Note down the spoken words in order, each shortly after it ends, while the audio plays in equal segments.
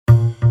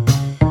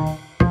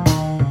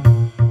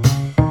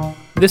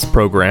This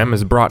program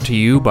is brought to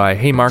you by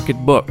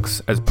Haymarket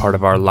Books as part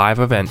of our live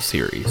event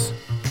series.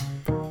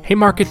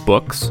 Haymarket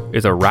Books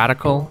is a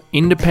radical,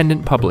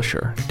 independent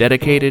publisher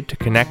dedicated to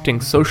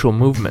connecting social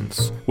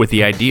movements with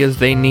the ideas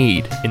they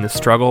need in the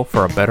struggle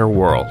for a better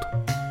world.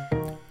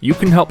 You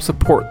can help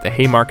support the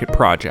Haymarket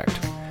Project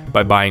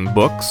by buying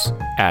books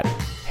at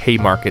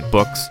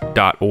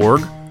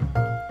haymarketbooks.org,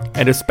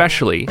 and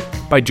especially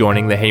by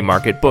joining the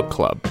Haymarket Book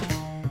Club.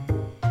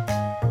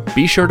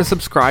 Be sure to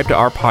subscribe to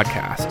our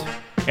podcast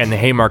and the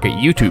Haymarket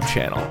YouTube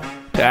channel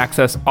to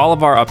access all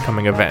of our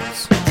upcoming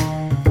events.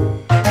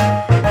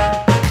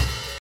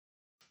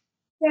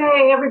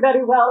 Hey,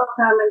 everybody,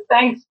 welcome, and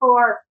thanks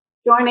for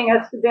joining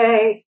us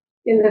today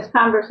in this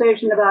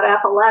conversation about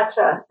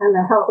Appalachia and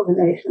the health of the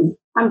nation.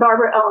 I'm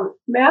Barbara Ellen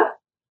Smith.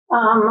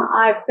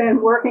 I've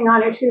been working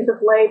on issues of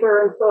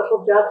labor and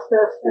social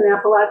justice in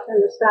Appalachia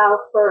and the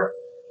South for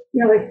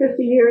nearly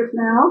 50 years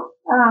now,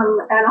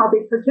 and I'll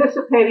be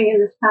participating in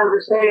this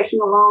conversation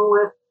along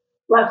with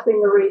Leslie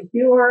Marie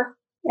Dewar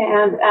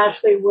and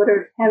Ashley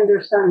Woodard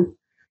Henderson.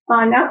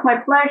 Now it's my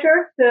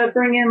pleasure to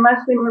bring in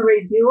Leslie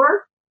Marie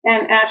Dewar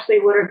and Ashley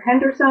Woodard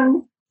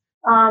Henderson.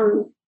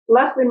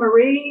 Leslie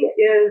Marie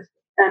is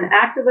an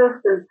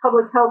activist and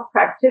public health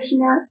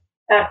practitioner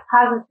at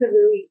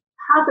Positively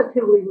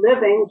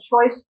Living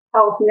Choice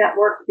Health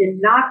Network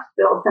in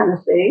Knoxville,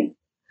 Tennessee.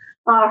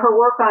 Her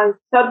work on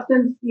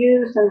substance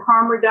use and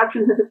harm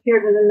reduction has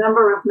appeared in a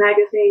number of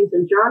magazines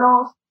and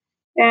journals,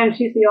 and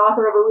she's the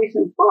author of a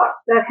recent book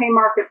that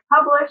Haymarket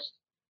published,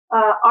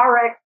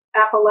 RX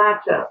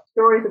Appalachia,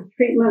 Stories of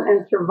Treatment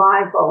and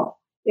Survival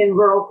in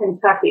Rural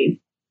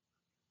Kentucky.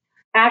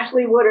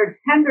 Ashley Woodard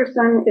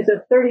Henderson is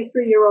a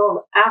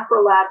 33-year-old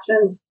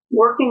Appalachian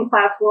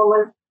working-class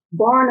woman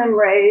born and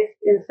raised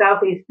in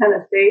Southeast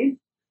Tennessee.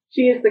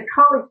 She is the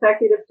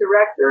co-executive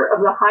director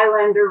of the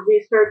Highlander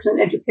Research and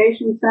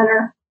Education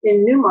Center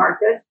in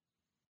Newmarket,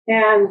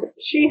 and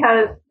she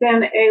has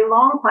been a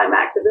longtime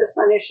activist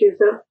on issues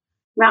of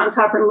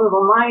mountaintop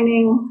removal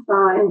mining,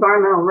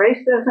 environmental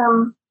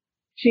racism.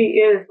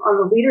 She is on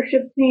the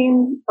leadership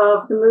team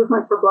of the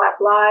Movement for Black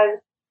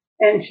Lives,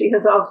 and she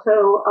has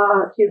also,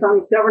 she's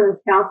on the governance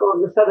council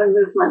of the Southern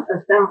Movement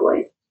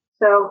Assembly.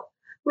 So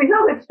we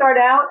thought we'd start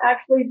out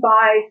actually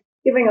by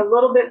giving a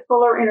little bit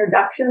fuller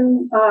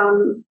introduction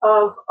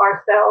of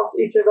ourselves,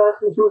 each of us,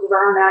 in terms of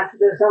our own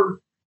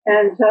activism,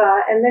 and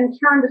then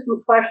turn to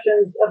some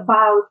questions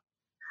about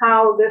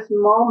how this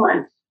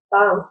moment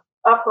of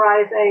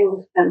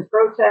uprisings and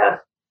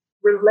protests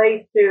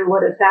relate to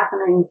what is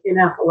happening in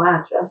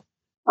Appalachia.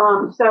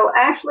 So,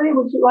 Ashley,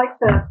 would you like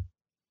to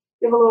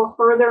give a little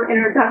further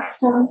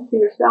introduction to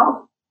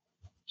yourself?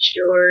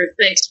 Sure.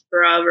 Thanks,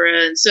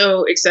 Barbara. And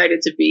so excited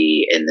to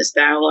be in this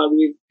dialogue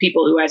with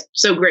people who I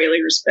so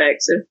greatly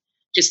respect. So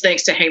just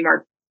thanks to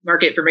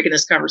Haymarket for making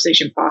this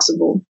conversation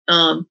possible.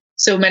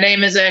 So my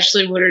name is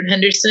Ashley Woodard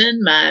Henderson.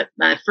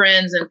 My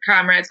friends and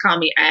comrades call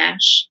me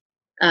Ash.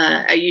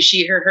 I use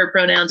she, her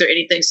pronouns or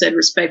anything said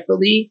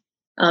respectfully.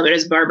 But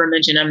as Barbara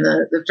mentioned, I'm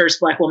the first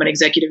Black woman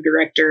executive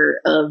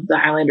director of the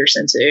Highlander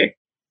Center.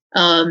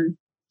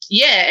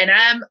 Yeah, and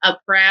I'm a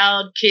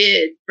proud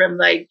kid from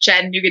like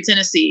Chattanooga,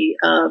 Tennessee,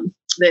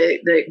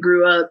 that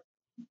grew up,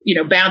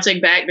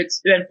 bouncing back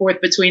and forth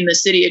between the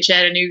city of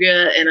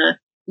Chattanooga and a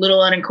little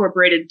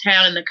unincorporated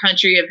town in the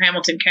country of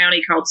Hamilton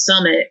County called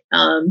Summit,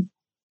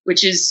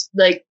 which is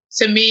like,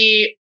 to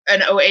me,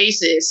 an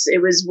oasis.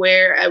 It was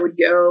where I would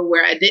go,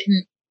 where I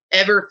didn't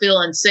ever feel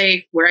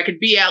unsafe, where I could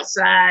be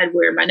outside,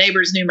 where my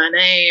neighbors knew my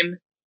name,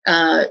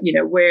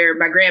 where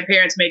my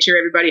grandparents made sure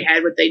everybody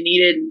had what they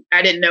needed.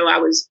 I didn't know I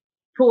was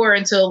poor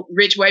until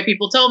rich white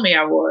people told me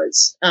I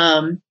was.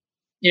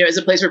 It's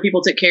a place where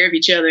people took care of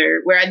each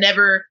other, where I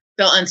never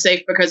felt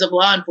unsafe because of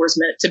law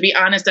enforcement. To be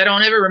honest, I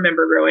don't ever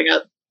remember growing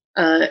up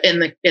in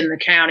the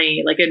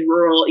county, like in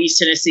rural East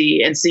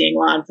Tennessee, and seeing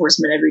law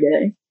enforcement every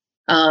day.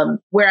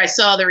 Where I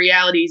saw the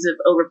realities of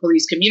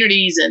over-policed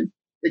communities and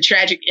the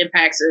tragic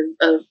impacts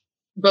of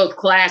both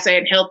class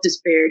and health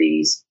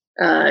disparities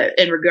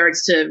in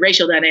regards to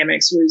racial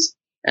dynamics was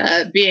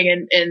being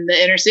in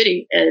the inner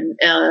city and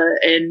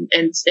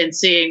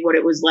seeing what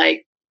it was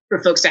like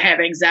for folks to have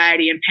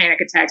anxiety and panic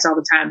attacks all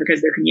the time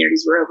because their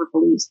communities were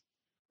over-policed,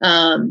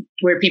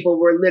 where people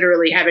were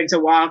literally having to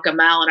walk a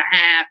mile and a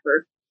half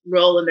or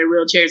roll in their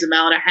wheelchairs a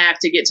mile and a half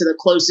to get to the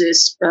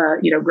closest,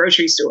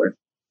 grocery store.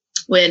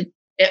 When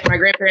at my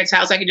grandparents'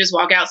 house, I could just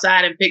walk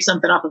outside and pick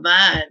something off a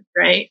vine,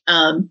 right?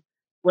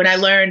 When I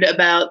learned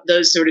about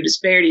those sort of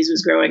disparities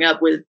was growing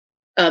up with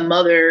a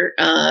mother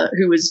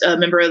who was a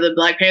member of the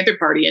Black Panther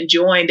Party and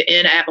joined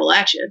in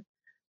Appalachia,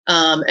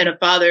 and a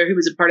father who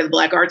was a part of the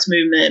Black arts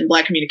movement and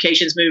Black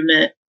communications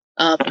movement,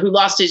 who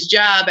lost his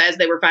job as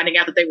they were finding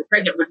out that they were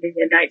pregnant with me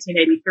in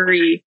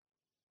 1983,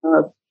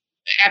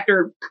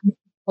 after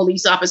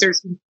police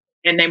officers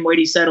and named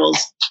Moity Settles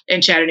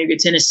in Chattanooga,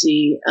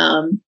 Tennessee.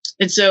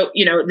 And so,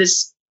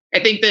 I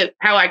think that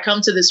how I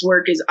come to this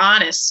work is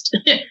honest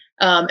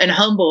and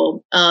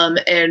humble,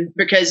 and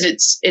because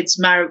it's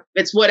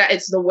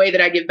the way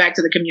that I give back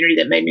to the community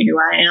that made me who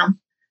I am.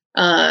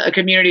 a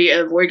community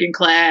of working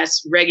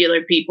class,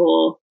 regular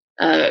people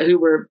who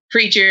were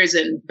preachers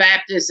and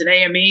Baptists and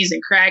AMEs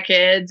and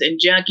crackheads and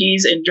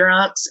junkies and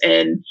drunks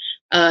and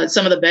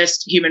some of the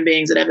best human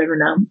beings that I've ever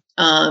known.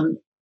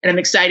 And I'm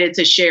excited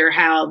to share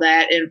how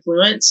that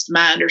influenced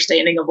my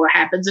understanding of what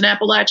happens in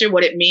Appalachia,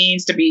 what it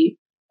means to be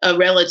a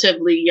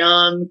relatively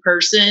young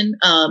person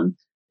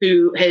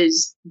who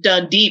has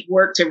done deep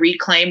work to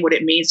reclaim what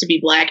it means to be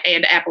Black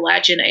and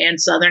Appalachian and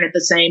Southern at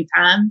the same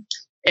time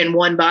in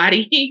one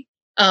body.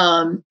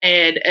 And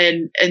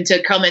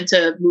to come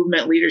into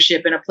movement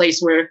leadership in a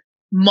place where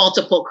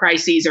multiple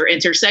crises are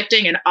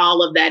intersecting and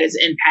all of that is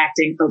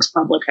impacting folks'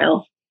 public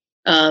health.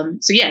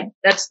 So yeah,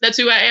 that's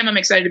who I am. I'm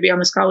excited to be on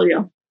this call with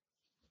y'all.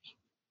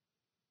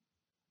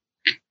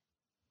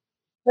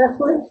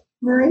 Leslie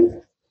Marie?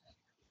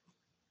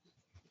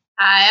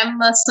 Hi, I'm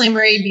Leslie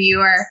Marie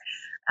Buer.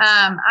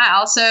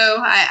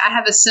 I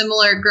have a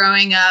similar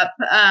growing up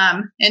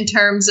in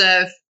terms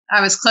of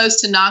I was close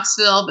to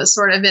Knoxville, but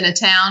sort of in a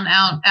town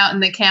out in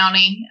the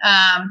county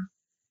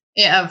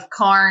of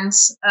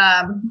Karnes,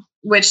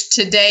 which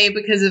today,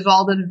 because of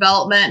all the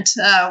development,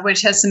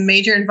 which has some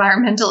major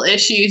environmental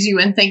issues, you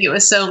wouldn't think it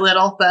was so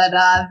little, but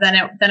then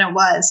it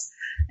was.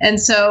 And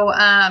so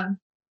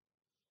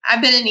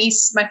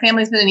my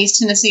family's been in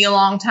East Tennessee a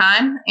long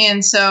time.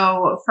 And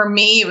so for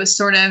me, it was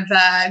sort of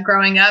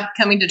growing up,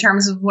 coming to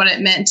terms with what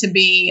it meant to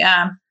be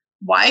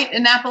white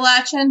in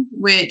Appalachian,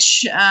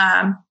 which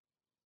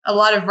a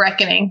lot of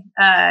reckoning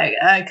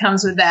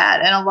comes with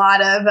that, and a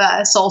lot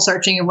of soul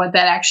searching of what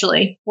that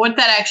actually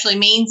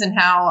means and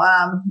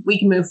how we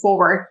can move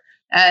forward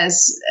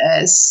as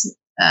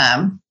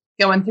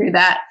going through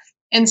that.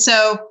 And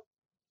so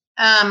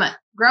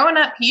growing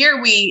up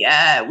here, we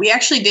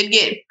actually did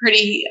get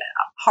pretty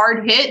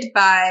hard hit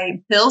by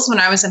pills when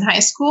I was in high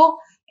school.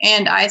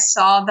 And I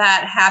saw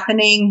that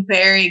happening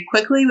very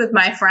quickly with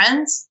my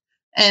friends.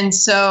 And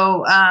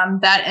so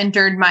that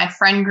entered my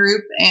friend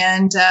group,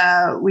 and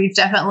we've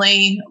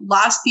definitely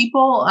lost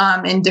people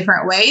in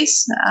different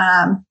ways.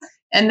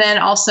 And then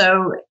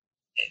also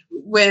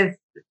with,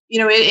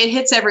 it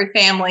hits every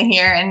family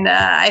here. And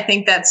I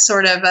think that's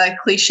sort of a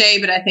cliche,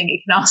 but I think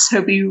it can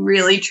also be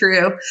really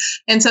true.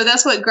 And so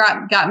that's what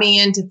got me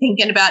into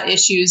thinking about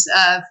issues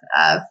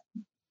of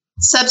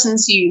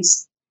substance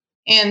use.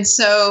 And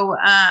so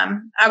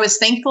I was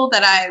thankful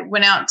that I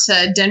went out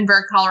to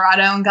Denver,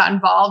 Colorado, and got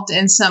involved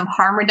in some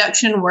harm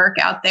reduction work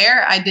out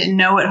there. I didn't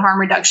know what harm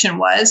reduction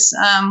was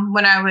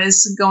when I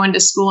was going to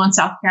school in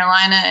South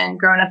Carolina and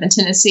growing up in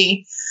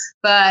Tennessee,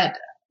 but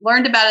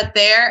learned about it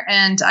there.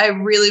 And I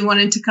really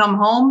wanted to come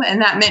home,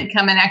 and that meant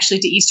coming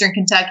actually to Eastern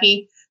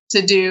Kentucky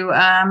to do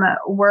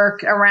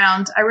work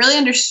around. I really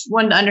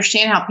wanted to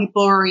understand how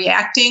people were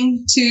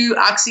reacting to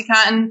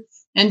OxyContin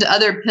and to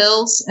other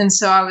pills. And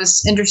so I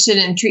was interested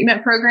in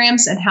treatment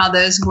programs and how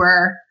those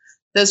were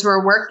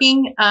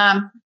working.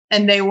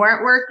 And they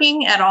weren't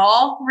working at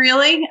all,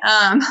 really,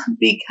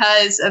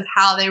 because of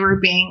how they were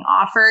being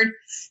offered.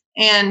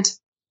 And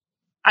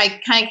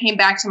I kind of came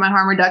back to my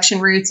harm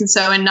reduction roots. And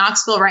so in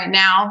Knoxville right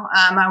now,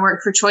 I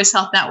work for Choice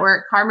Health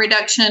Network Harm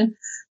Reduction.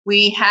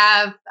 We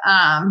have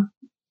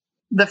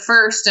the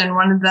first and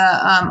one of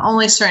the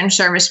only syringe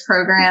service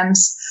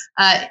programs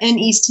in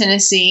East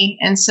Tennessee.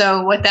 And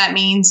so what that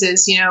means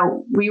is,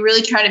 we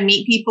really try to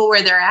meet people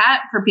where they're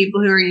at for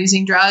people who are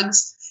using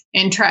drugs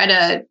and try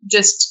to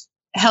just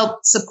help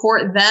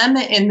support them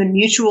in the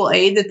mutual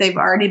aid that they've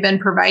already been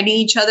providing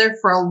each other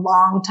for a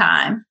long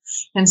time.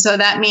 And so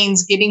that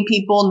means getting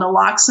people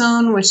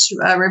naloxone, which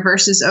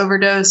reverses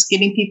overdose,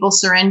 getting people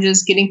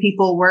syringes, getting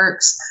people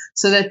works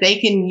so that they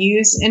can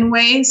use in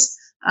ways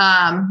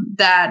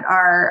that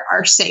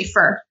are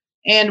safer.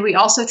 And we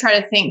also try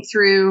to think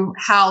through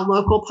how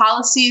local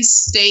policies,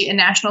 state and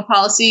national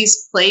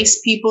policies,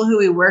 place people who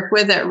we work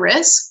with at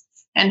risk,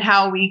 and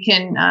how we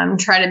can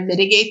try to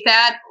mitigate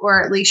that,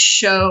 or at least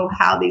show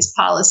how these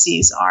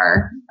policies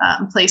are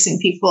placing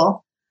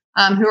people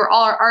who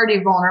are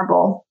already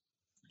vulnerable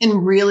in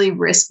really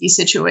risky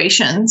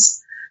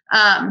situations.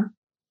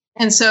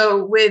 And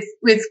so with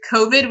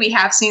COVID, we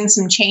have seen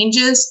some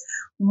changes.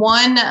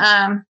 One,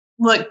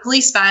 look,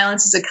 police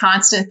violence is a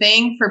constant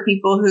thing for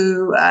people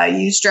who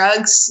use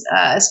drugs,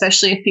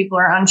 especially if people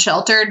are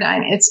unsheltered.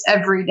 It's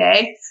every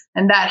day,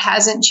 and that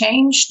hasn't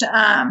changed.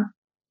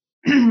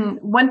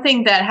 One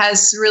thing that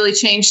has really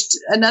changed,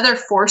 another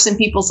force in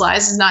people's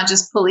lives, is not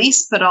just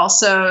police, but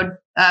also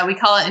we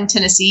call it in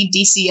Tennessee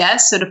DCS,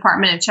 so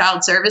Department of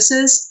Child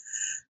Services.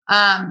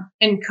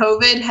 And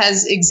COVID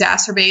has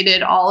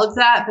exacerbated all of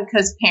that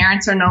because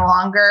parents are no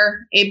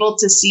longer able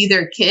to see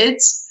their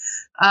kids,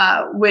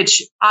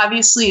 which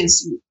obviously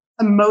is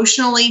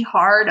emotionally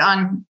hard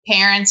on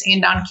parents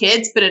and on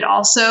kids, but it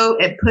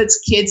puts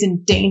kids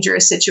in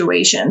dangerous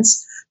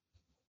situations.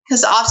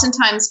 Because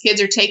oftentimes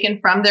kids are taken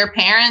from their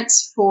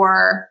parents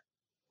for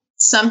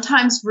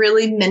sometimes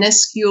really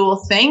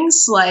minuscule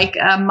things, like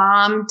a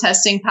mom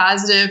testing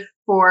positive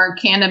for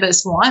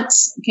cannabis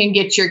once can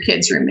get your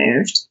kids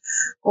removed,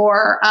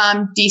 or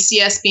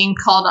DCS being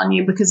called on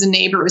you because a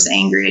neighbor was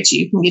angry at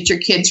you can get your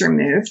kids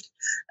removed.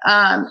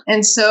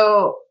 And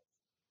so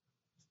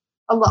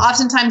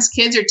oftentimes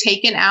kids are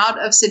taken out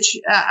of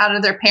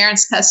their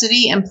parents'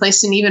 custody and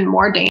placed in even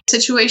more dangerous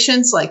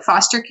situations like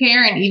foster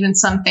care and even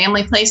some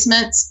family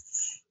placements.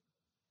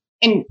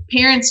 And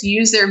parents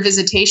use their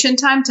visitation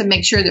time to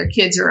make sure their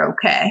kids are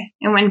okay.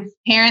 And when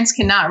parents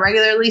cannot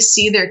regularly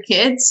see their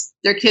kids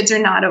are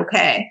not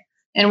okay.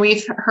 And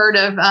we've heard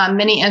of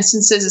many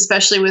instances,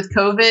 especially with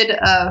COVID,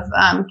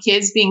 of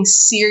kids being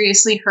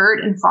seriously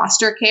hurt in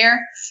foster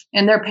care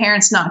and their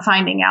parents not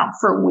finding out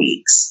for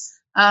weeks,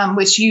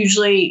 which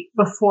usually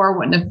before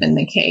wouldn't have been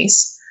the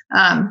case.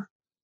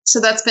 So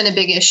that's been a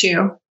big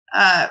issue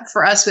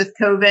for us with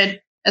COVID,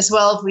 as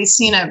well as we've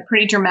seen a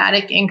pretty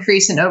dramatic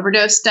increase in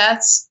overdose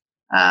deaths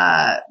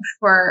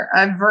for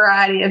a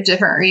variety of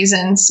different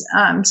reasons.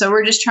 So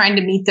we're just trying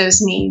to meet those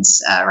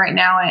needs right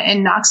now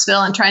in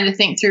Knoxville and trying to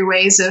think through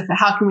ways of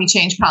how can we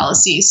change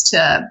policies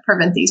to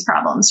prevent these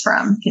problems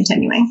from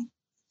continuing.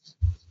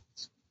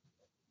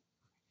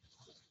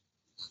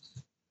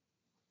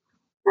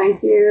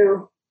 Thank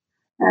you,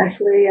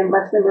 Ashley and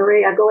Leslie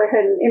Marie. I'll go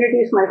ahead and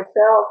introduce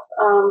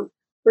myself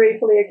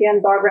briefly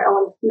again, Barbara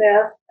Ellen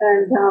Smith,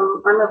 and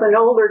I'm of an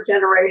older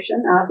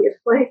generation,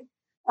 obviously.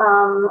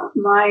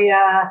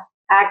 My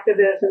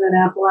activism in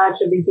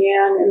Appalachia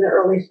began in the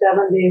early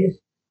 70s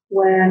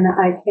when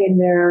I came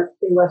there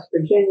to West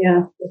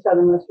Virginia, to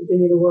southern West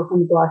Virginia, to work on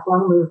the Black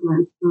Lung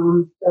movement.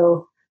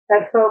 So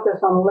that focus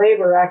on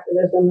labor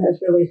activism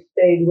has really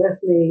stayed with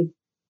me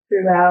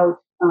throughout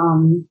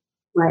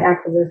my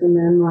activism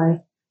and my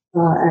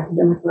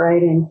academic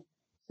writing.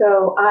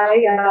 So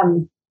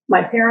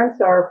my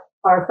parents are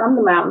from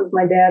the mountains.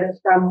 My dad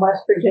is from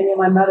West Virginia,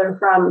 my mother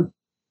from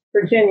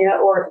Virginia,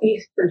 or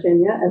East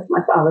Virginia, as my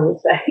father would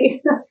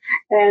say.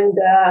 And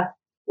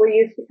we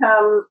used to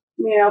come,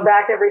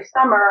 back every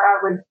summer. I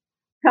would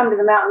come to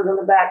the mountains in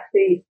the back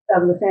seat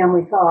of the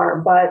family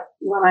car. But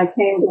when I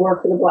came to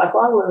work for the Black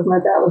Lung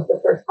movement, that was the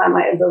first time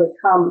I had really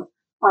come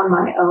on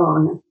my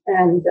own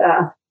and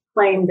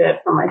claimed it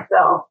for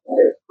myself.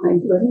 I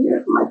claimed living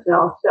here for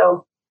myself.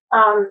 So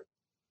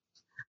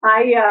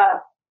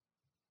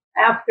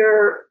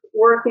after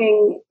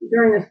working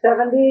during the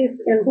 70s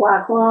in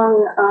Black Lung,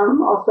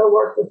 also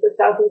worked with the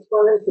Southeast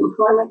Women's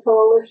Employment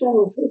Coalition,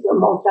 which was a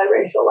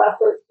multiracial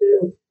effort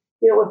to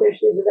deal with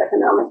issues of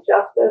economic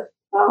justice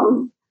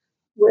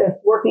with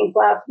working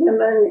class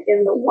women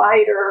in the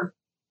wider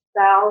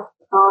South,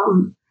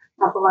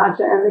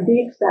 Appalachia, and the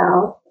Deep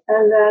South.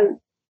 And then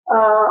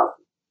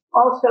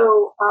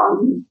also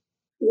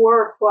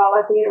worked while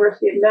at the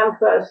University of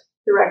Memphis,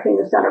 directing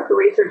the Center for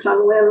Research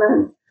on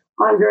Women,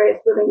 on various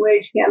living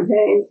wage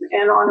campaigns,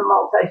 and on a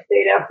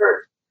multi-state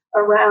effort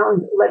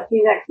around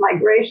Latinx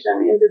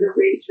migration into the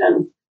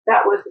region.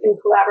 That was in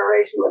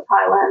collaboration with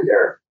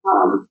Highlander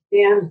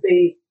and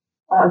the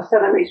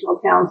Southern Regional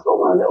Council,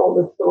 one of the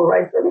oldest civil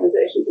rights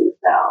organizations in the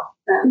South.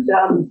 And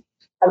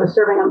I was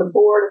serving on the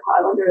board of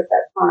Highlander at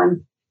that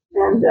time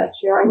and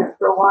chairing it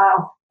for a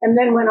while, and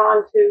then went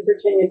on to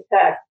Virginia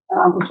Tech,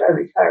 which I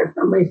retired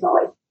from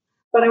recently.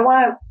 But I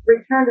want to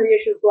return to the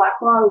issue of Black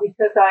Lung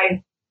because I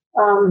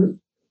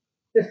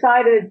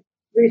decided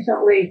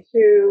recently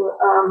to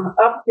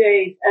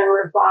update and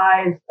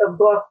revise a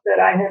book that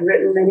I had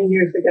written many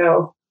years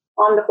ago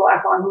on the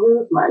Black Lung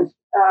movement,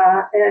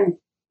 and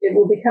it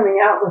will be coming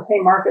out with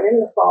Haymarket in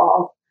the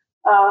fall.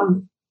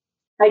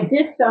 I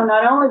did so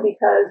not only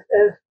because,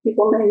 as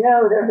people may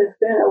know, there has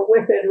been a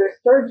wicked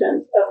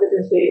resurgence of the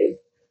disease,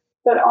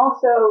 but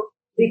also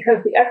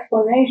because the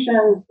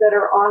explanations that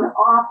are on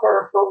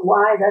offer for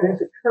why that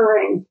is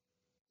occurring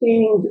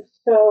seemed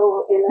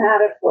so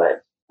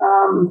inadequate.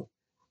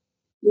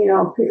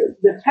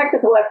 The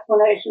technical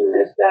explanation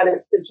is that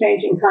it's the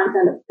changing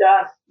content of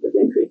dust with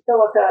increased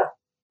silica,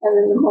 and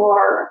then the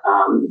more,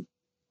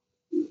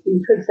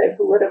 you could say,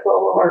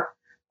 political or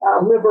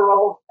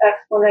liberal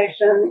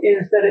explanation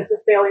is that it's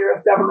a failure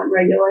of government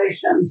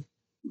regulation.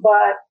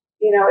 But,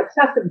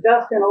 excessive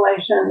dust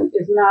inhalation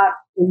is not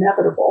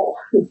inevitable,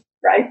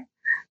 right?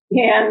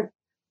 And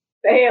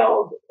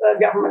failed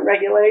government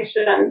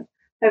regulation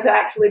has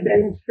actually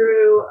been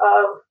true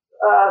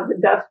of the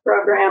dust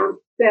program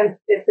since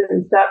its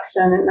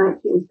inception in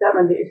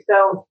 1970.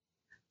 So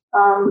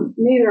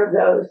neither of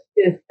those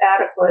is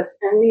adequate,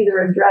 and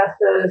neither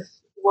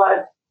addresses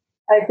what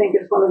I think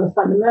is one of the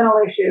fundamental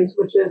issues,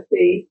 which is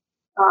the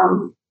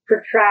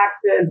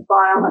protracted,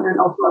 violent, and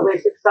ultimately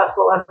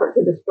successful effort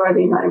to destroy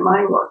the United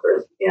Mine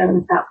Workers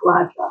in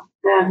Appalachia.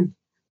 And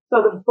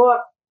so the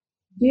book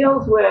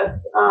deals with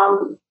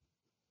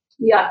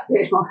the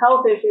occupational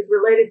health issues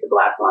related to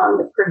Black Lung,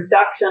 the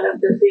production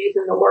of disease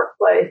in the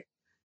workplace,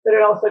 but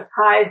it also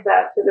ties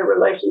that to the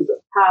relations of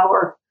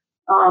power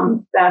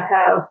that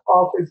have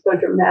altered so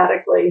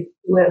dramatically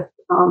with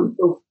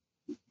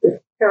the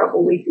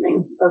terrible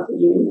weakening of the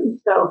union.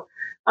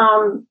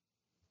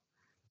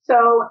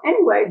 So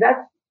anyway,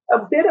 that's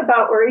a bit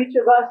about where each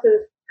of us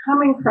is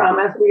coming from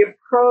as we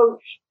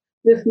approach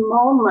this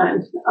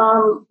moment.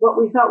 What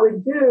we thought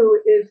we'd do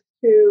is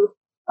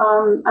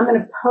I'm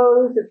going to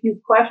pose a few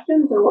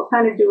questions, and we'll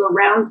kind of do a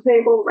round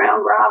table,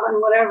 round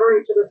robin, whatever,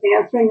 each of us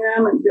answering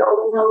them and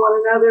building on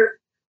one another.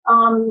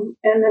 And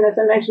then, as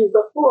I mentioned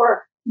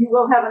before, you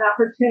will have an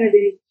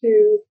opportunity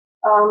to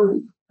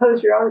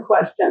pose your own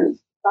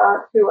questions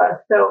to us.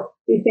 So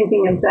be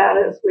thinking of that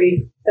as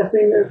we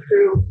move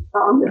through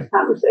this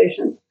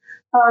conversation.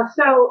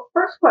 So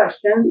first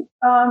question,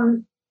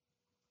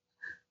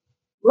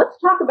 let's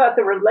talk about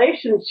the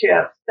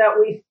relationships that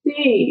we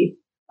see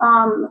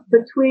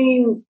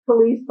between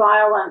police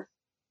violence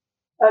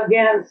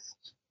against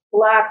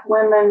Black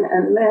women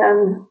and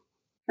men,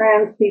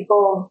 trans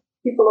people,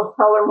 people of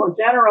color more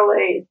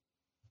generally,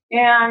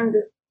 and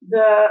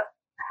the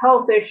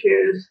health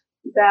issues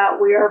that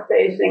we are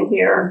facing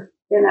here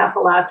in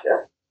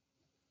Appalachia.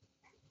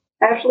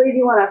 Ashley, do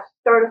you want to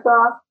start us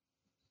off?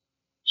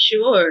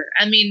 Sure.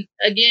 I mean,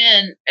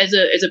 again, as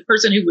a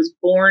person who was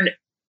born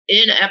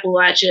in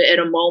Appalachia at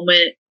a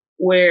moment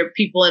where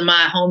people in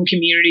my home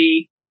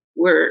community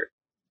were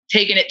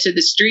taking it to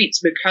the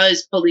streets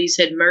because police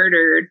had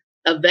murdered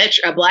a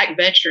Black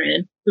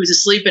veteran who was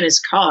asleep in his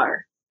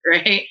car,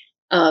 right?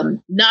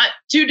 Not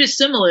too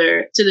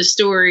dissimilar to the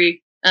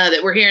story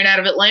that we're hearing out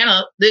of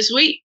Atlanta this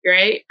week,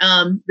 right?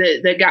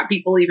 That got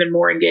people even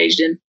more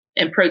engaged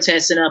in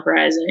protests and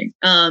uprising.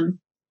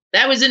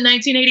 That was in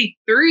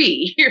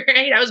 1983,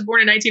 right? I was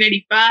born in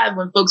 1985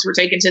 when folks were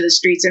taken to the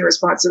streets in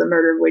response to the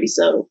murder of Wadey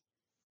Sotto.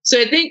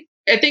 So I think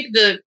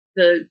the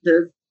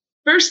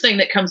first thing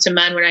that comes to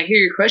mind when I hear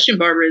your question,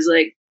 Barbara, is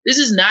like, this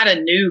is not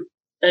a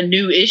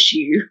new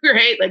issue,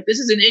 right? Like, this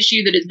is an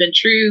issue that has been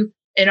true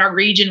in our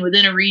region,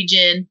 within a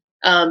region,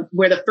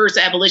 where the first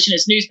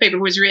abolitionist newspaper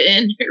was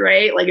written,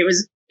 right? Like, it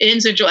was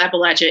in Central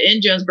Appalachia,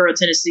 in Jonesboro,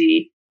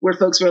 Tennessee, where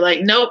folks were like,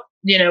 nope,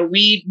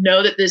 we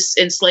know that this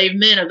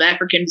enslavement of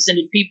African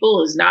descended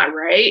people is not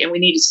right, and we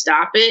need to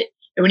stop it.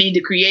 And we need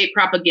to create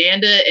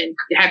propaganda and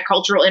have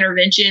cultural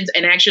interventions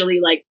and actually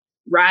like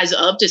rise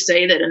up to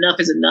say that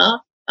enough is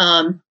enough.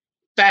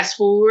 Fast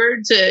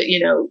forward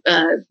to,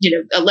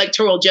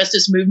 electoral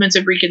justice movements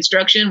of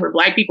Reconstruction, where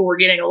Black people were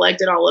getting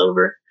elected all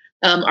over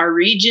our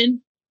region.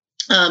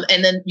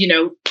 And then,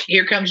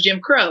 here comes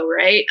Jim Crow,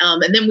 right?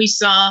 And then we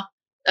saw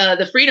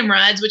the Freedom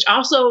Rides, which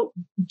also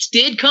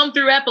did come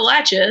through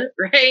Appalachia,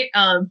 right?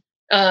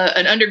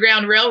 An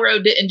underground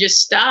railroad didn't just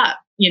stop,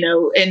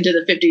 into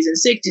the 50s and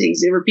 60s.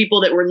 There were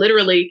people that were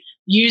literally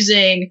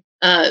using,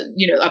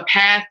 a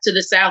path to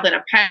the south and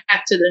a path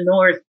to the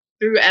north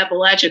through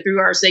Appalachia, through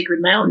our sacred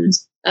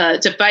mountains,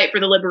 to fight for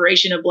the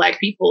liberation of Black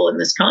people in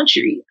this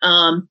country.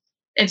 And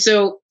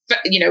so,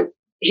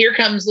 here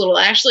comes little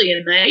Ashley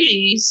in the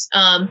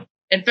 80s.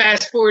 And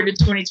fast forward to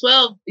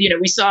 2012,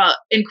 we saw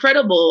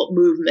incredible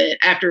movement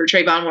after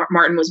Trayvon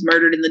Martin was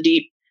murdered in the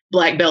deep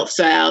Black Belt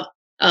South.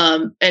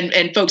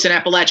 And folks in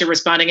Appalachia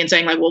responding and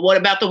saying, like, well, what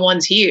about the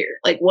ones here?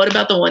 Like, what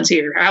about the ones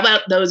here? How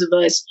about those of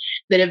us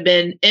that have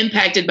been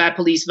impacted by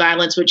police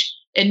violence, which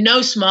in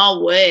no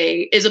small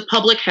way is a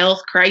public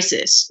health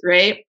crisis,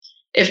 right?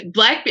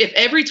 If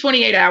every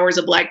 28 hours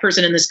a Black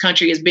person in this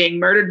country is being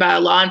murdered by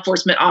a law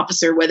enforcement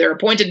officer, whether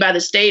appointed by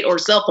the state or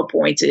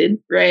self-appointed,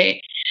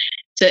 right,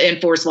 to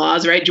enforce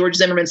laws, right? George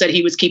Zimmerman said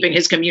he was keeping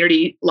his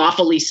community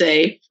lawfully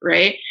safe,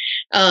 right?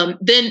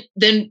 Then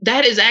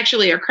that is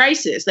actually a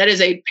crisis. That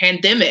is a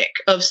pandemic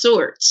of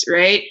sorts,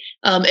 right?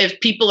 If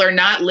people are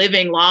not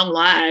living long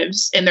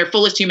lives in their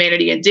fullest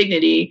humanity and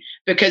dignity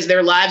because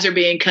their lives are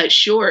being cut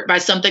short by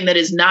something that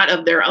is not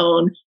of their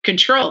own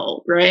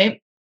control,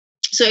 right?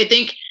 So I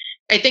think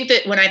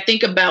that when I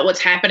think about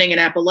what's happening in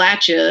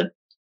Appalachia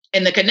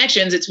and the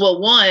connections, it's, well,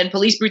 one,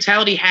 police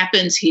brutality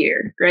happens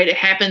here, right? It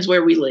happens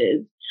where we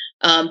live.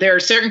 There are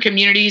certain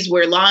communities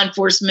where law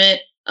enforcement,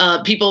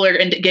 people are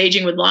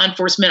engaging with law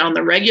enforcement on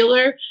the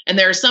regular. And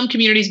there are some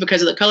communities,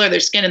 because of the color of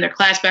their skin and their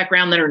class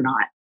background, that are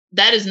not.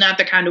 That is not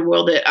the kind of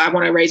world that I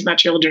want to raise my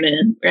children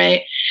in,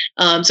 right?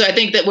 So I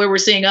think that where we're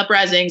seeing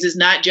uprisings is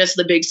not just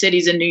the big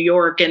cities in New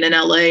York and in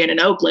LA and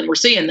in Oakland. We're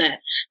seeing that.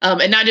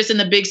 And not just in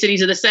the big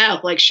cities of the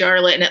South, like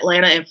Charlotte and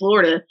Atlanta and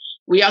Florida.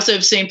 We also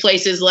have seen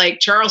places like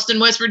Charleston,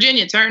 West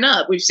Virginia turn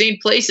up. We've seen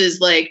places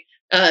like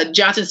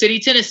Johnson City,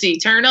 Tennessee,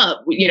 turn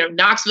up.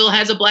 Knoxville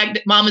has a Black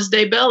Mama's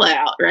Day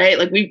bailout, right?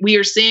 Like we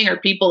are seeing our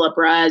people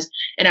uprise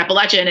in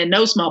Appalachia, and in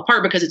no small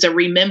part because it's a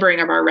remembering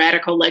of our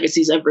radical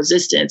legacies of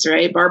resistance,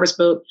 right? Barbara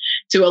spoke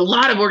to a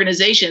lot of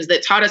organizations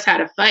that taught us how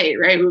to fight,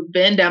 right? Who've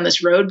been down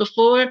this road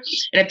before. And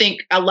I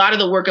think a lot of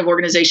the work of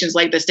organizations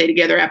like the Stay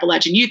Together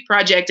Appalachian Youth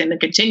Project and the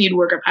continued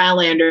work of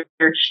Highlander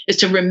is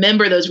to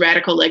remember those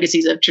radical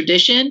legacies of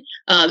tradition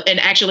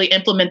and actually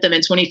implement them in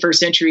 21st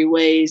century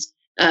ways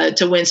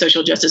to win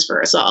social justice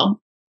for us all.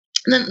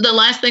 And then the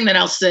last thing that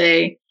I'll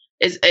say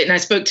is, and I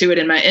spoke to it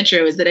in my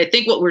intro, is that I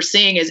think what we're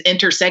seeing is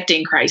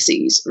intersecting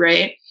crises,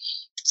 right?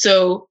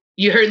 So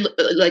you heard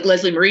like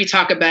Leslie Marie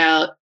talk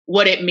about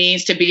what it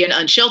means to be an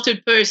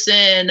unsheltered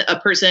person, a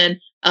person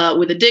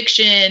with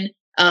addiction,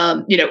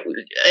 and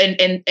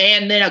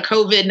then a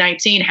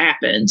COVID-19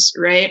 happens,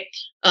 right?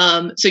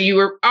 So you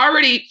were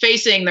already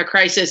facing the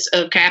crisis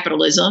of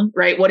capitalism,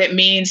 right? What it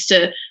means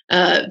to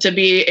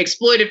be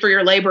exploited for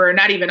your labor or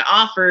not even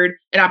offered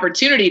an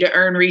opportunity to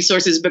earn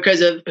resources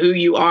because of who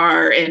you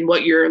are and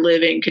what your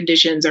living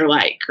conditions are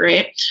like,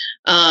 right?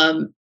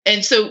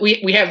 And so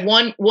we have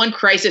one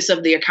crisis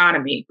of the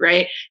economy,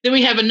 right? Then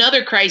we have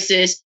another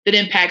crisis that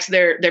impacts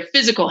their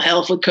physical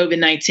health with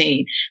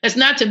COVID-19. That's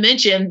not to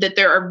mention that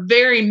there are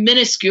very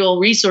minuscule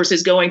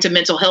resources going to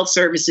mental health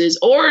services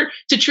or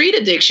to treat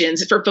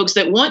addictions for folks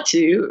that want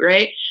to,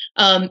 right?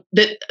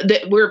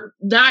 That we're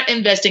not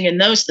investing in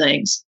those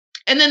things.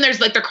 And then there's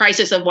like the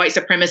crisis of white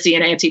supremacy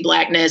and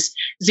anti-Blackness,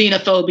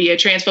 xenophobia,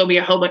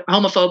 transphobia,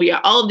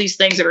 homophobia, all of these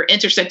things that are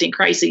intersecting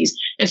crises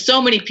in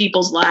so many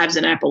people's lives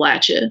in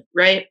Appalachia,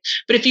 right?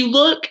 But if you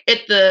look at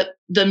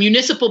the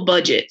municipal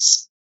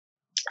budgets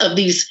of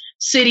these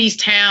cities,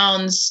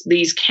 towns,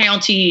 these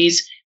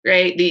counties,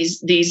 right,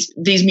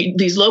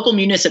 these local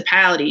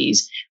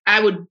municipalities,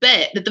 I would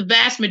bet that the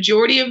vast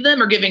majority of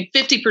them are giving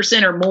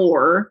 50% or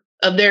more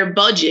of their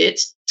budget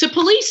to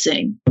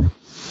policing.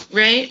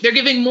 Right? They're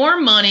giving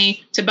more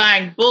money to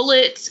buying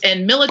bullets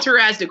and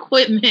militarized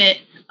equipment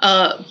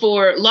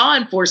for law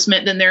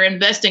enforcement than they're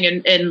investing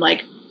in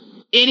like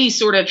any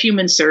sort of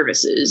human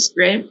services,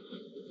 right?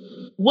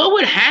 What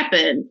would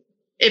happen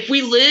if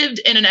we lived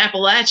in an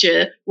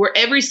Appalachia where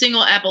every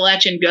single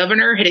Appalachian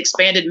governor had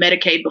expanded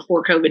Medicaid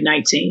before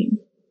COVID-19?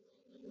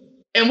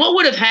 And what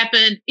would have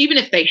happened even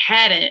if they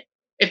hadn't,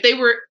 if they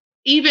were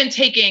even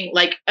taking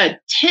like a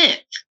tenth,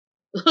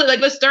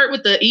 like let's start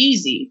with the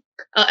easy,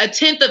 a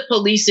tenth of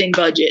policing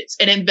budgets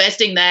and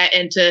investing that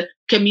into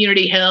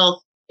community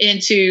health,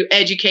 into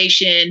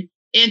education,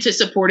 into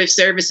supportive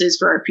services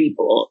for our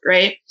people,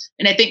 right?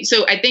 And I think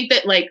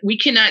that like we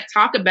cannot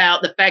talk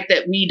about the fact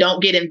that we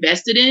don't get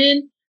invested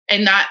in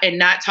and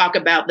not talk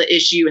about the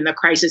issue and the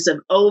crisis of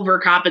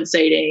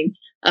overcompensating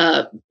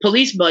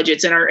police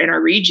budgets in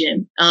our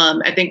region.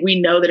 I think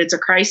we know that it's a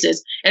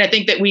crisis, and I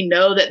think that we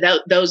know that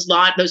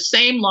those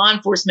same law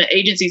enforcement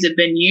agencies have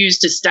been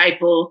used to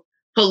stifle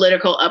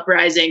political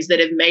uprisings that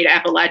have made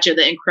Appalachia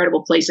the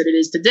incredible place that it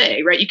is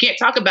today, right? You can't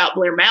talk about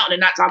Blair Mountain and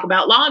not talk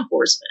about law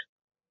enforcement,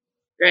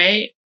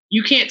 right?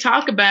 You can't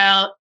talk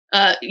about,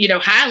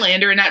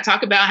 Highlander and not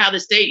talk about how the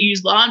state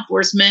used law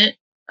enforcement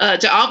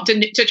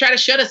to try to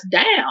shut us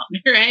down,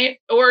 right?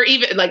 Or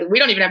even like, we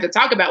don't even have to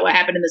talk about what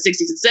happened in the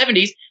 60s and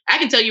 70s. I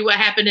can tell you what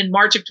happened in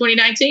March of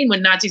 2019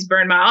 when Nazis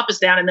burned my office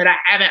down, and that I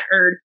haven't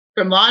heard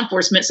from law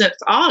enforcement since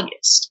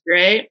August,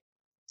 right?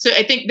 So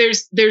I think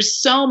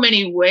there's so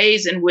many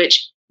ways in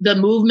which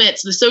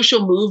the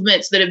social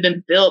movements that have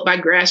been built by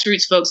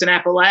grassroots folks in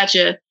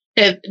Appalachia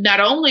have not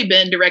only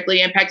been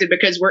directly impacted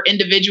because we're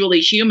individually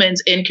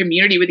humans in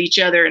community with each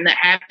other and that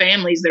have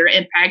families that are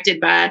impacted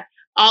by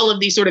all of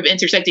these sort of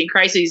intersecting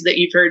crises that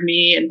you've heard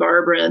me and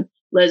Barbara and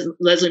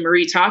Leslie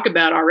Marie talk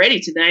about already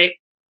tonight,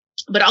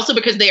 but also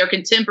because they are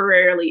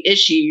contemporarily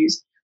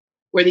issues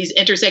where these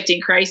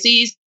intersecting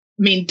crises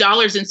mean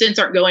dollars and cents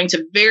aren't going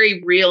to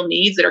very real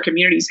needs that our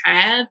communities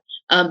have,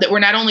 that we're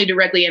not only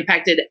directly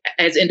impacted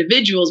as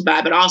individuals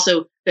by, but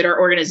also that our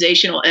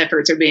organizational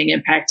efforts are being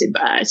impacted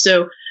by.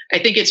 So I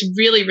think it's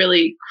really,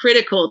 really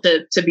critical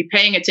to be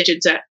paying attention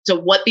to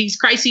what these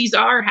crises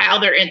are, how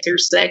they're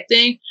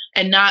intersecting,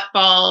 and not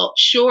fall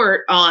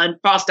short on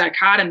false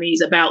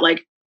dichotomies about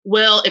like,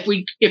 well, if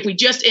we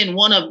just end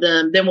one of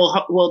them, then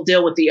we'll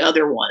deal with the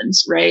other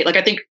ones, right? Like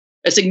I think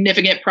a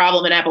significant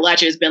problem in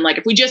Appalachia has been like,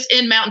 if we just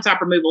end mountaintop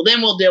removal,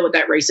 then we'll deal with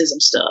that racism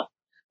stuff.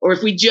 Or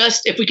if we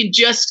can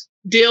just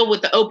deal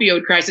with the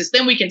opioid crisis,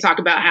 then we can talk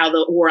about how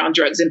the war on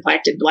drugs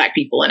impacted Black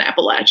people in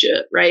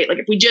Appalachia, right? Like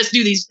if we just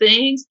do these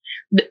things,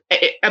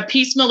 a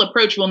piecemeal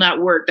approach will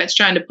not work. That's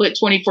trying to put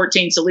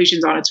 2014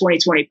 solutions on a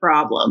 2020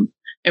 problem.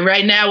 And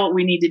right now, what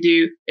we need to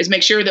do is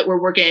make sure that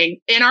we're working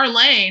in our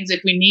lanes,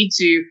 if we need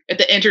to, at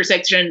the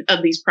intersection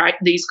of these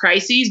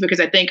crises, because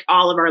I think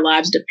all of our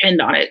lives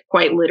depend on it,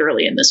 quite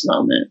literally, in this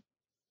moment.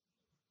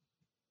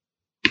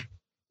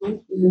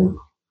 Thank you.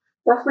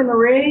 Leslie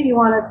Marie, you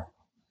want to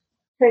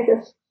take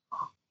us?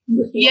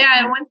 Yeah,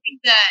 and one thing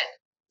that,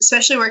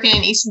 especially working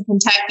in Eastern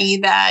Kentucky,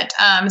 that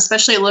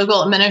especially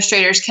local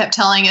administrators kept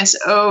telling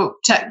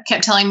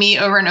me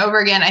over and over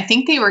again, I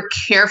think they were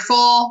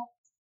careful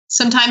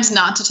sometimes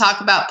not to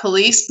talk about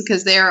police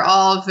because they are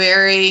all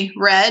very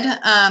red.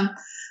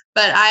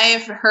 But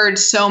I've heard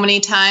so many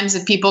times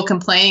of people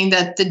complaining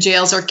that the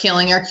jails are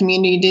killing our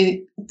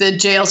community. The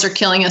jails are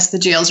killing us. The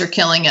jails are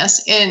killing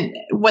us. And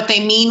what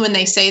they mean when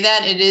they say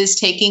that, it is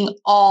taking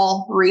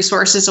all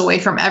resources away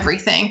from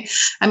everything.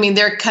 I mean,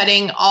 they're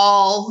cutting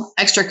all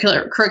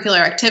extracurricular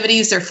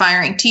activities. They're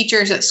firing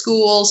teachers at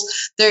schools.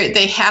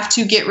 They have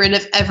to get rid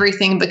of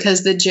everything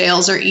because the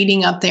jails are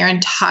eating up their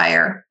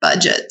entire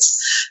budgets.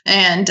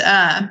 And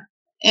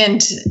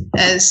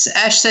as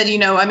Ash said,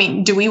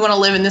 do we want to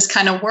live in this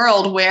kind of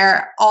world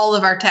where all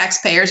of our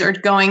taxpayers are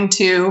going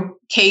to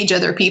cage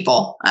other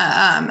people?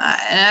 And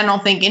I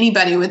don't think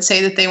anybody would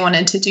say that they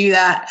wanted to do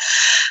that.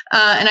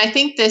 And I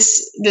think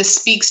this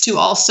speaks to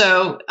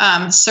also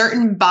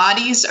certain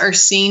bodies are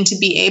seen to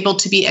be able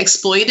to be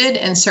exploited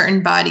and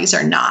certain bodies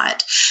are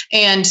not.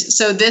 And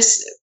so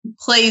this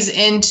plays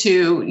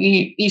into,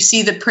 you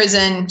see the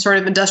prison sort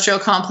of industrial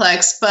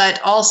complex,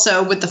 but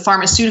also with the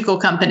pharmaceutical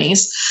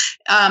companies.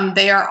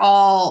 They are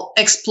all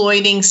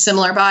exploiting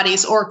similar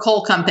bodies, or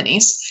coal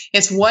companies.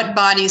 It's what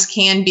bodies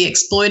can be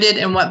exploited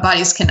and what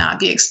bodies cannot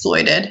be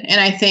exploited. And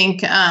I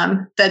think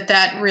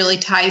that really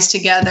ties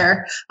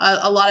together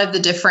a lot of the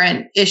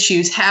different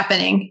issues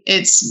happening.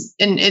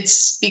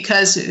 It's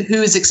because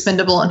who is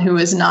expendable and who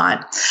is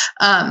not.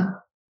 And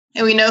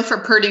we know for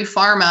Purdue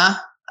Pharma,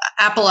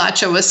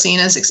 Appalachia was seen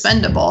as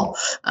expendable,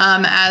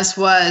 as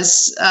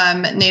was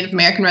Native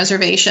American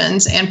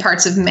reservations and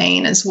parts of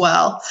Maine as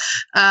well.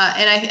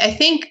 And I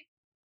think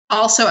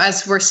also,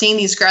 as we're seeing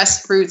these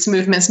grassroots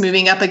movements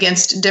moving up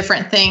against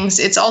different things,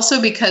 it's also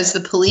because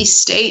the police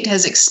state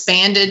has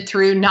expanded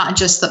through not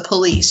just the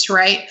police,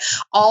 right?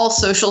 All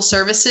social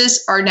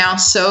services are now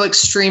so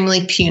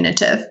extremely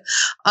punitive.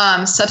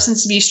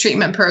 Substance abuse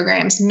treatment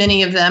programs,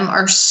 many of them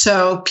are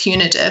so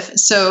punitive.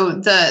 So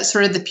the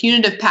sort of the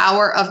punitive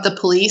power of the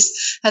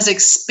police has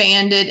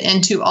expanded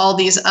into all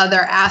these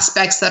other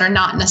aspects that are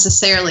not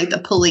necessarily the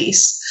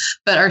police,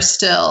 but are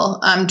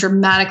still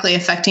dramatically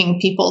affecting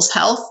people's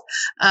health.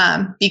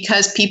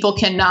 Because people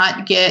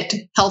cannot get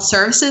health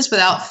services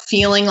without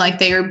feeling like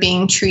they are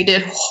being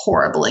treated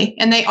horribly.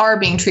 And they are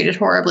being treated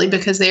horribly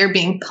because they are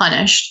being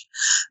punished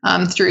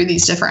through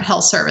these different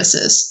health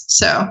services.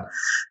 So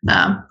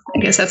I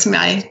guess that's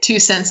my 2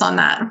 cents on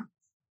that.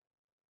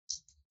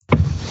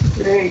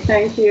 Great,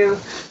 thank you.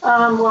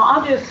 Well,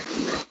 I'll just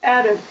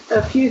add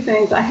a few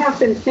things. I have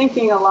been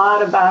thinking a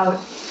lot about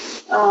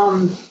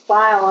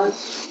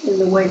violence in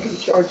the wake of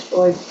George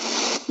Floyd's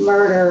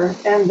murder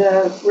and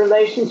the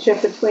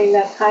relationship between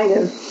that kind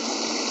of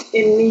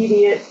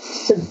immediate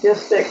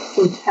sadistic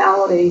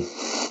brutality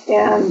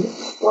and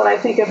what I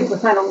think of as a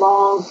kind of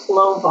long,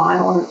 slow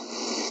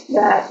violence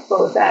that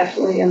both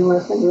Ashley and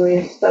Liz and Marie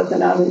have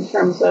spoken of in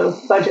terms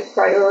of budget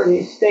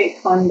priorities, state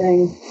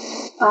funding,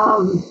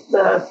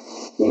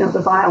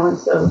 the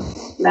violence of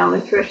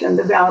malnutrition,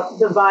 the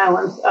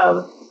violence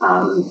of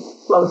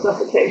slow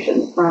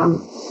suffocation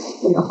from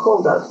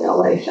coal dust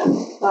inhalation.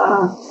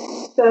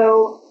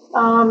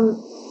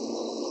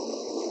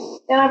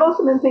 And I've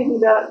also been thinking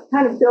about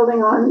kind of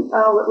building on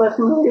what Les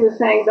and Marie was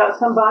saying about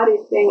some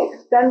bodies being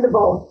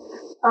expendable,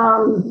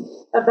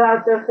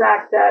 about the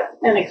fact that,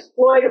 and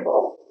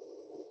exploitable,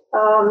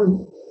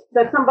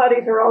 that some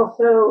bodies are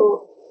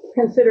also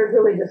considered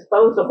really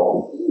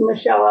disposable.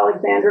 Michelle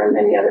Alexander and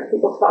many other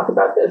people talk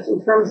about this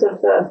in terms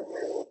of the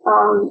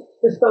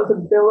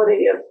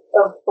disposability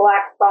of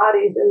Black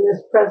bodies in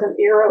this present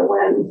era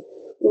when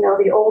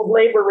the old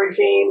labor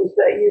regimes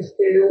that used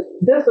to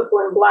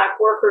discipline Black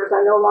workers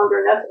are no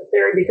longer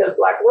necessary because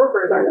Black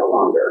workers are no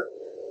longer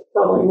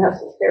totally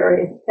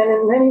necessary. And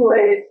in many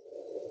ways,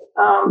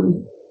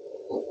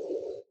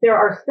 there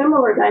are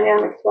similar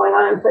dynamics going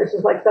on in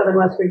places like Southern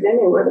West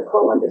Virginia, where the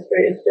coal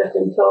industry is just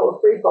in total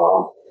free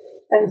fall.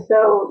 And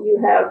so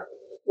you have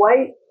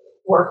white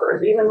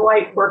workers, even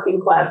white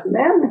working class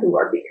men, who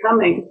are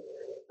becoming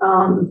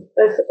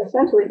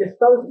essentially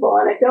disposable.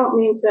 And I don't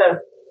mean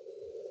to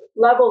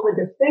level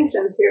the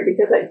distinctions here,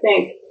 because I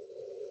think,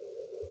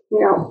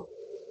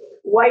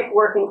 white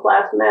working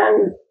class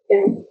men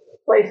in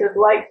places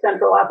like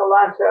Central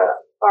Appalachia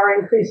are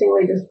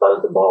increasingly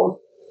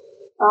disposable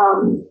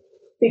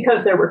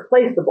because they're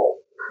replaceable,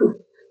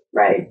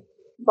 right?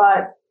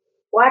 But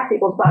Black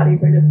people's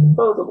bodies are just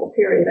disposable,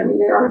 period. I mean,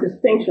 there are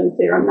distinctions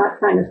here. I'm not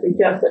trying to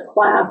suggest that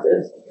class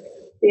is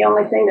the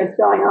only thing that's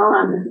going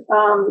on.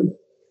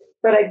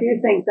 But I do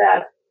think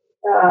that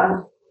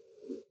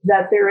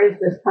that there is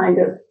this kind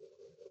of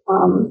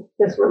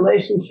this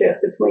relationship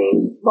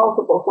between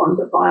multiple forms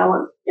of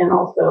violence and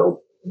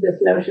also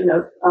this notion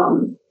of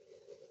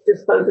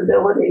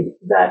disposability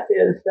that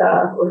is,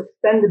 or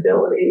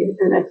expendability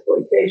and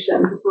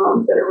exploitation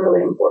that are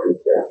really important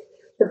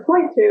to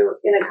point to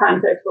in a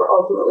context where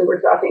ultimately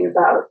we're talking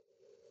about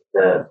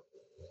the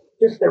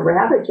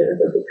ravages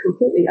of the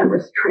completely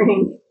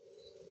unrestrained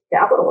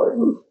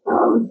capitalism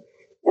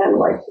and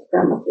white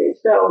supremacy.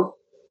 So,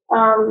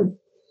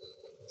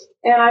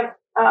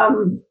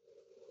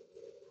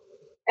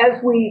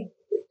 as we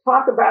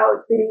talk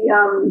about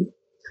the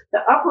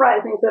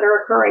uprisings that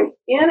are occurring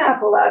in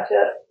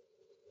Appalachia,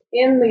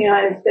 in the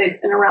United States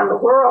and around the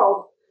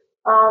world,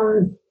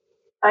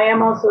 I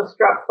am also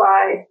struck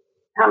by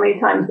how many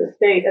times the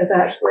state, as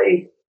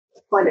Ashley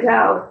pointed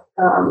out,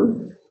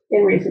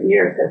 in recent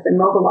years has been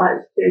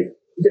mobilized to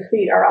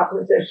defeat our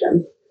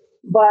opposition.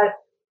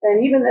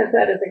 And even as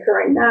that is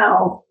occurring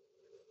now,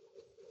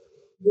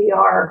 we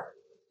are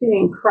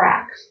seeing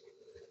cracks.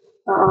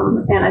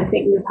 And I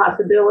think new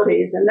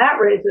possibilities. And that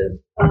raises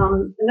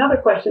another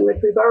question,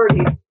 which we've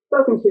already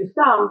spoken to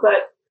some,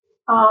 but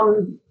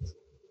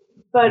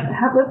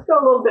let's go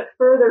a little bit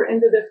further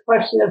into this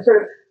question of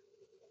sort of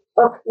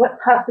what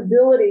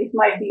possibilities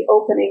might be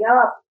opening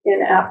up in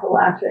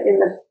Appalachia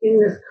in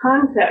this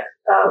context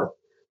of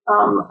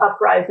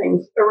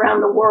uprisings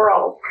around the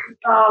world.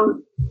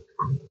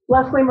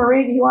 Leslie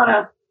Marie, do you want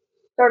to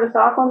start us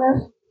off on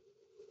this?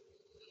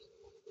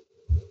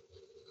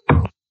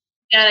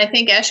 Yeah, and I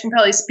think Ash can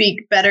probably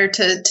speak better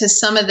to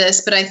some of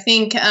this, but I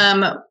think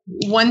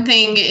one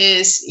thing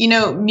is,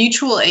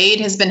 mutual aid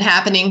has been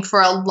happening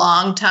for a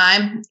long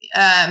time,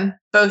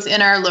 both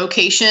in our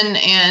location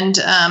and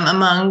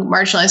among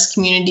marginalized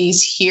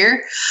communities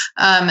here.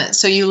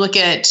 So you look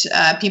at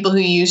people who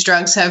use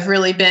drugs have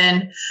really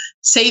been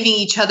saving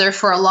each other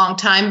for a long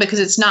time because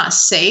it's not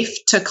safe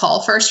to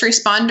call first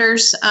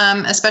responders,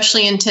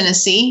 especially in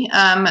Tennessee.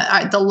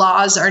 The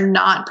laws are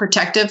not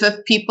protective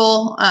of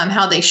people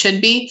how they should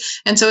be.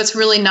 And so it's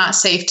really not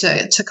safe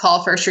to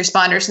call first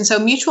responders. And so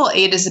mutual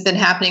aid has been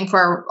happening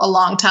for a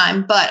long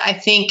time. But I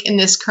think in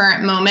this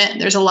current moment,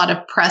 there's a lot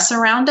of press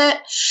around it.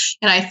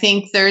 And I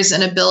think there's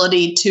an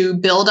ability to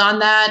build on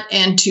that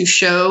and to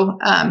show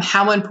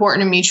how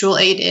important a mutual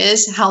aid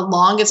is, how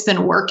long it's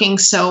been working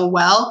so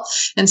well.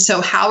 And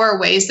so how are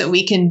ways that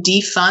we can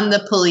defund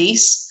the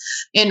police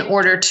in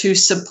order to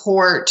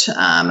support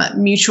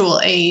mutual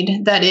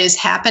aid that is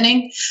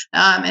happening.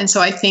 And so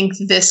I think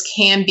this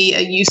can be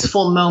a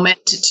useful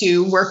moment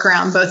to work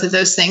around both of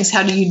those things.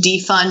 How do you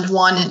defund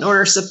one in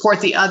order to support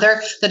the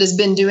other that has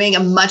been doing a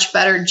much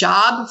better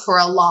job for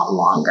a lot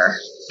longer?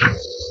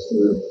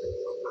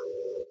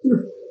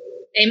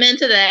 Amen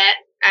to that.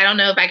 I don't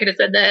know if I could have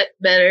said that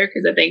better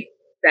because I think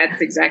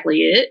that's exactly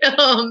it.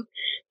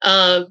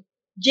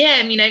 Yeah,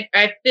 I mean,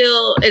 I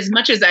feel, as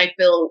much as I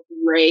feel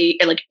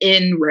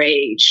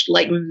enraged,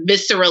 like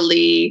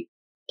viscerally,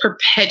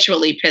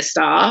 perpetually pissed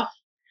off,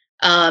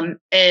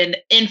 and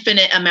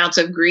infinite amounts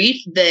of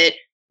grief that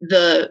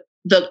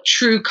the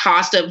true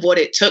cost of what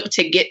it took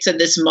to get to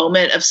this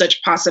moment of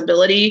such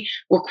possibility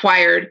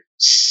required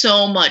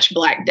so much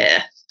Black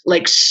death,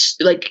 like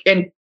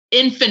an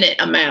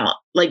infinite amount,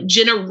 like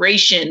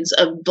generations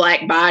of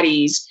Black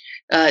bodies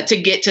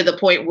to get to the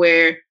point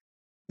where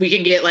we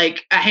can get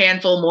like a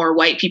handful more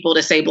white people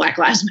to say Black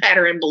Lives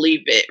Matter and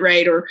believe it,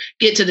 right? Or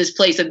get to this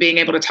place of being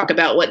able to talk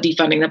about what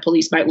defunding the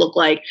police might look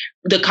like.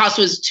 The cost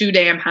was too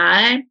damn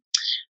high.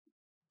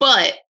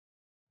 But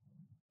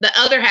the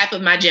other half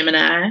of my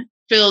Gemini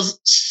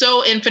feels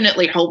so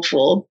infinitely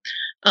hopeful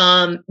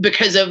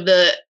because of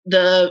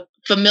the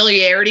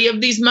familiarity of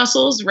these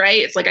muscles,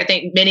 right? It's like, I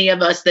think many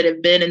of us that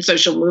have been in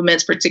social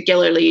movements,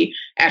 particularly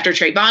after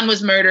Trayvon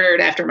was murdered,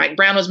 after Mike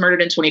Brown was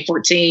murdered in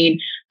 2014,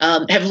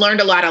 have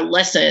learned a lot of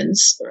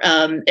lessons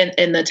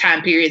in the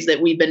time periods that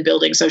we've been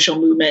building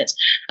social movements.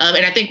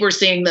 And I think we're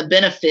seeing the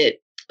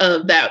benefit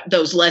of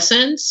those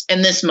lessons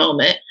in this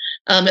moment.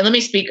 And let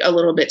me speak a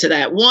little bit to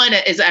that. One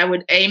is I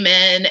would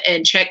amen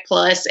and check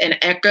plus and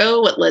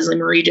echo what Leslie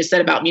Marie just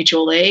said about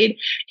mutual aid.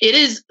 It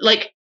is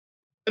like,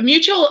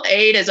 mutual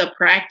aid as a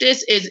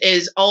practice is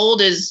as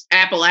old as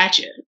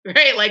Appalachia,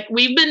 right? Like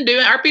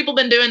our people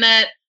been doing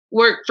that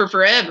work for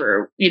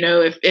forever.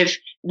 If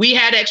we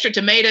had extra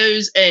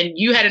tomatoes and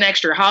you had an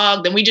extra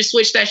hog, then we just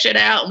switched that shit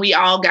out and we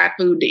all got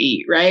food to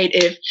eat, right?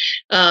 If,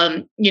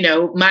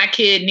 my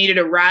kid needed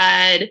a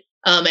ride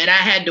and I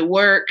had to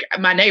work,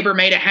 my neighbor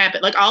made it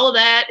happen. Like all of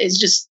that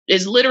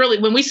is literally,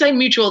 when we say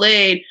mutual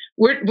aid,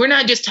 we're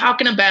not just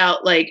talking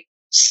about like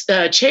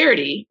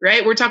charity,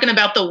 right? We're talking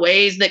about the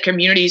ways that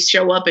communities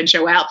show up and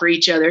show out for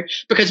each other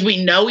because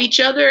we know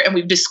each other and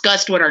we've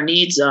discussed what our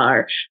needs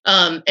are.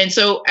 And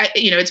so,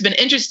 it's been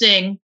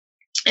interesting,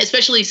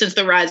 especially since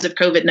the rise of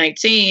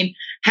COVID-19,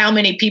 how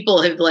many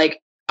people have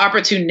like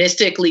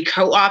opportunistically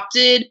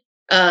co-opted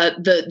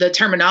the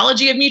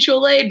terminology of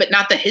mutual aid, but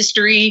not the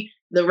history,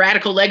 the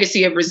radical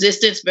legacy of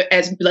resistance, but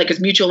as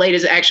mutual aid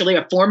is actually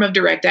a form of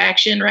direct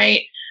action,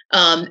 right?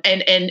 And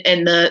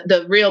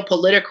the real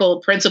political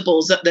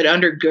principles that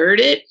undergird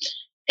it.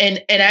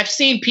 And I've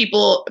seen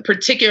people,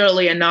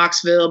 particularly in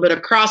Knoxville, but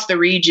across the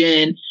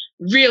region,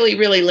 really,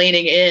 really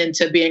leaning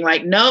into being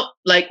like, nope,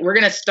 like we're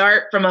going to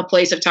start from a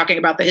place of talking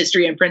about the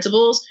history and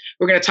principles.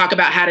 We're going to talk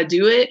about how to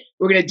do it.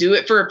 We're going to do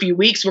it for a few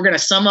weeks. We're going to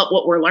sum up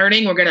what we're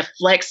learning. We're going to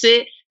flex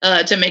it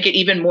to make it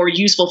even more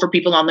useful for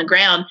people on the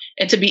ground.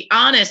 And to be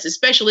honest,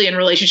 especially in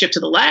relationship to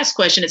the last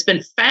question, it's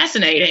been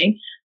fascinating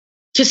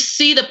to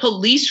see the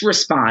police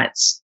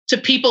response to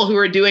people who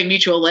are doing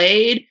mutual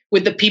aid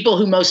with the people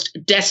who most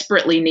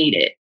desperately need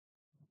it.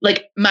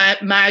 Like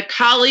my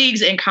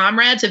colleagues and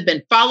comrades have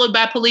been followed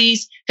by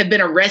police, have been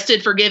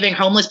arrested for giving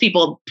homeless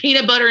people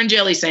peanut butter and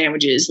jelly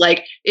sandwiches.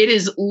 Like it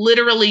is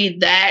literally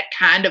that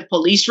kind of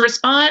police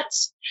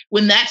response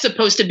when that's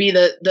supposed to be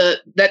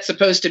that's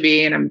supposed to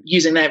be, and I'm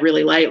using that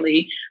really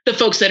lightly, the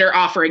folks that are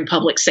offering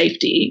public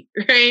safety,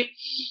 right?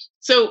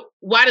 So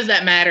why does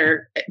that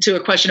matter to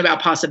a question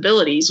about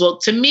possibilities? Well,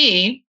 to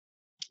me,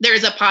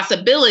 there's a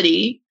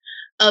possibility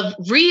of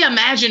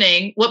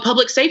reimagining what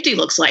public safety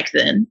looks like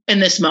then in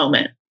this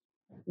moment,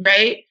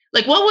 right?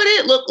 Like, what would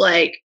it look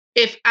like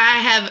if I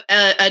have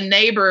a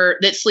neighbor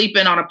that's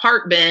sleeping on a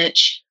park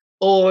bench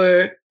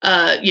or,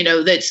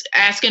 that's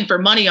asking for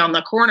money on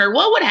the corner?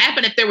 What would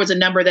happen if there was a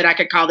number that I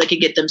could call that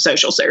could get them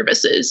social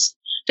services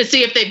to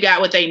see if they've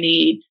got what they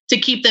need to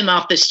keep them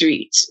off the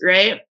streets,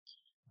 right?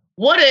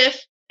 What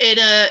if in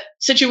a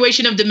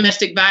situation of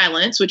domestic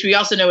violence, which we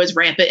also know is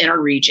rampant in our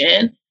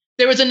region,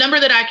 there was a number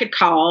that I could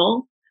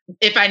call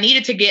if I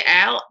needed to get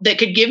out, that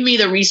could give me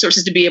the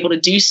resources to be able to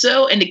do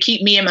so and to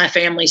keep me and my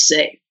family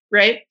safe,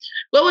 right?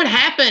 What would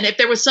happen if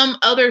there was some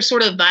other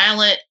sort of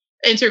violent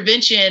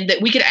intervention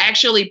that we could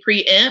actually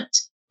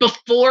preempt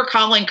before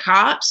calling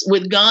cops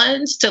with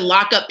guns to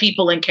lock up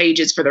people in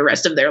cages for the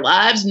rest of their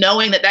lives,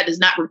 knowing that that does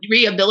not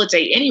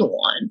rehabilitate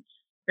anyone,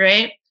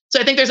 right?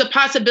 So I think there's a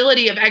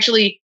possibility of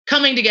actually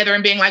coming together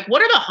and being like,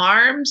 what are the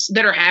harms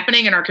that are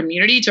happening in our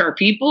community to our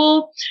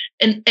people?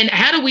 And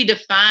how do we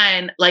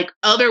define like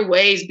other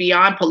ways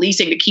beyond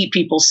policing to keep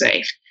people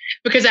safe?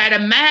 Because I'd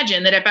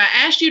imagine that if I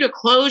asked you to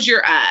close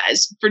your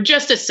eyes for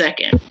just a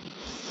second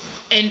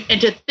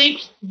and to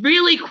think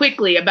really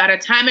quickly about a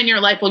time in your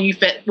life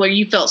where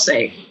you felt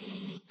safe,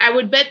 I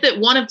would bet that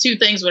one of two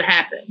things would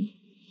happen.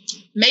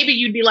 Maybe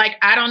you'd be like,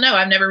 I don't know,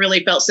 I've never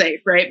really felt safe,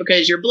 right?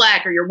 Because you're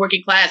Black or you're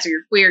working class or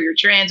you're queer, you're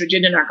trans or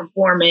gender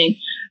nonconforming,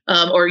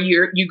 or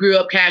you grew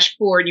up cash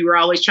poor and you were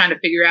always trying to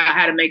figure out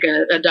how to make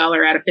a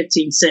dollar out of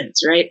 15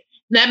 cents, right?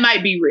 That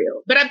might be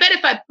real. But I bet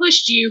if I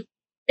pushed you,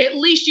 at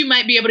least you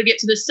might be able to get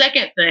to the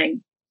second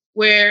thing,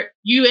 where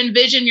you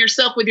envision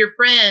yourself with your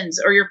friends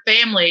or your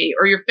family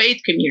or your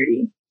faith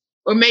community.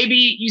 Or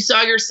maybe you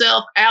saw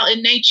yourself out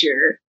in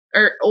nature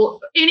or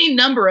any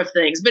number of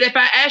things. But if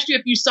I asked you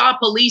if you saw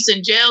police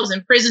in jails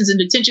and prisons and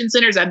detention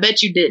centers, I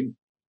bet you didn't,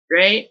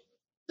 right?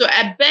 So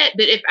I bet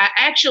that if I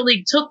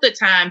actually took the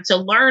time to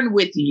learn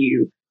with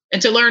you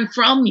and to learn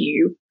from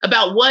you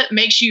about what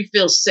makes you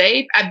feel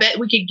safe, I bet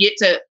we could get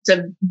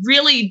to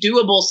really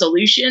doable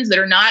solutions that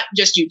are not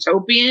just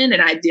utopian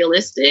and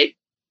idealistic,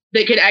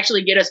 that could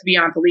actually get us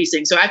beyond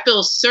policing. So I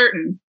feel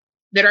certain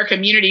that our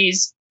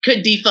communities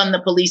could defund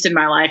the police in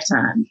my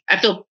lifetime. I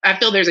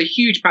feel there's a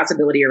huge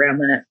possibility around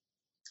that.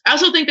 I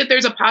also think that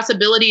there's a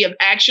possibility of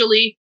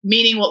actually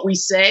meaning what we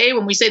say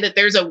when we say that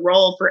there's a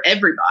role for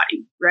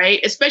everybody, right?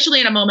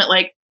 Especially in a moment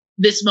like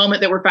this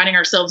moment that we're finding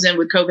ourselves in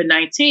with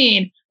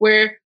COVID-19,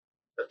 where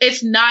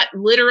it's not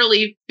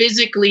literally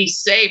physically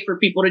safe for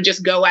people to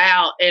just go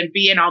out and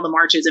be in all the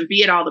marches and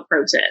be at all the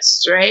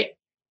protests, right?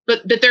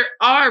 But that there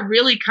are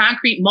really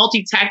concrete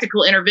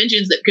multi-tactical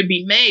interventions that could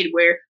be made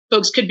where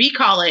folks could be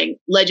calling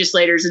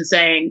legislators and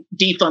saying,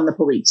 defund the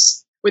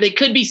police, where they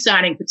could be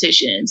signing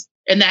petitions.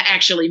 And that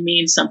actually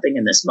means something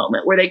in this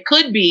moment, where they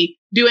could be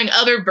doing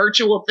other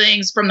virtual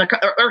things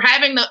or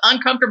having the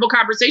uncomfortable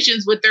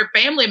conversations with their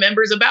family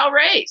members about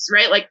race,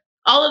 right? Like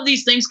all of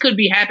these things could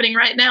be happening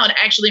right now and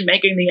actually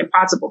making the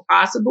impossible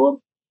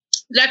possible.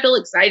 And I feel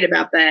excited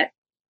about that.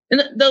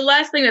 And the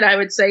last thing that I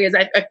would say is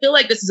I feel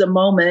like this is a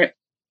moment.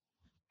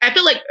 I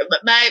feel like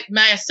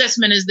my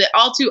assessment is that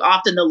all too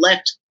often the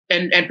left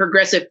and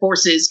progressive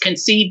forces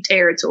concede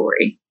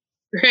territory,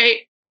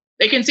 right?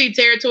 They concede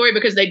territory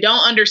because they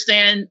don't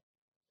understand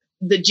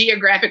the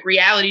geographic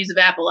realities of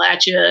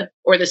Appalachia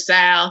or the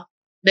South.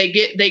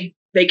 They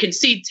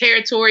concede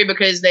territory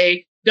because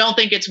they don't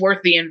think it's worth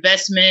the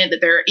investment, that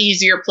there are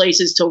easier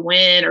places to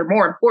win or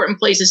more important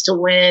places to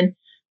win,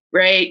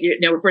 right? You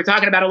know, if we're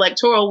talking about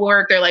electoral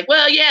work, they're like,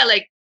 well, yeah,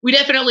 like we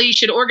definitely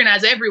should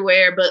organize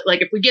everywhere, but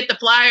like if we get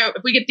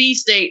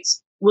these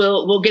states,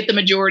 we'll get the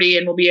majority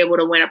and we'll be able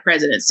to win a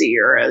presidency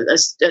or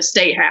a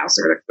state house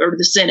or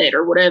the Senate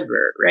or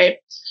whatever, right?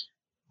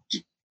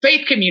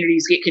 Faith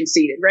communities get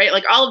conceded, right?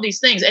 Like all of these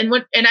things. And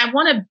I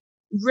want to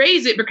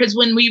raise it because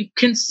when we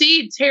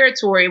concede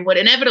territory, what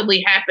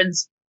inevitably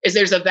happens is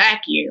there's a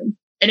vacuum.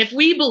 And if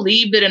we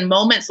believe that in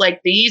moments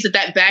like these,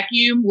 that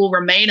vacuum will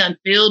remain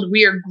unfilled,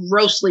 we are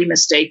grossly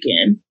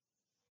mistaken.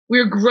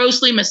 We're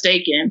grossly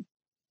mistaken.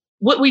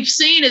 What we've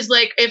seen is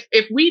like,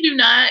 if we do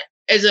not,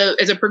 as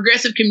a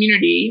progressive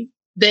community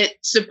that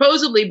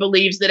supposedly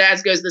believes that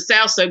as goes the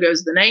South, so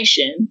goes the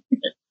nation,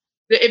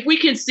 if we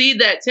concede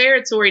that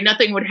territory,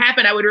 nothing would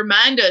happen. I would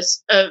remind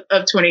us of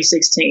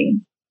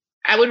 2016.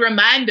 I would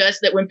remind us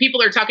that when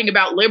people are talking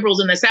about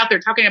liberals in the South, they're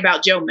talking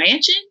about Joe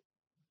Manchin,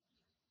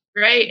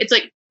 right? It's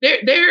like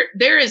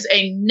there is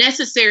a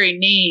necessary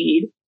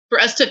need for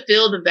us to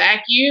fill the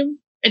vacuum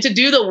and to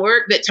do the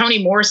work that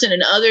Toni Morrison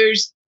and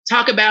others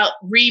talk about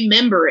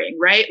remembering,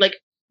 right? Like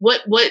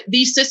what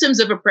these systems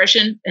of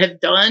oppression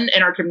have done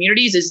in our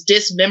communities is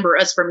dismember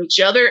us from each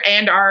other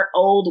and our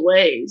old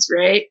ways,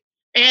 right?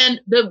 And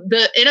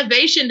the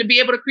innovation to be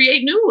able to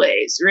create new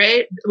ways,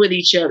 right, with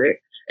each other.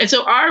 And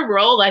so our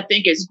role, I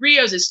think, as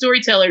griots, as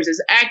storytellers,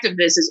 as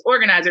activists, as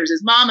organizers,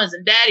 as mamas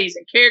and daddies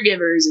and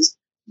caregivers, as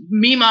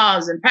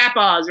mimas and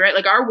papas, right?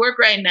 Like our work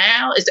right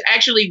now is to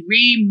actually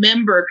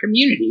remember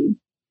community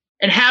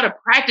and how to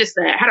practice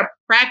that, how to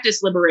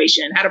practice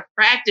liberation, how to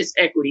practice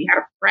equity, how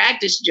to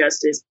practice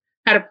justice,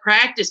 how to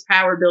practice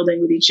power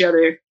building with each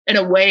other in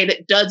a way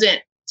that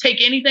doesn't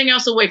take anything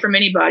else away from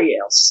anybody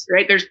else,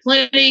 right? There's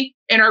plenty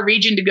in our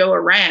region to go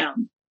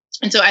around.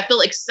 And so I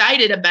feel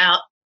excited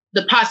about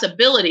the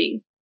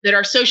possibility that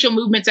our social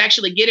movements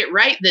actually get it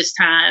right this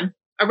time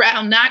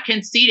around not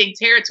conceding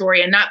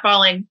territory and not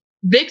falling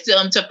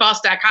victim to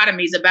false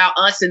dichotomies about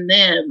us and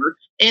them or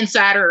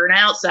insider and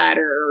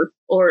outsider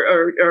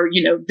or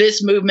you know,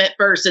 this movement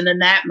first and then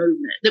that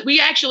movement, that we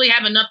actually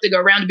have enough to go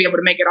around to be able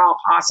to make it all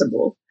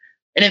possible.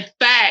 And in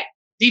fact,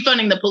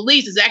 defunding the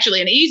police is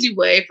actually an easy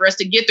way for us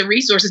to get the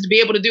resources to be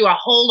able to do a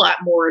whole lot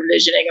more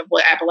envisioning of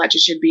what Appalachia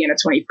should be in a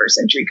 21st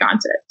century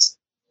context.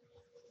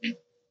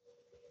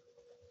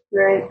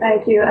 Great.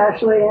 Thank you,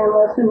 Ashley and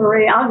Leslie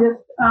Marie. I'll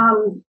just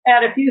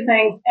add a few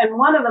things. And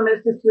one of them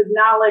is just to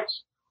acknowledge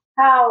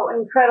how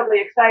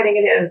incredibly exciting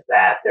it is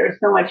that there's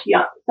so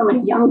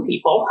many young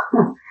people,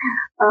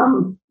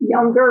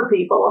 younger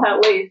people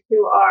at least,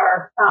 who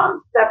are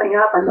stepping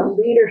up, and the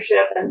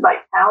leadership and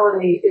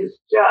vitality is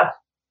just,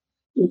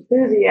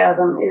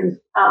 enthusiasm is,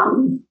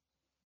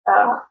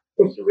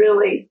 it's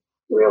really,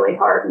 really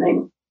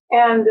heartening.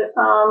 And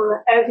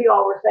as you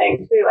all were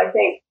saying too, I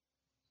think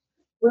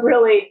we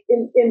really,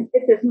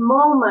 at this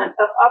moment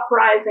of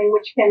uprising,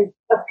 which can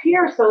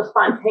appear so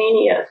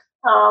spontaneous,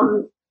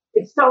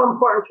 it's so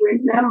important to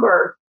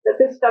remember that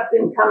this stuff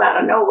didn't come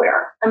out of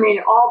nowhere. I mean,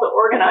 all the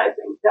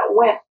organizing that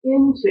went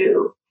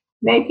into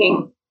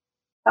making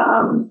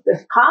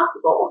this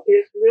possible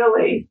is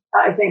really,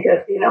 I think,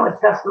 a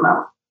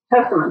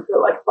testament to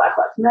like Black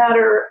Lives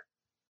Matter,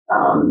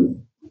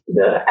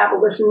 the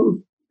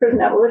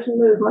prison abolition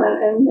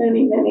movement, and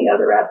many, many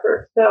other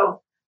efforts.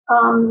 So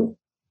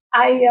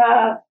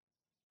I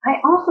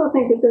also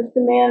think that this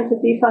demand to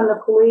defund the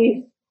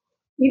police,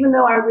 even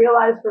though I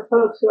realize for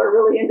folks who are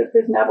really into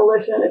prison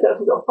abolition, it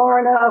doesn't go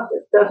far enough,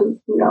 it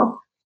doesn't,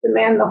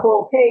 demand the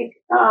whole cake.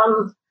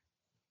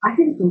 I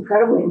think it's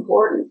incredibly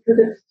important because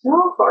it's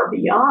so far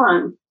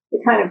beyond the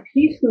kind of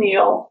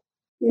piecemeal,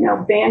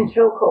 ban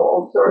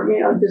chokeholds or,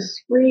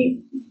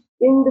 discrete,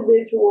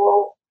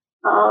 individual,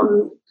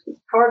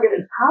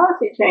 targeted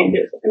policy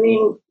changes. I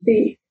mean,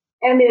 it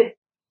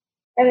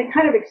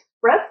kind of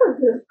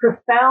expresses this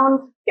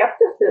profound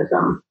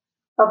skepticism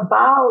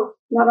about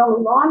not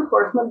only law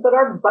enforcement, but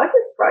our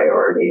budget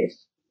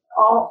priorities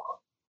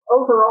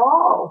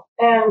overall.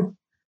 And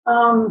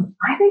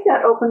I think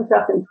that opens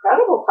up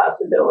incredible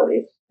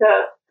possibilities to,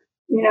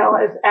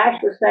 as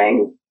Ash was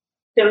saying,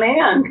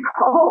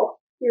 call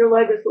your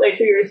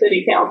legislature, your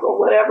city council,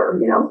 whatever,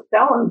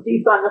 tell them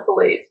defund the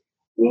police.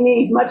 We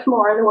need much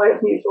more in the way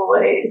of mutual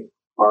aid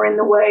or in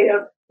the way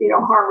of,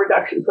 harm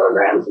reduction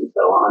programs and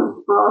so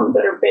on,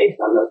 that are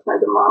based on those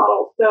kinds of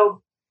models.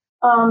 So,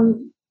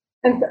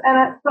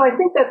 so I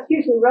think that's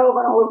hugely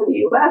relevant all over the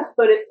U.S.,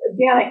 but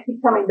I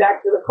keep coming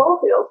back to the coal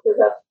fields because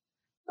that's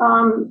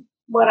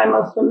what I'm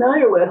most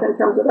familiar with in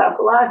terms of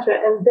Appalachia.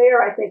 And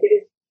there, I think it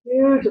is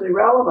hugely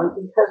relevant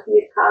because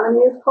the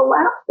economy is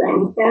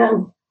collapsing.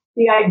 And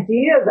the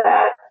idea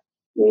that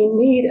we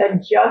need a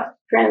just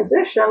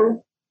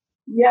transition,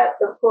 yet,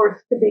 of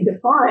course, to be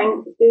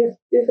defined, is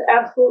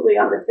absolutely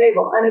on the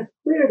table. And it's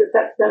clear that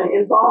that's going to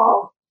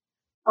involve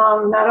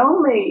not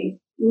only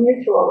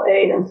mutual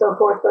aid and so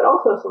forth, but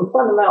also some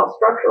fundamental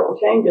structural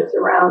changes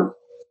around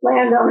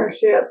land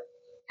ownership,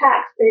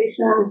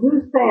 taxation,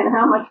 who's paying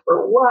how much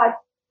for what,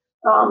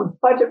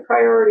 budget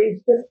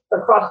priorities just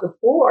across the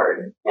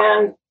board.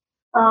 And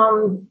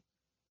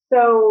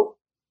so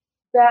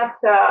that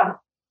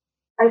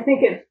I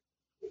think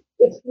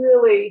it's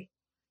really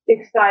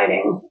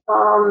exciting.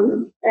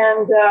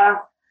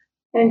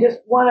 And just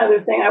one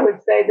other thing I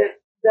would say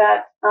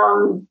that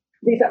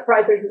these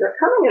uprisings are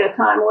coming at a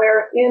time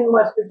where in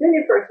West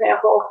Virginia, for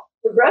example,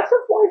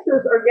 progressive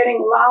voices are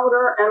getting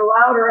louder and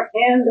louder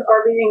and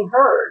are being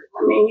heard.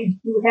 I mean,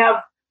 you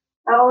have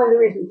not only the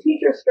recent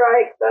teacher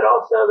strike, but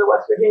also the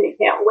West Virginia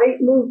Can't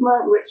Wait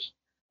movement, which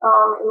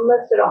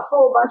enlisted a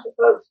whole bunch of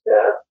folks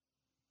to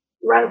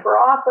run for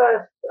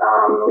office,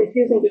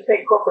 refusing to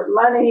take corporate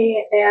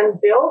money,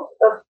 and built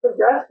a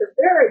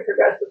very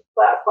progressive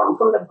platform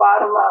from the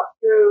bottom up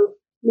through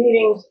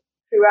meetings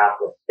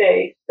throughout the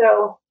state.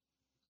 So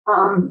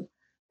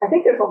I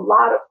think there's a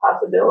lot of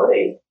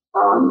possibility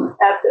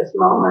at this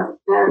moment,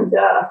 and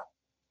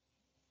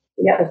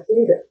we got to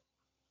seize it.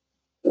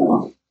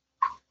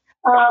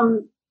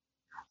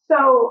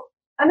 So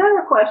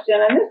another question,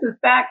 and this is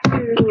back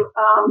to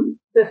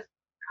this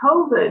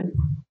COVID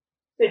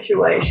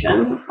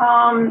situation,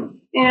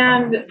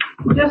 and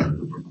just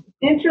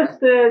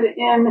interested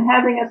in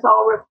having us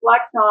all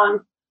reflect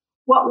on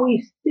what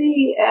we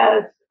see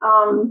as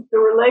the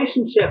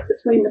relationship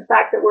between the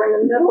fact that we're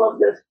in the middle of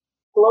this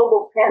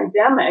global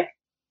pandemic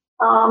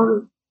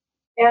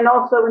and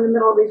also in the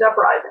middle of these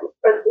uprisings.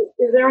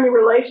 Is there any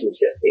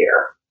relationship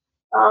here?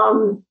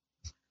 Do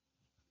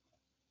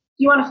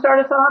you want to start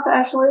us off,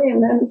 Ashley,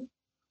 and then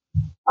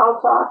I'll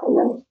talk, and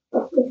then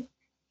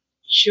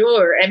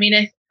Sure. I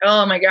mean,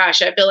 oh my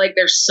gosh, I feel like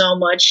there's so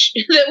much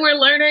that we're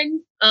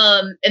learning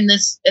in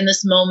this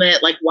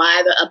moment. Like,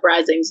 why the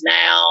uprisings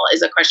now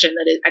is a question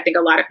that I think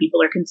a lot of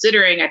people are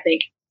considering. I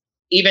think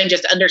even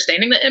just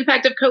understanding the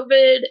impact of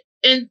COVID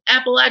in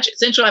Appalachia,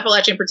 Central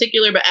Appalachia in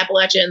particular, but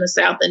Appalachia in the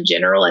South in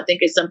general, I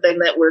think is something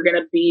that we're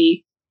going to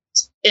be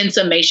in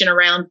summation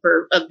around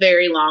for a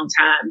very long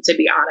time, to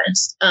be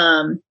honest.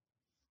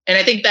 And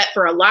I think that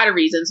for a lot of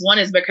reasons. One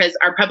is because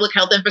our public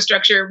health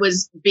infrastructure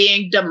was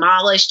being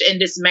demolished and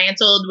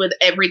dismantled with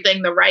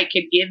everything the right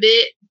could give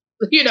it,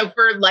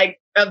 for like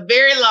a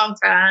very long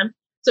time.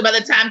 So by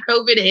the time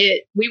COVID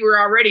hit, we were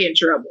already in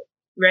trouble,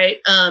 right?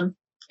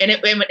 And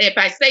if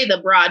I say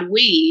the broad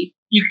we,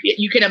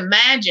 you can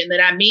imagine that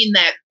I mean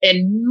that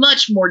in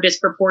much more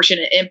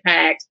disproportionate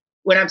impact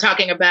when I'm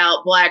talking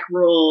about Black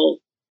rural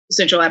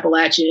Central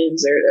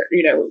Appalachians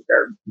or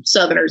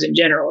Southerners in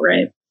general,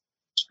 right?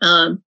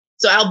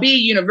 So I'll be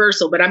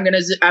universal, but I'm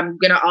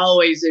gonna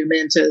always zoom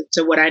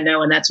into what I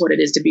know, and that's what it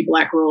is to be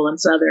Black, rural, and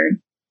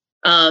Southern.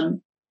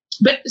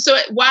 But so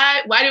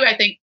why do I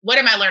think, what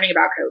am I learning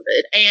about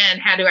COVID,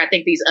 and how do I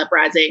think these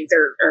uprisings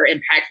are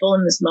impactful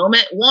in this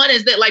moment? One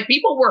is that like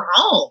people were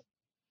home,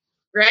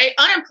 right?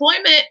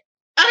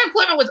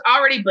 Unemployment was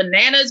already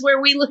bananas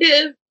where we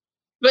live,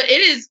 but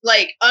it is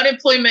like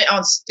unemployment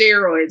on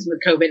steroids with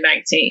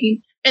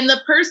COVID-19. And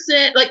the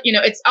person, like,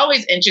 it's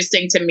always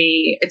interesting to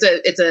me.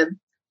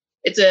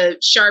 It's a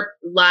sharp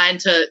line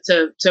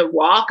to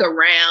walk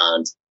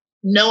around,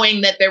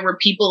 knowing that there were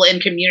people in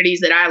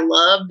communities that I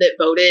love that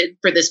voted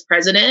for this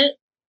president.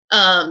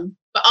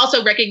 But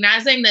also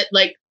recognizing that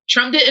like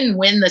Trump didn't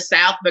win the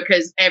South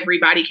because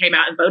everybody came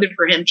out and voted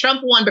for him.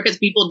 Trump won because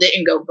people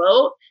didn't go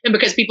vote, and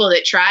because people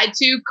that tried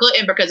to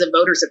couldn't because of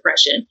voter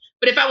suppression.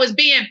 But if I was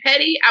being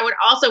petty, I would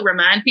also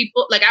remind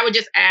people, like I would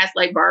just ask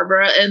like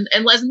Barbara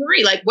and Leslie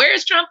Marie, like, where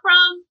is Trump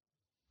from?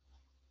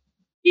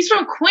 He's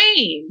from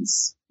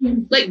Queens.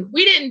 Like,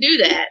 we didn't do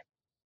that.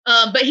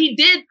 But he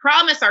did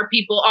promise our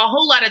people a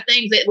whole lot of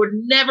things that were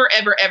never,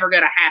 ever, ever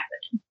going to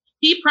happen.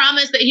 He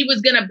promised that he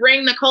was going to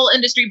bring the coal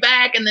industry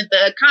back and that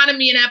the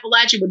economy in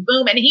Appalachia would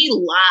boom. And he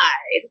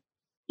lied.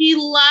 He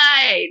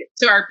lied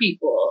to our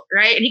people,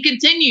 right? And he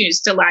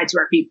continues to lie to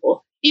our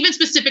people, even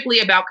specifically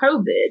about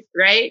COVID,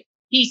 right?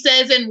 He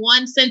says in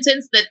one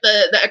sentence that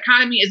the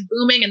economy is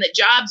booming and that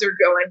jobs are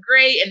going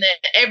great and that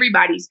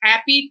everybody's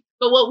happy.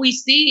 But what we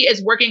see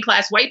is working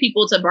class white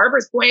people, to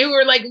Barbara's point, who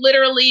are like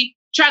literally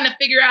trying to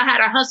figure out how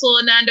to hustle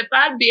a 9 to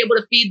 5 to be able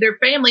to feed their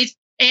families,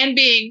 and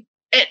being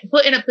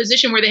put in a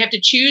position where they have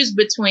to choose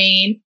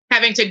between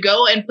having to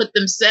go and put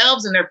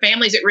themselves and their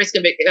families at risk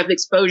of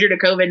exposure to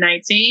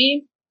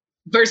COVID-19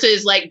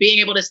 versus like being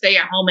able to stay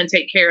at home and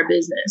take care of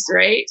business.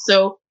 Right.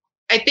 So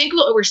I think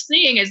what we're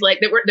seeing is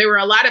like there were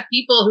a lot of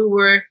people who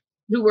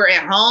were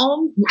at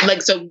home,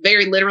 like, so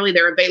very literally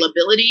their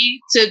availability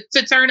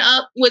to turn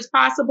up was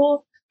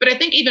possible. But I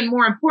think even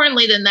more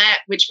importantly than that,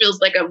 which feels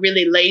like a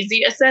really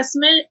lazy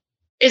assessment,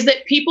 is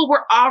that people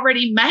were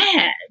already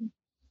mad.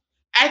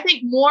 I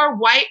think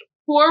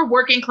poor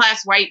working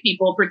class white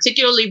people,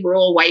 particularly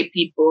rural white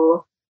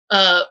people,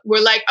 were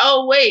like,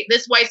 oh, wait,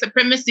 this white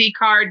supremacy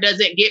card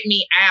doesn't get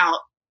me out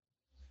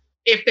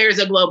if there's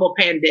a global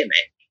pandemic,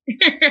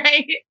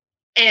 right?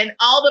 And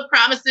all the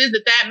promises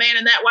that man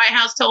in that White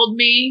House told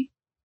me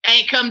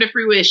ain't come to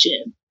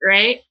fruition,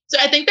 right? So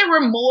I think there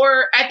were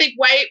more, I think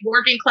white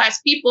working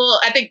class people,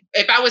 I think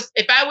if I was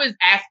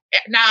asked,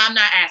 now I'm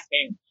not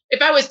asking,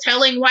 if I was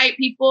telling white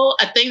people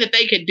a thing that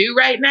they could do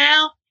right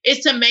now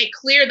is to make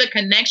clear the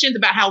connections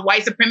about how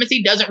white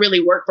supremacy doesn't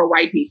really work for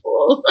white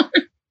people,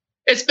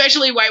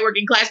 especially white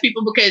working class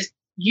people, because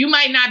you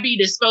might not be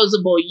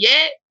disposable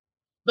yet,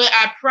 but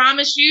I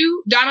promise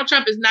you, Donald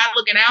Trump is not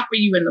looking out for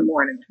you in the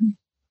morning,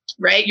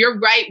 right? Your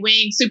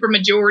right-wing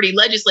supermajority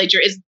legislature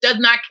does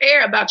not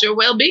care about your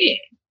well-being,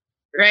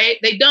 right?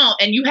 They don't.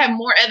 And you have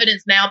more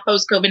evidence now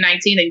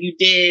post-COVID-19 than you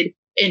did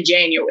in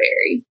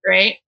January,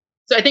 right?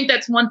 So I think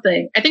that's one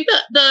thing. I think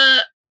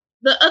the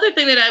other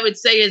thing that I would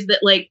say is that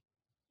like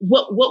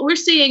what we're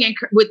seeing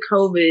with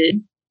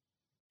COVID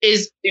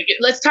is,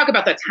 let's talk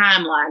about the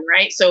timeline,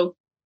 right? So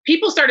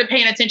people started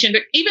paying attention to,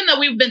 even though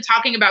we've been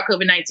talking about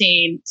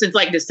COVID-19 since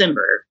like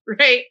December,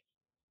 right?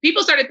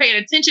 People started paying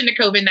attention to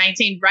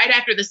COVID-19 right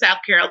after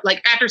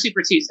after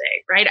Super Tuesday,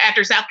 right?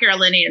 After South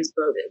Carolinians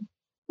voted.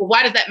 Well,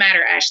 why does that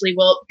matter, Ashley?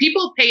 Well,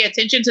 people pay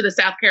attention to the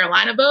South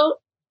Carolina vote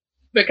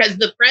because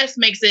the press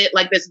makes it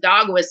like this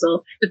dog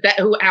whistle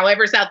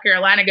however South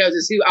Carolina goes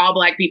is who all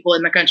Black people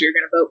in the country are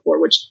going to vote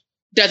for, which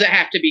doesn't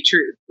have to be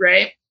true,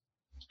 right?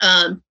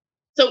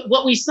 So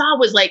what we saw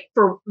was like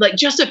for like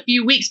just a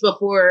few weeks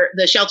before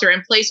the shelter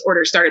in place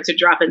order started to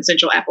drop in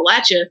Central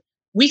Appalachia,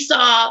 we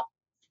saw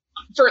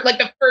for like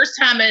the first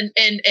time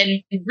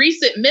in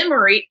recent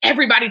memory,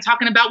 everybody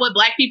talking about what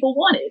Black people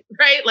wanted,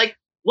 right? Like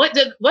what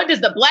does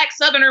the Black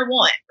Southerner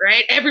want,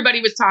 right?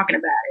 Everybody was talking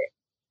about it.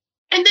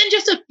 And then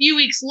just a few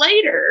weeks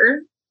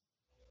later,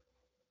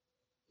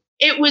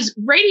 it was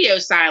radio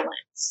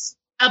silence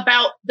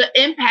about the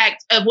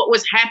impact of what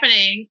was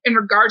happening in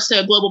regards to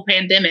a global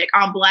pandemic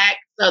on Black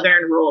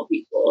Southern rural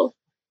people.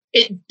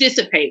 It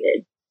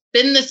dissipated.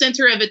 Then the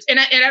center of it, and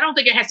I don't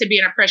think it has to be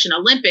an oppression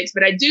Olympics,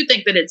 but I do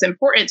think that it's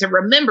important to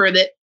remember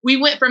that we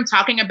went from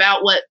talking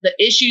about what the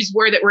issues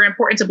were that were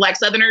important to Black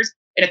Southerners,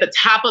 and at the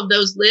top of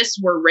those lists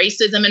were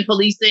racism and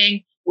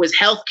policing, was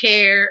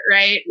healthcare,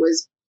 right?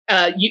 Was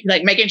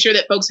like making sure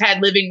that folks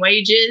had living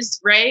wages,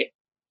 right?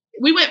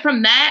 We went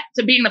from that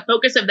to being the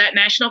focus of that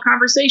national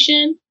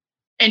conversation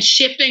and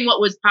shifting what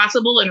was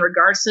possible in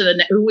regards to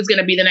who was going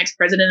to be the next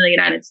president of the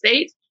United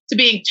States to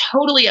being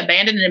totally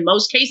abandoned and in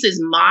most cases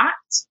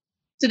mocked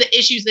to the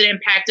issues that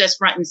impact us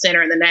front and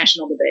center in the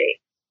national debate.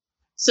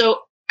 So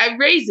I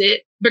raise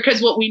it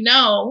because what we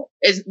know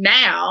is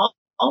now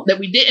that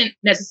we didn't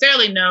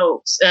necessarily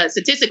know,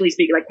 statistically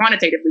speaking, like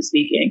quantitatively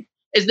speaking,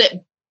 is that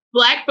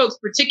Black folks,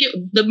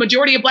 particularly the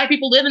majority of Black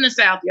people, live in the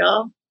South,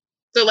 y'all.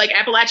 So like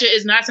Appalachia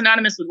is not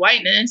synonymous with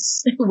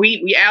whiteness.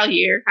 We out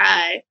here,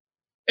 hi.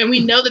 And we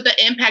know that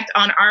the impact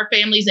on our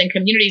families and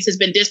communities has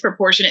been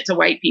disproportionate to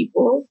white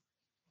people.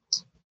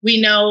 We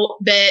know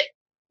that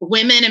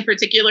women in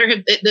particular,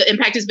 the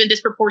impact has been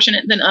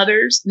disproportionate than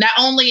others, not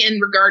only in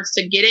regards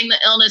to getting the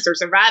illness or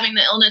surviving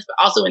the illness,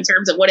 but also in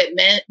terms of what it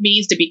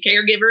means to be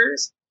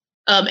caregivers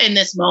in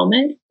this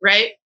moment,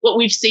 right? What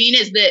we've seen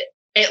is that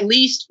at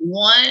least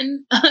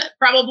one,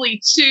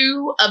 probably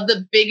two of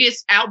the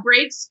biggest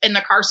outbreaks in the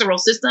carceral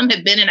system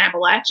have been in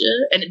Appalachia,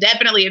 and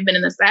definitely have been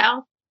in the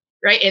South,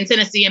 right? In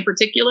Tennessee in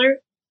particular.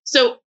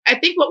 So I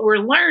think what we're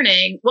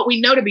learning, what we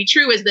know to be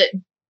true, is that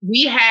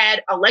we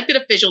had elected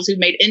officials who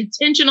made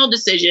intentional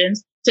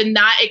decisions to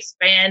not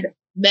expand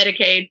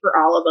Medicaid for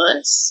all of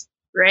us,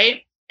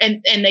 right?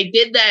 And they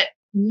did that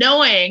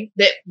knowing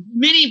that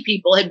many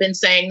people had been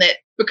saying that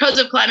because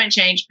of climate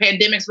change,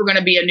 pandemics were going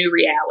to be a new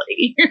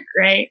reality,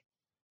 right?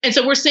 And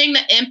so we're seeing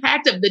the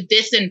impact of the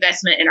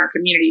disinvestment in our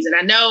communities. And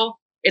I know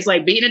it's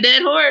like beating a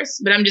dead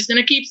horse, but I'm just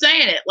going to keep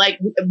saying it. Like,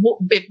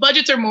 if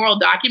budgets are moral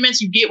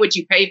documents, you get what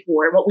you pay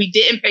for. And what we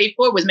didn't pay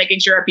for was making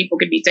sure our people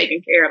could be taken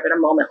care of in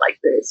a moment like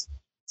this.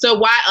 So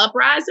why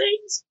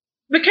uprisings?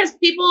 Because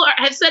people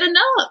have said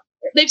enough.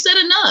 They've said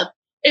enough.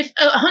 If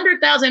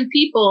 100,000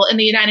 people in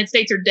the United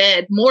States are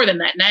dead, more than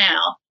that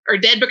now, are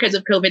dead because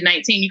of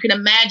COVID-19, you can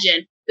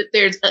imagine that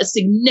there's a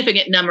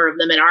significant number of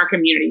them in our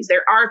communities.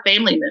 There are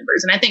family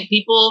members. And I think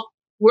people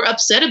were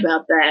upset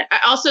about that. I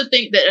also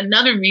think that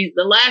another reason,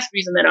 the last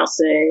reason that I'll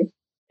say,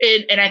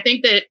 and I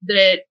think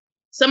that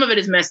some of it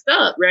is messed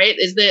up, right?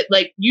 Is that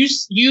like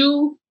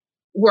you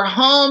were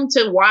home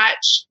to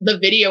watch the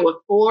video of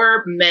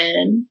 4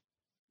 men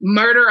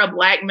murder a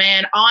Black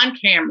man on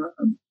camera,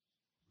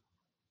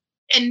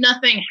 and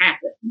nothing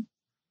happened.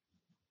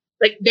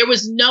 Like, there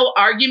was no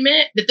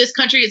argument that this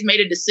country has made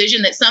a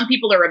decision that some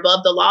people are above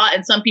the law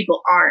and some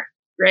people aren't,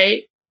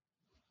 right?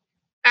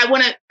 I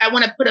want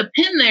to put a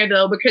pin there,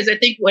 though, because I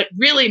think what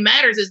really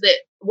matters is that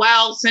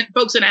while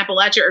folks in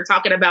Appalachia are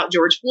talking about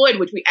George Floyd,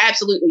 which we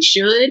absolutely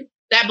should,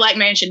 that Black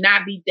man should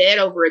not be dead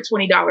over a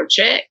 $20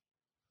 check,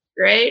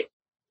 right?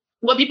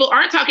 What people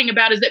aren't talking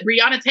about is that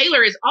Breonna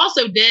Taylor is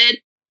also dead,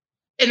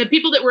 and the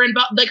people that were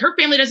involved, like, her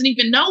family doesn't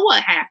even know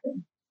what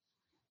happened,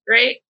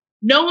 right?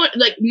 No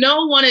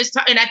one is,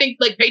 and I think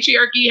like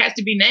patriarchy has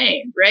to be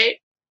named, right?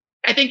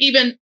 I think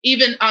even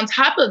on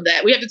top of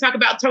that, we have to talk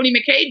about Tony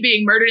McCabe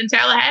being murdered in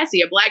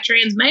Tallahassee, a Black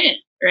trans man,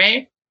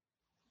 right?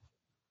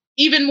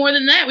 Even more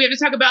than that, we have to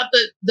talk about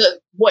the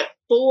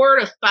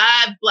 4 to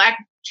 5 Black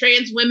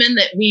trans women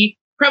that we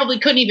probably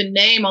couldn't even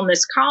name on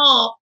this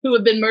call who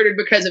have been murdered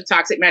because of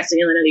toxic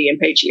masculinity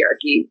and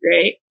patriarchy,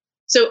 right?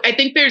 So I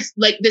think there's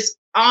like this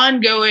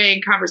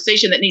ongoing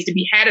conversation that needs to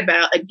be had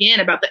about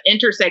the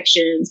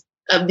intersections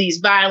of these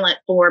violent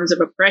forms of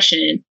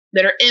oppression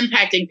that are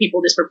impacting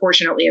people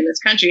disproportionately in this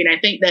country. And I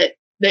think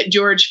that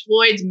George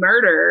Floyd's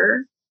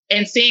murder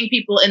and seeing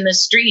people in the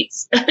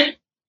streets, I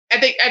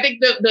think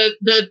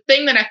the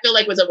thing that I feel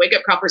like was a wake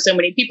up call for so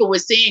many people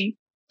was seeing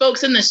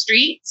folks in the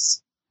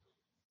streets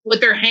with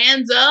their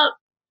hands up,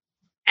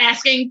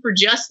 asking for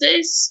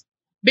justice,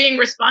 being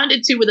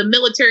responded to with a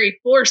military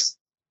force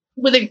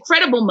with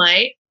incredible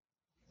might,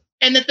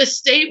 and that the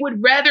state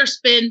would rather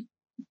spend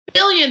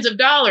billions of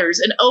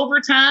dollars in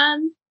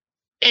overtime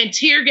and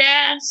tear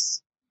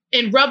gas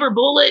and rubber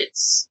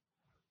bullets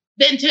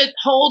than to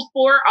hold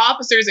 4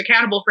 officers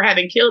accountable for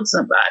having killed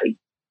somebody.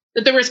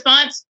 That the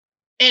response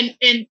in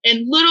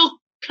little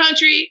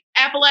country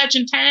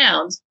Appalachian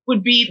towns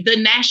would be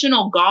the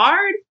National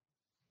Guard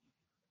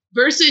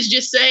versus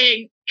just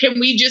saying, can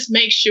we just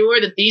make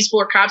sure that these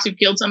 4 cops who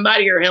killed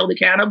somebody are held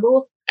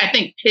accountable? I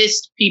think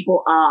pissed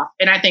people off,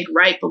 and I think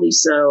rightfully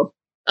so.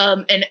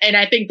 And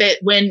I think that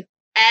when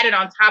added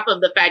on top of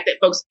the fact that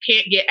folks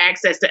can't get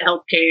access to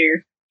health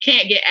care,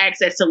 can't get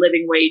access to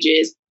living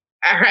wages,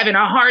 are having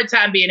a hard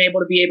time being able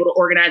to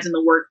organize in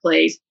the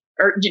workplace,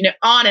 or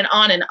on and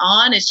on and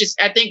on. It's just,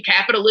 I think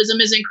capitalism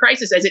is in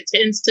crisis, as it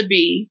tends to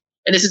be.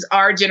 And this is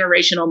our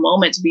generational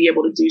moment to be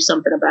able to do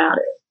something about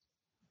it.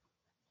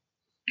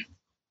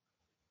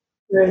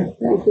 Great,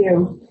 thank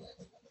you.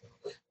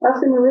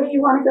 Leslie Marie,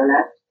 you want to go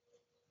next?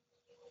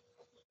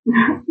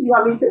 You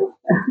want me to?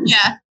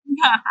 Yeah,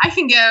 I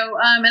can go.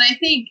 And I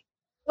think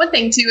one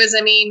thing too is,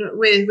 I mean,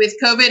 with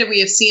COVID,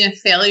 we have seen a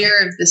failure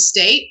of the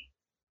state.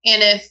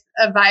 And if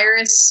a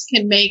virus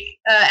can make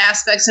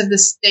aspects of the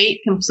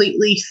state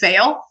completely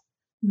fail,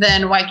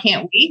 then why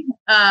can't we?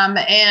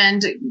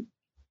 And,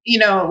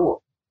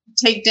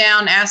 take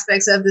down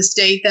aspects of the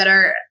state that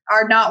are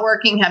not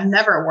working, have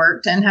never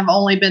worked, and have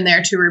only been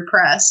there to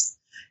repress.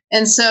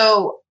 And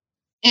so,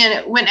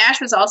 and when Ash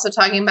was also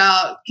talking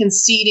about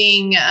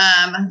conceding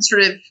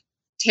sort of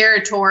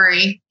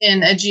territory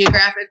in a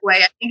geographic way,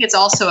 I think it's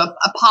also a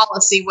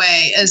policy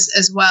way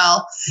as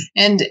well.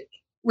 And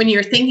when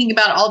you're thinking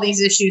about all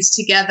these issues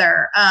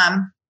together,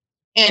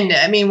 And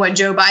I mean, what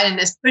Joe Biden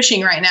is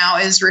pushing right now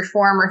is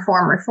reform,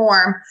 reform,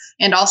 reform,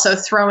 and also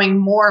throwing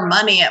more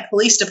money at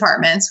police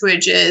departments,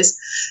 which is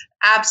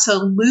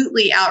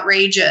absolutely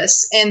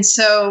outrageous. And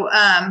so,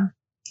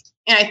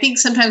 and I think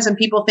sometimes when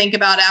people think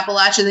about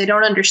Appalachia, they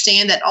don't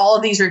understand that all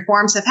of these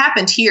reforms have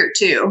happened here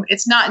too.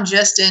 It's not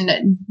just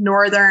in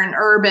northern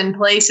urban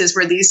places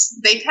where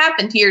they've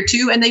happened here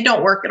too, and they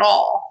don't work at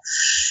all.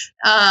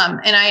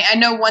 And I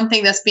know one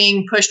thing that's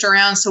being pushed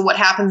around. So what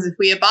happens if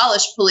we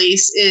abolish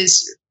police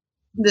is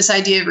this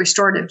idea of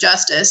restorative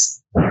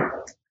justice.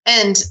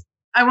 And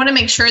I want to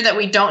make sure that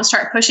we don't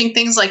start pushing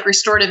things like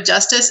restorative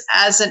justice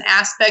as an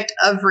aspect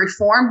of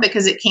reform,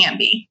 because it can't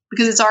be,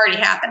 because it's already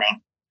happening.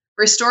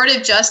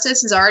 Restorative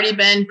justice has already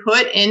been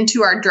put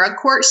into our drug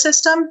court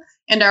system,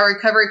 and our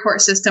recovery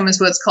court system is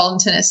what's called in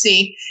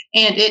Tennessee.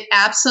 And it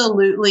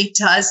absolutely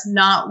does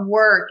not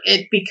work.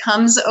 It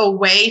becomes a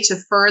way to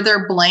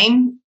further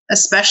blame,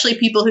 especially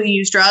people who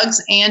use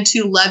drugs, and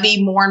to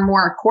levy more and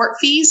more court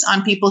fees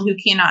on people who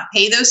cannot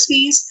pay those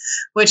fees,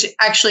 which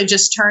actually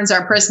just turns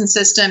our prison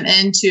system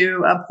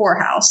into a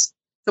poorhouse,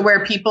 to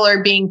where people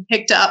are being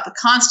picked up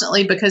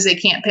constantly because they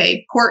can't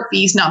pay court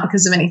fees, not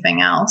because of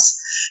anything else.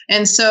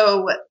 And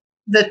so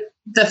the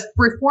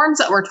reforms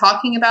that we're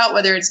talking about,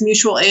 whether it's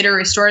mutual aid or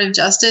restorative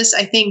justice,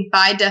 I think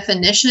by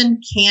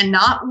definition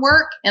cannot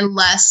work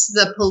unless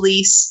the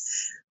police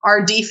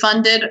are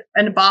defunded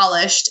and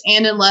abolished,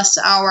 and unless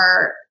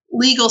our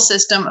legal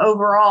system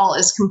overall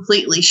is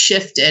completely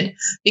shifted.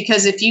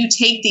 Because if you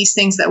take these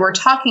things that we're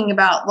talking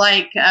about,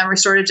 like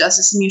restorative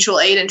justice and mutual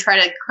aid, and try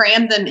to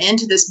cram them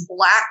into this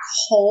black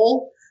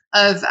hole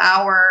of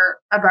our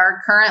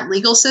current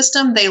legal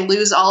system, they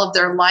lose all of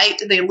their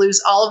light, they lose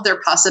all of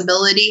their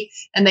possibility,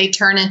 and they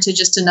turn into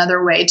just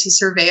another way to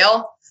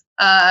surveil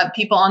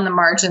people on the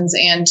margins,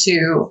 and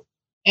to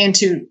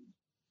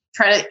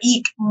try to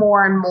eke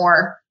more and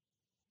more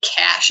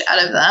cash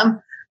out of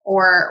them,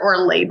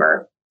 or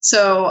labor.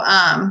 So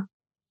I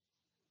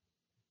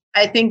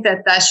think that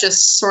that's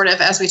just sort of,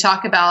 as we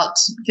talk about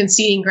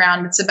conceding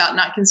ground, it's about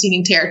not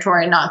conceding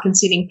territory and not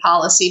conceding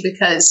policy,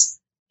 because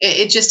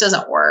it just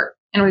doesn't work.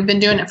 And we've been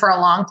doing it for a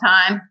long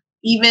time,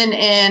 even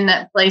in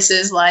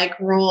places like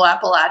rural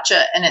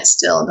Appalachia, and it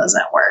still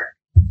doesn't work.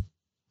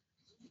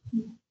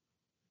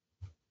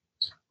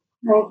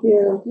 Thank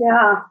you.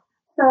 Yeah.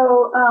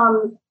 So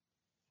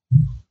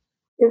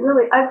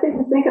I've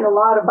been thinking a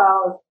lot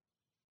about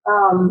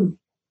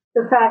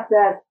the fact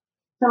that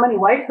so many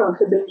white folks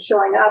have been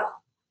showing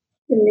up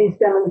in these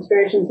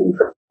demonstrations and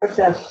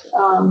protests,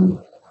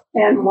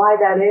 and why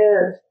that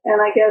is.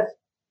 And I guess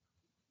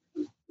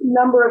a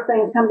number of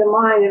things come to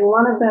mind, and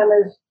one of them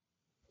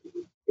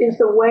is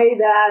the way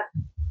that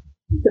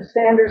the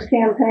Sanders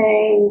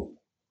campaign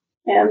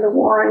and the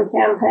Warren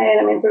campaign,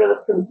 I mean, sort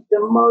of the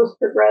most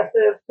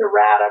progressive to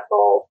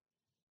radical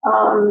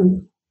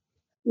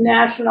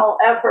national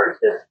efforts,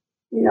 just,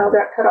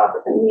 they're cut off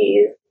at the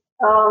knees.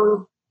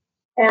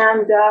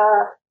 And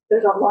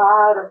there's a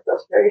lot of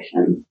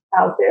frustration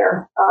out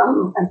there,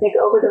 I think,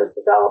 over those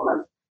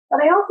developments.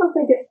 But I also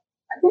think it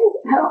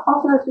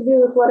also has to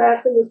do with what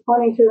Ashley was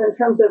pointing to in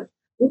terms of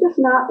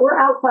we're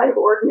outside of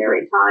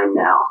ordinary time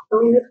now.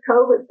 I mean, this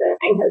COVID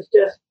thing has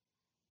just,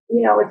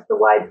 it's the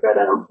widespread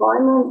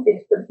unemployment,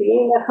 it's the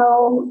being at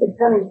home, it's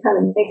having to kind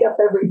of make up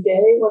every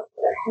day, what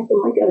the heck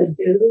am I going to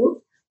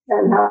do,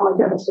 and how am I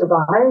going to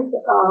survive?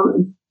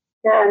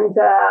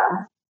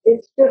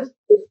 It's just,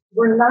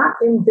 we're not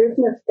in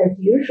business as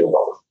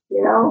usual,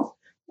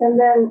 And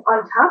then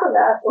on top of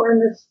that, we're in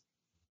this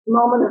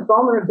moment of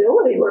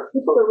vulnerability where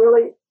people are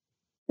really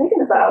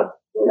thinking about,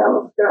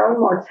 their own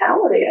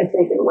mortality, I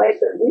think, in ways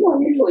that we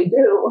don't usually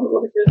do when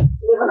we're just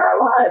living our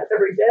lives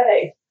every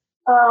day.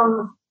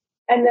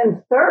 And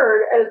then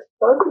third, as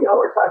both of y'all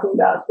were talking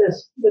about,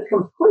 the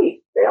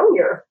complete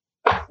failure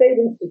of state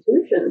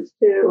institutions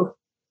to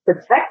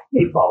protect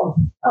people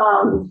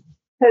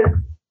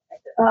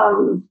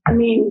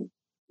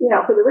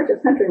for the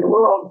richest country in the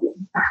world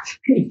to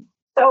be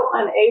so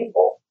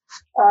unable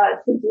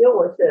to deal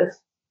with this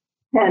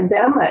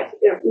pandemic,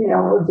 it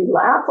would be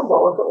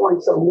laughable if it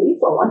weren't so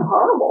lethal and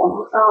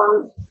horrible.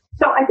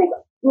 So I think,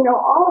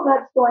 all of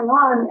that's going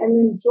on, and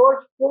then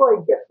George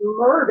Floyd gets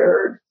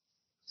murdered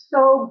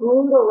so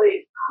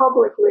brutally,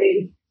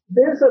 publicly,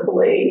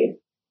 visibly,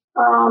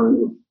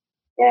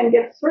 and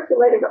gets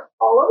circulated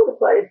all over the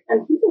place.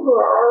 And people who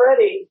are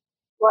already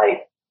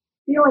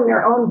feeling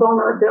their own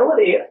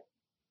vulnerability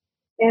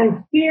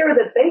and fear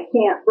that they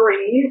can't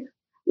breathe,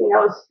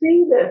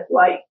 see this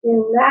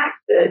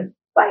enacted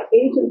by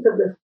agents of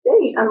the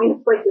state. I mean,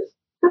 it's like this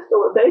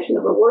crystallization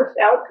of the worst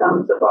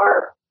outcomes of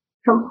our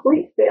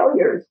complete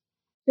failures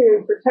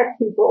to protect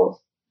people's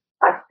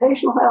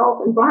occupational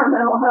health,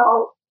 environmental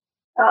health,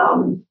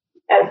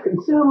 as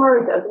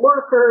consumers, as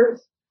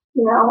workers,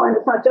 and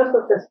it's not just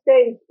that the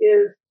state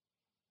is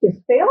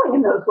failing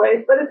in those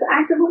ways, but it's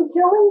actively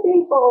killing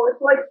people.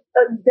 It's like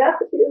a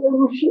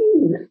death-dealing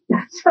machine.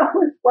 So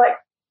it's like,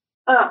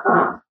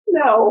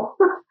 no,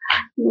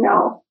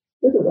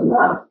 this is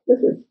enough. This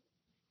is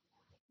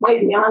way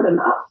beyond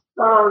enough.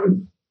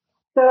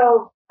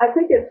 So I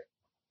think it's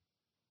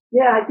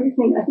yeah, I think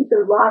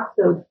there are lots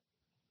of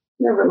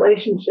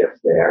relationships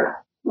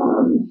there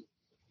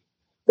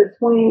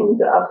between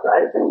the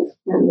uprisings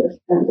and this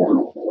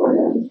pandemic that we're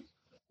in.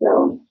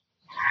 So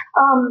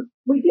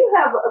we do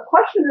have a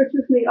question or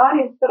two from the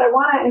audience, but I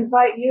want to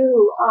invite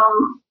you,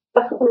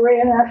 Ray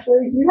and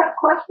Ashley, do you have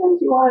questions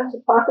you want us to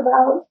talk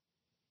about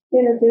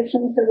in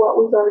addition to what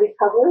we've already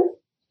covered?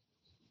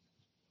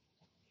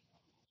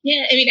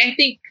 Yeah, I mean, I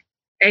think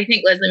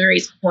Leslie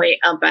Marie's point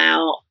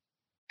about,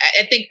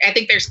 I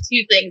think there's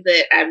two things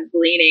that I'm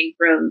gleaning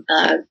from,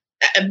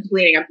 I'm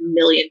gleaning a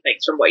million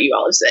things from what you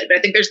all have said, but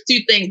I think there's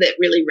two things that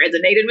really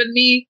resonated with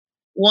me.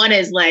 One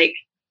is like,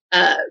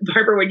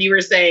 Barbara, when you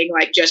were saying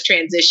like just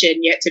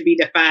transition yet to be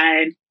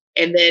defined,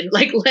 and then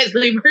like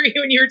Leslie Marie,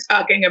 when you were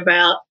talking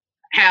about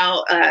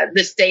how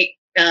the state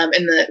and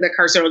the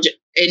carceral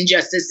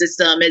injustice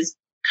system has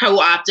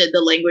co-opted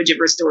the language of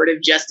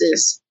restorative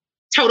justice,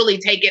 totally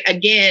take it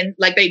again,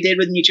 like they did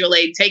with mutual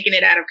aid, taking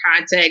it out of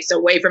context,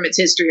 away from its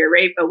history,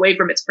 away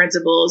from its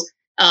principles,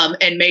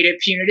 and made it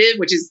punitive,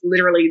 which is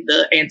literally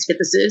the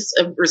antithesis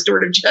of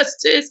restorative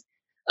justice.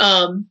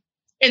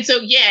 And so,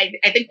 yeah,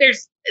 I think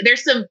there's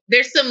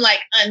some like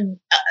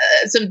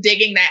some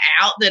digging that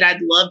out that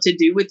I'd love to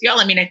do with y'all.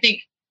 I mean, I think,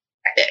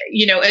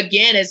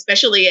 again,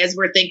 especially as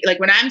we're thinking, like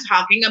when I'm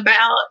talking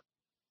about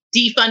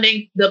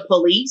defunding the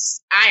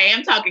police, I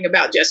am talking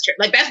about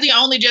like that's the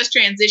only just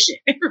transition,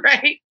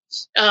 right?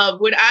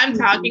 When I'm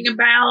talking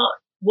about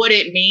what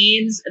it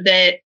means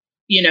that,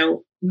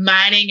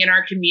 mining in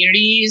our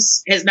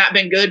communities has not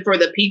been good for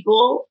the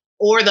people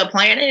or the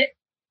planet.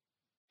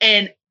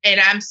 And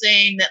I'm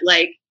saying that,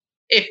 like,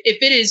 if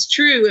it is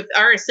true, if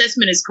our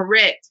assessment is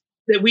correct,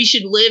 that we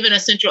should live in a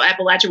central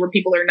Appalachia where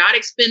people are not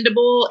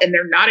expendable and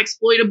they're not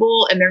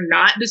exploitable and they're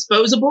not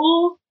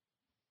disposable,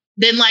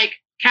 then like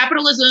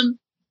capitalism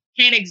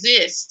can't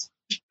exist,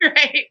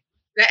 right?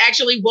 That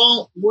actually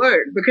won't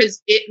work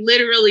because it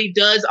literally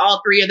does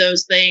all three of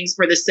those things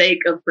for the sake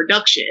of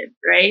production,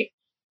 right?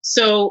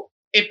 So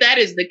if that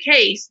is the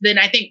case, then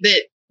I think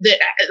that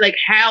like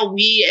how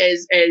we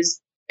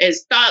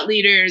as thought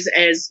leaders,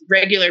 as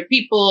regular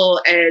people,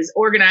 as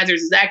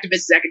organizers, as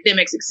activists, as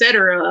academics,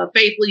 etc.,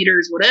 faith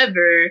leaders,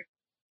 whatever,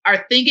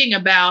 are thinking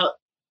about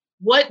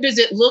what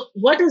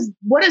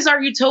is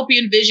our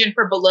utopian vision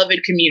for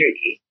beloved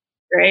community,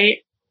 right?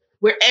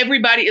 Where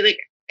everybody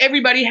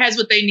has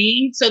what they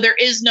need, so there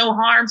is no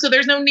harm, so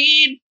there's no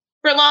need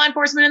for law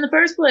enforcement in the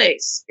first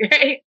place,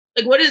 right?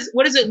 Like, what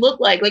does it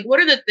look like? Like, what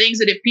are the things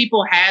that if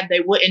people had,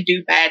 they wouldn't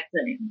do bad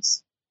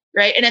things,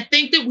 right? And I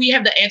think that we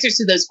have the answers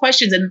to those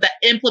questions, and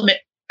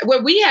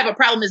where we have a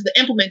problem is the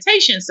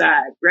implementation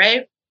side,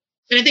 right?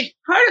 And I think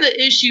part of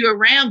the issue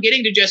around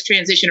getting to just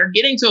transition or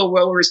getting to a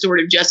world where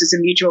restorative justice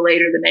and mutual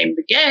aid are the name of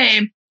the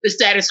game, the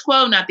status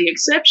quo, not the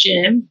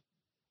exception,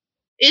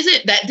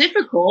 isn't that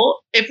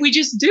difficult if we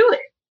just do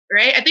it,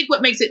 right? I think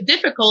what makes it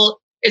difficult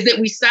is that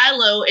we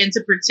silo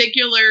into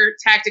particular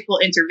tactical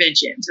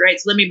interventions, right?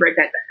 So let me break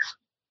that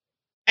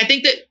down. I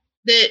think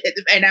that,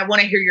 and I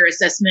want to hear your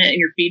assessment and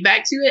your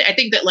feedback to it. I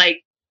think that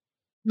like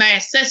my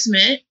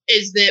assessment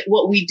is that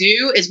what we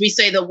do is we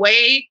say the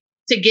way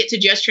to get to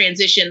just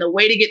transition, the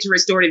way to get to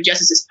restorative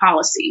justice is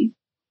policy.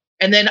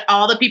 And then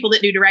all the people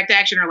that do direct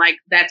action are like,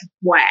 that's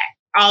whack.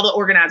 All the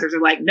organizers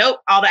are like, nope.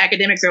 All the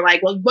academics are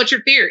like, well, what's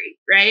your theory,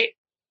 right?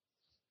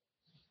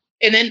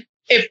 And then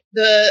if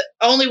the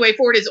only way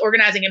forward is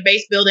organizing and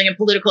base building and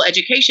political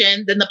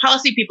education, then the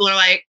policy people are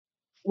like,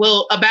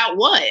 well, about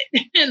what?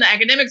 And the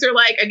academics are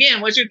like,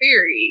 again, what's your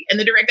theory? And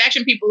the direct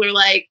action people are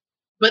like,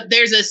 but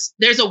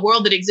there's a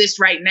world that exists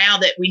right now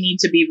that we need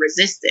to be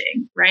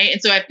resisting, right?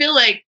 And so I feel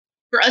like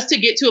for us to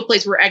get to a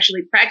place where we're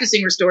actually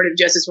practicing restorative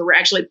justice, where we're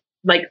actually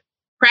like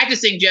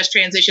practicing just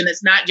transition,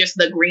 that's not just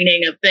the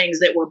greening of things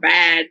that were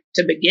bad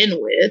to begin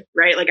with,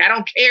 right? Like, I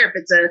don't care if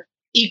it's a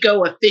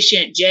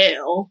eco-efficient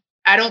jail.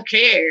 I don't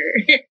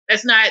care.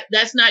 That's not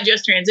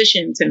just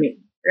transition to me,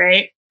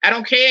 right? I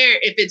don't care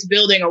if it's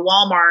building a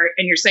Walmart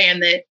and you're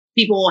saying that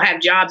people will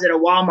have jobs at a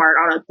Walmart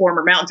on a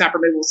former mountaintop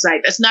removal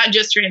site. That's not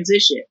just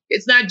transition.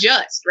 It's not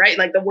just, right?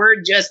 Like, the word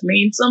just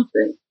means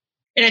something.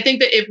 And I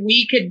think that if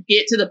we could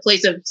get to the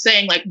place of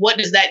saying, like, what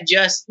does that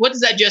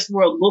just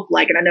world look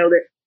like? And I know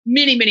that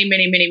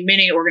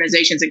many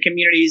organizations and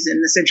communities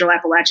in the Central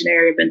Appalachian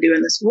area have been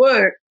doing this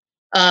work.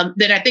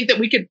 Then I think that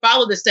we could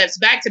follow the steps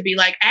back to be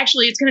like,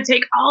 actually, it's going to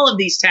take all of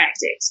these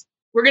tactics.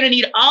 We're going to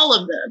need all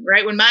of them,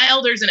 right? When my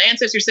elders and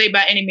ancestors say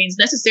by any means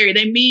necessary,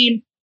 they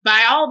mean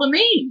by all the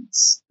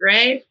means,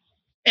 right?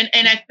 And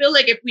I feel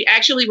like if we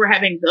actually were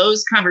having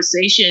those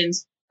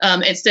conversations,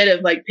 instead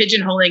of like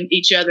pigeonholing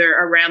each other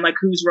around like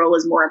whose role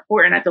is more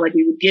important, I feel like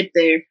we would get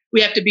there.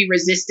 We have to be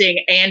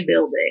resisting and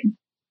building,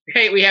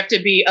 right? We have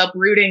to be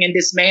uprooting and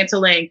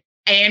dismantling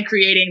and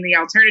creating the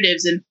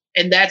alternatives.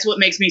 And that's what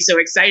makes me so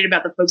excited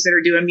about the folks that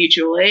are doing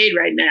mutual aid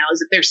right now, is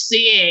that they're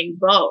seeing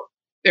both.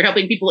 They're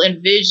helping people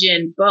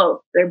envision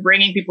both. They're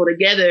bringing people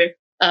together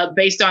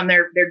based on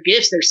their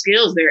gifts, their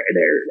skills, their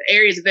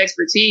areas of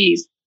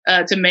expertise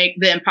to make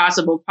the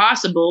impossible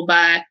possible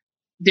by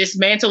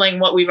dismantling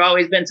what we've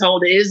always been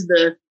told is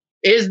the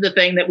is the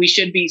thing that we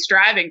should be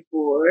striving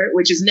for,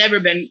 which has never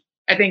been,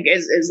 I think,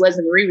 as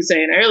Leslie Marie was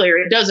saying earlier,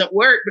 it doesn't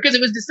work because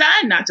it was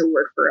designed not to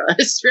work for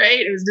us, right?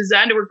 It was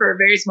designed to work for a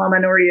very small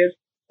minority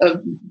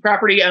of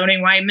property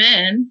owning white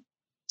men.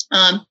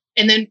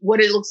 And then what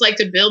it looks like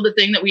to build the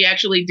thing that we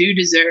actually do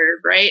deserve,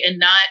 right? And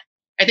not,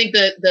 I think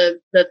the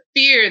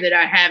fear that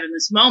I have in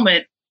this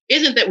moment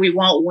isn't that we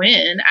won't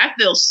win. I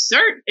feel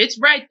certain it's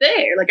right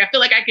there. Like, I feel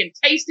like I can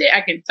taste it.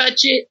 I can touch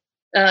it,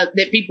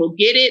 that people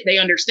get it, they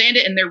understand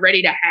it, and they're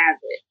ready to have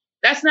it.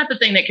 That's not the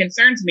thing that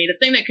concerns me. The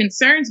thing that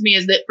concerns me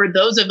is that for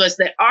those of us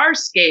that are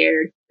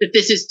scared that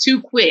this is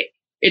too quick,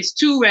 it's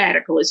too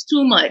radical, it's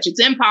too much, it's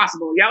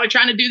impossible. Y'all are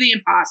trying to do the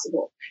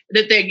impossible.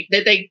 That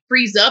they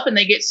freeze up and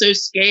they get so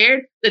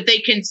scared that they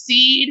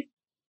concede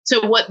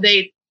to what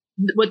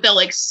they'll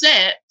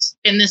accept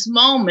in this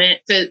moment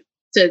to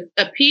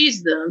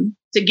appease them,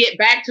 to get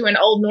back to an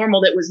old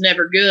normal that was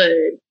never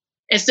good,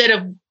 instead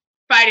of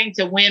fighting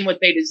to win what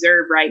they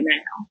deserve right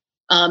now.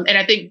 And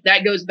I think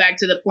that goes back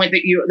to the points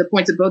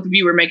that both of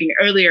you were making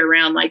earlier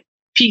around like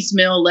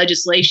piecemeal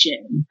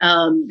legislation,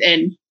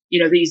 and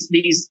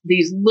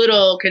these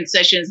little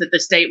concessions that the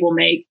state will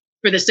make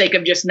for the sake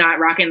of just not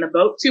rocking the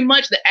boat too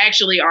much that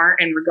actually aren't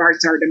in regards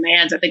to our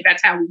demands. I think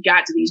that's how we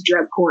got to these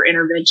drug court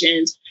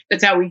interventions.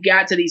 That's how we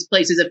got to these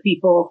places of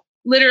people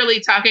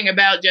literally talking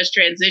about just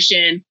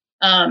transition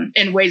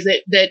in ways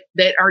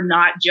that are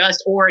not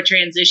just, or a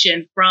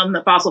transition from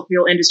the fossil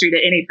fuel industry to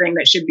anything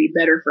that should be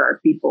better for our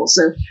people.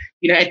 So,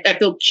 I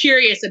feel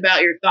curious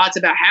about your thoughts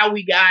about how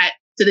we got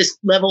to this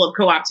level of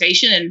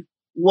co-optation and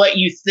what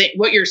you think,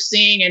 what you're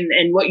seeing,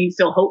 and what you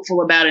feel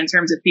hopeful about in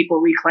terms of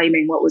people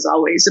reclaiming what was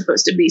always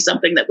supposed to be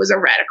something that was a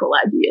radical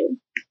idea.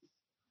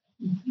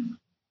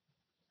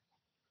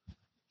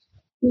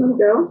 You want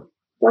to go?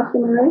 Dr.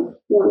 Murray?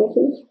 You want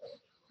me to?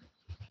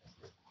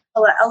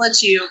 I'll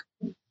let you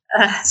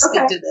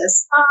speak to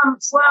this.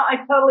 Well, I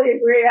totally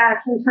agree,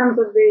 Ash, in terms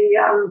of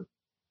the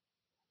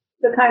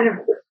kind of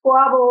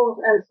squabbles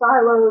and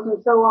silos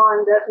and so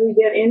on that we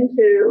get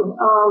into,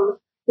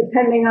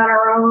 depending on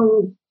our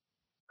own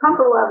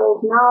comfort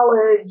levels,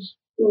 knowledge,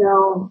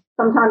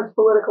 sometimes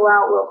political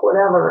outlook,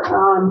 whatever,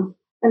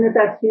 and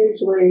that's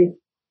hugely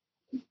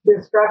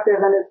destructive,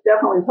 and it's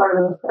definitely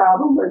part of the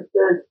problem with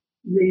the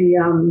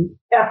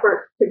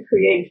effort to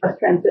create just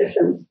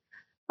transitions.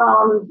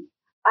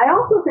 I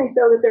also think,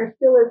 though, that there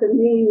still is a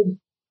need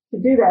to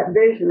do that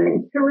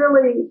visioning, to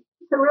really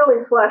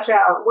flesh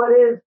out what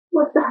does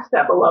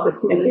that beloved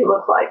community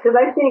look like? Because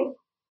that's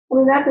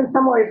in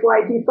some ways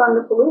why defund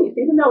the police,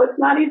 even though it's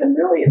not even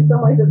really in some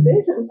ways a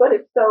vision, but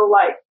it's so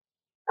I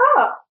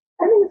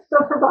think it's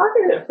so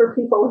provocative for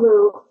people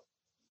who,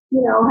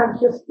 have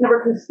just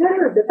never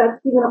considered that that's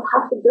even a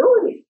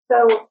possibility.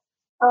 So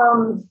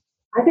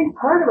I think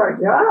part of our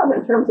job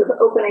in terms of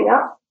opening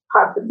up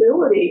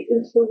possibility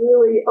is to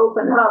really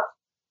open up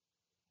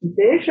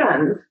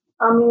vision.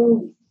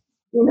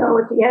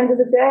 At the end of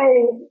the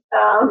day,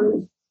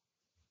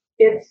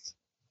 it's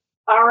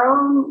our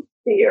own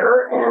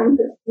fear and,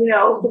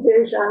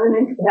 division and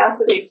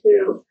incapacity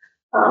to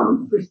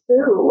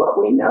pursue what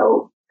we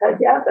know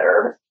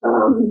together,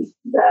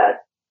 that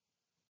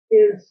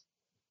is,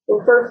 in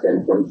first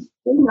instance,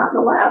 not in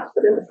the last,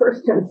 but in the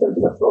first instance,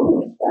 what's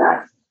holding us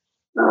back.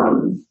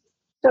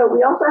 So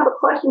we also have a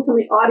question from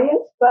the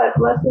audience, but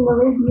Leslie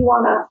Marie, do you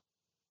want to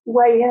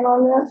weigh in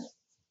on this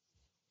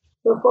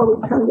before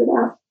we come to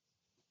that?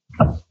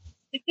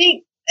 I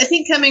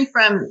think coming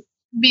from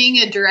being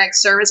a direct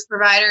service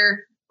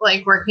provider,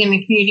 like working in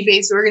a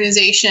community-based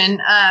organization,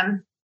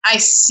 I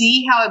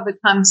see how it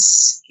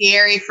becomes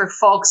scary for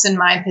folks in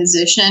my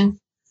position,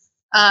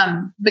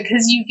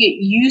 because you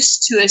get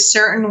used to a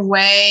certain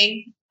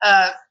way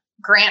of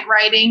grant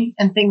writing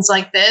and things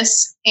like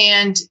this.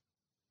 And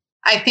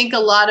I think a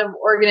lot of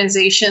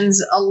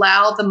organizations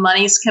allow the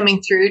monies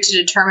coming through to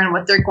determine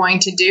what they're going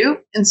to do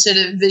instead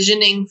of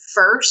visioning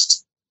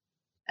first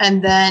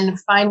and then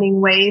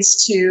finding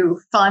ways to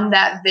fund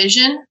that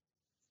vision.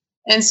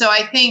 And so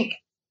I think,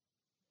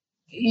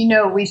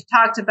 we've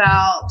talked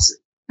about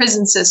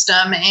prison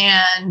system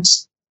and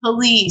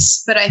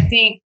police, but I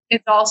think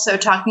it's also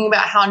talking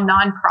about how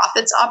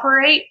nonprofits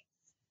operate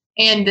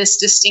and this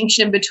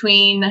distinction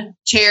between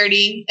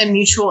charity and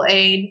mutual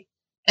aid,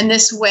 and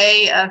this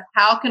way of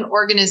how can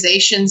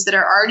organizations that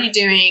are already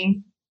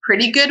doing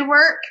pretty good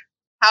work,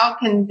 how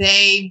can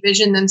they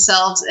vision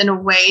themselves in a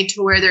way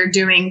to where they're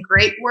doing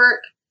great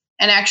work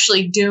and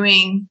actually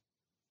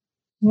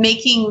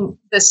making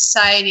the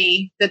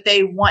society that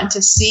they want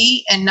to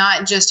see and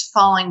not just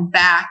falling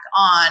back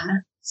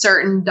on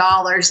certain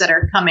dollars that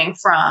are coming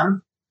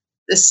from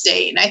the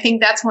state. And I think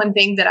that's one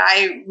thing that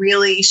I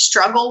really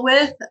struggle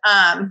with,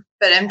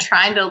 but I'm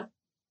trying to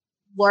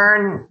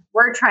learn.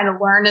 We're trying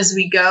to learn as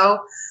we go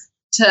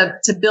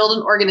to build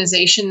an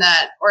organization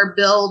or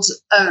build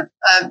a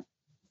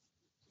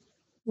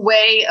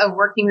way of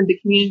working with the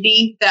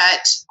community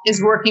that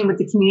is working with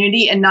the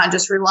community and not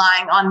just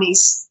relying on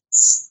these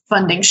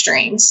funding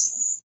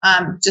streams,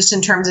 just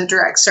in terms of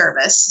direct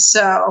service.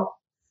 So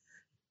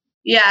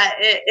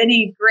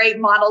any great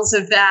models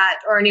of that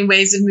or any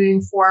ways of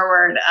moving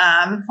forward,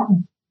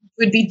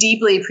 would be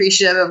deeply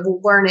appreciative of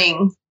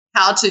learning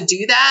how to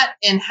do that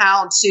and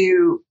how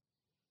to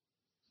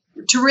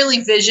really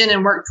vision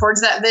and work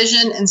towards that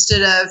vision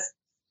instead of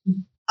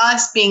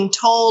us being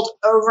told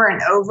over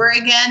and over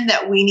again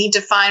that we need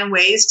to find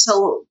ways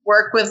to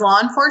work with law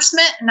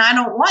enforcement. And I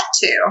don't want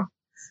to.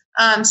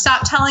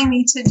 Stop telling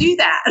me to do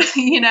that,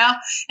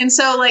 And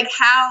so like,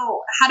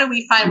 how do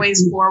we find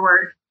ways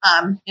forward,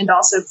 and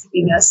also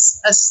keeping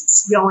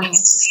us going and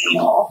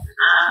sustainable,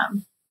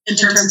 in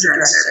terms of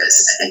direct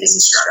service? I think it's a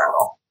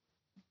struggle.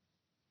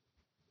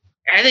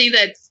 I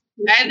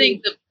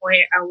think the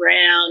point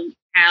around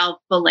how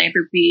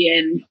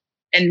philanthropy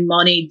and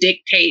money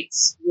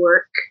dictates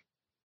work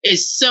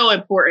is so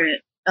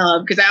important.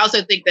 Because I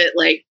also think that,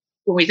 like,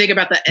 when we think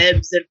about the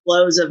ebbs and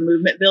flows of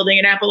movement building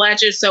in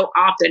Appalachia, so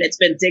often it's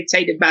been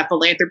dictated by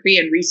philanthropy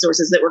and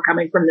resources that were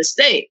coming from the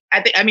state.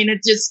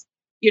 It's just,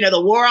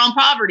 the war on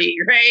poverty,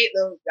 right?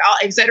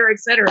 Et cetera, et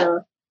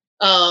cetera.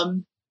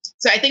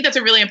 So I think that's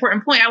a really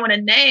important point. I want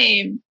to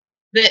name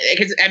that,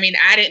 because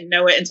I didn't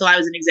know it until I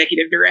was an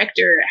executive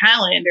director at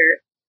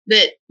Highlander,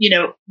 that,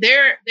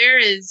 there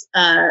is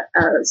a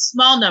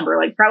small number,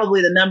 like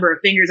probably the number of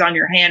fingers on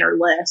your hand or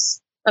less,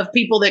 of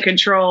people that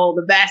control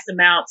the vast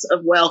amounts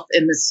of wealth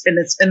in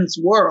this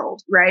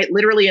world, right?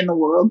 Literally in the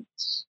world.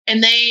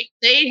 And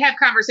they have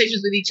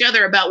conversations with each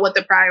other about what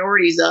the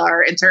priorities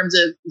are in terms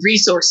of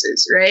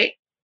resources, right?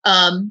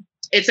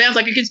 It sounds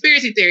like a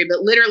conspiracy theory,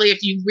 but literally, if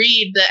you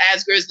read the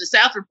As Grows the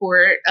South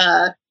report,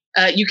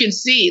 you can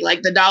see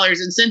like the dollars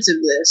and cents of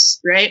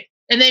this, right?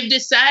 And they've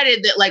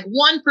decided that like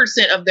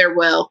 1% of their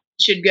wealth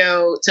should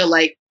go to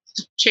like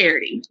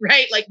charity,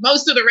 right? Like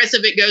most of the rest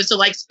of it goes to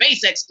like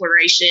space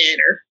exploration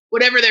or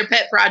whatever their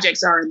pet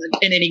projects are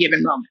in any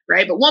given moment,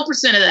 right? But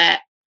 1%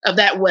 of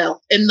that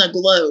wealth in the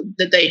globe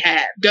that they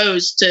have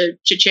goes to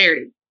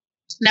charity.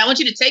 Now I want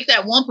you to take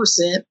that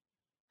 1%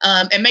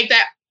 and make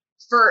that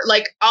for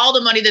like all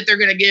the money that they're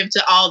going to give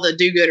to all the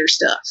do-gooder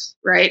stuff,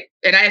 right?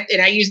 And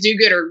I use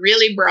do-gooder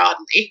really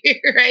broadly,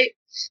 right?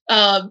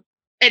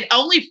 And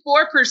only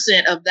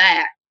 4% of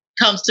that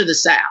comes to the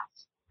South,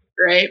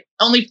 right?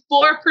 Only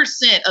 4%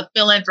 of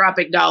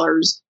philanthropic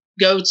dollars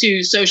go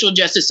to social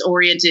justice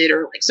oriented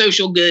or like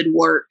social good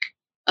work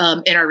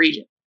in our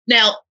region.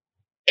 Now,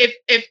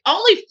 if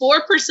only 4%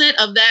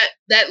 of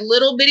that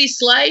little bitty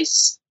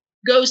slice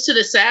goes to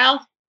the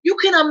South, you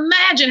can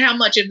imagine how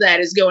much of that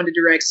is going to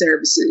direct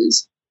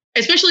services,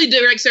 especially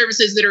direct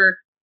services that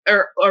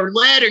are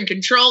led and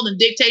controlled and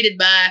dictated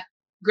by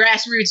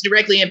grassroots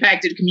directly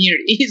impacted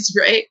communities,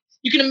 right?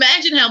 You can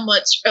imagine how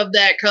much of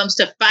that comes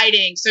to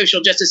fighting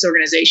social justice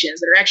organizations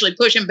that are actually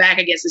pushing back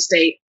against the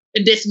state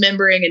and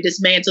dismembering and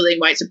dismantling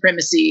white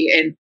supremacy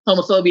and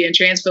homophobia and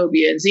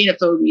transphobia and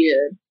xenophobia,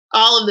 and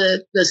all of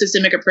the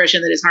systemic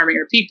oppression that is harming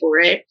our people,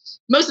 right?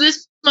 Most of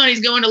this money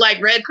is going to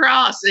like Red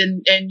Cross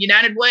and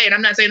United Way. And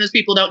I'm not saying those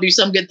people don't do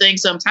some good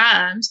things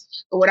sometimes,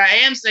 but what I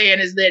am saying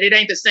is that it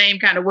ain't the same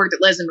kind of work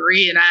that Leslie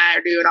Marie and I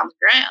are doing on the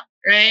ground,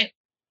 right?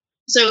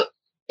 So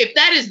if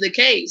that is the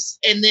case,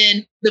 and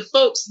then the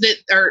folks that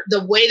are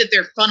the way that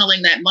they're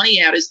funneling that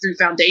money out is through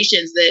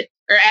foundations that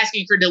are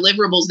asking for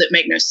deliverables that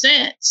make no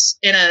sense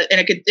in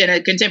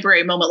a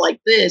contemporary moment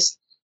like this,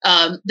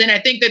 then I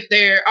think that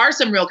there are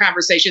some real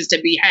conversations to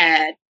be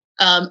had.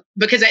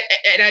 Because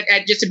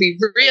I just to be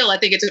real, I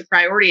think it's a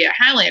priority at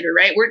Highlander,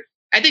 right?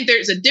 I think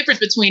there's a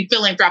difference between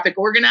philanthropic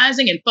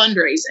organizing and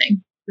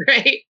fundraising,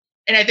 right?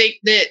 And I think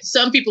that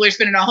some people are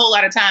spending a whole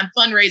lot of time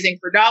fundraising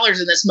for dollars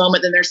in this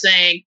moment. Then they're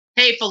saying,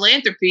 hey,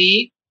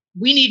 philanthropy,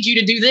 we need you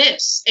to do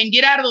this and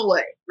get out of the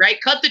way, right?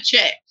 Cut the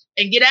check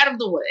and get out of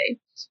the way.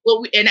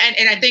 Well, and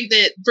I think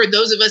that for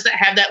those of us that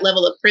have that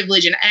level of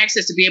privilege and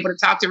access to be able to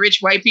talk to rich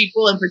white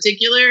people in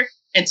particular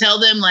and tell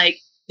them like,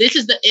 this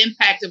is the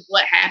impact of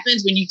what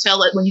happens when you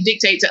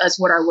dictate to us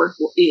what our work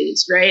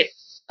is, right?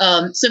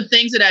 Some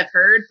things that I've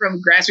heard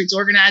from grassroots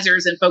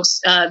organizers and folks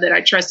that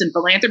I trust in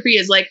philanthropy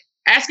is like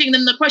asking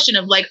them the question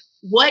of like,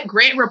 what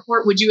grant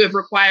report would you have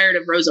required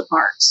of Rosa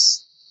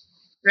Parks,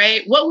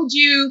 right?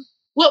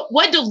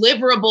 What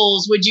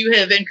deliverables would you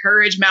have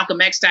encouraged Malcolm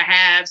X to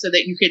have so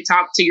that you could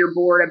talk to your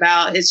board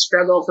about his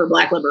struggle for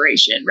Black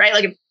liberation, right?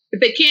 Like if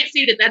they can't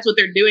see that that's what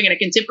they're doing in a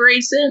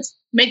contemporary sense,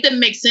 make them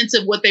make sense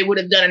of what they would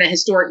have done in a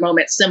historic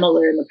moment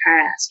similar in the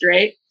past,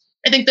 right?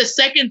 I think the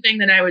second thing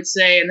that I would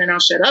say, and then I'll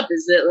shut up,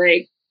 is that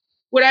like,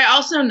 what I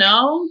also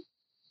know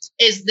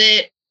is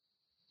that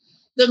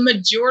the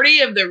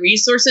majority of the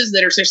resources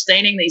that are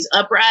sustaining these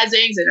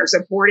uprisings and are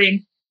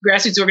supporting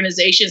grassroots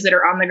organizations that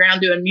are on the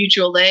ground doing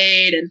mutual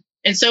aid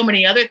and so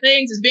many other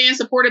things is being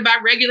supported by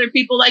regular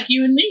people like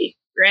you and me,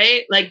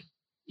 right? Like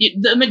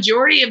the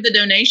majority of the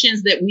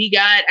donations that we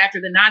got after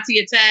the Nazi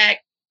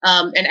attack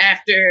and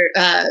after,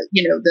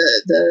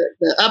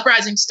 the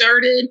uprising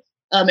started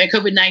and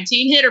COVID-19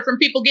 hit are from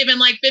people giving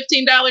like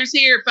 $15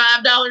 here,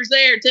 $5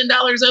 there,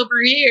 $10 over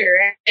here,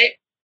 right?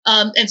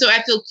 And so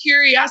I feel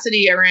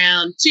curiosity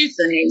around two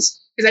things,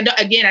 because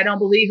I don't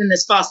believe in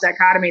this false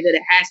dichotomy that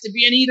it has to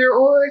be an either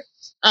or.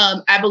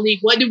 I believe,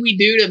 what do we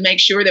do to make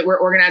sure that we're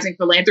organizing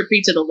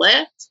philanthropy to the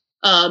left,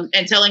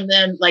 and telling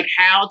them like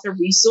how to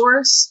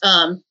resource,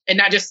 and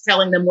not just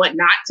telling them what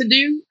not to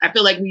do. I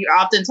feel like we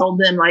often told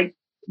them like,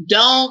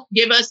 don't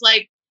give us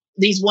like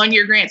these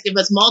 1-year grants, give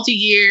us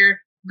multi-year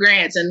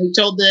grants. And we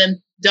told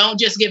them, don't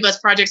just give us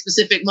project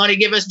specific money,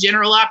 give us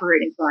general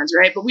operating funds,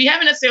 right? But we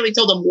haven't necessarily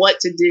told them what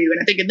to do. And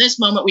I think in this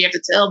moment, we have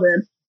to tell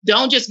them,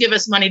 don't just give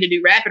us money to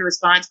do rapid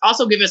response,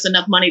 also give us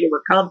enough money to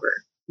recover.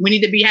 We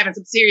need to be having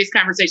some serious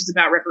conversations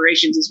about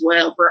reparations as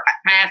well for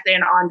past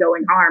and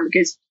ongoing harm,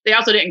 because they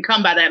also didn't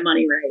come by that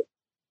money, right?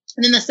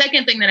 And then the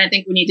second thing that I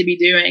think we need to be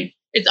doing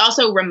is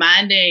also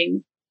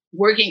reminding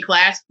working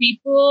class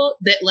people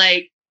that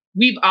like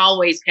we've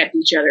always kept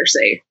each other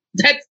safe.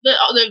 That's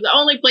the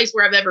only place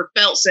where I've ever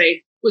felt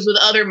safe was with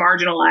other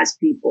marginalized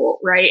people,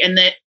 right? And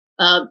that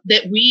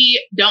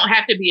we don't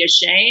have to be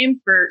ashamed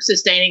for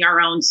sustaining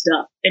our own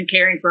stuff and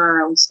caring for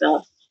our own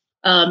stuff.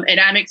 And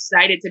I'm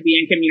excited to be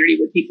in community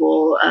with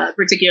people,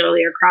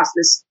 particularly across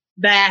this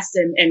vast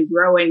and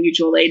growing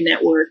mutual aid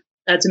network,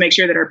 to make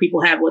sure that our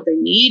people have what they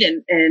need.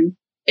 And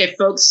if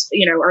folks,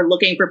 are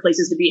looking for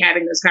places to be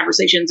having those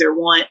conversations or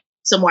want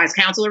some wise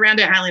counsel around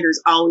it, Highlander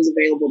is always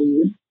available to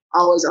you.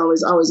 Always,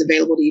 always, always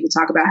available to you to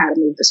talk about how to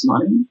move this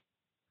money.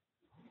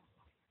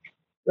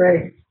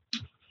 Great.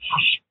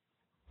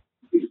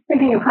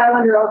 Thinking of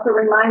Highlander also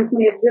reminds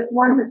me of just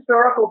one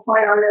historical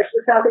point on this,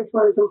 the Southeast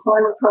Women's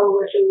Employment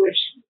Coalition, which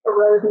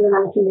arose in the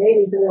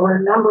 1980s, and there were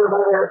a number of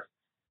other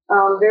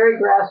very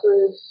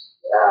grassroots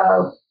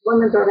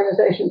women's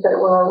organizations that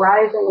were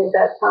arising at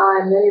that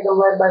time, many of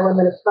them led by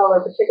women of color,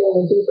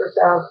 particularly in the deeper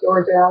South,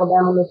 Georgia,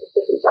 Alabama,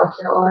 Mississippi, South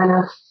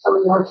Carolina, some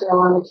in North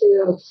Carolina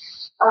too.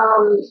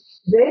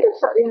 They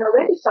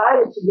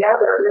decided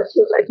together, and this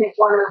was, I think,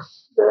 one of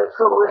the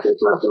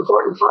coalition's most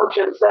important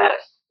functions, that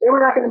they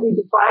were not going to be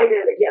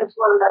divided against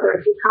one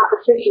another through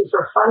competition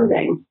for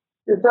funding.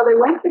 And so they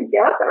went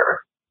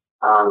together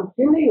to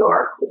New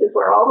York, which is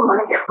where all the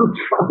money comes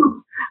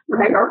from,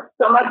 right? Or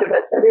so much of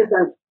it that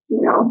isn't,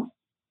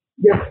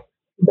 just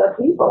the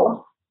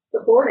people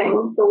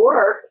supporting the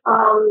work,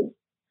 went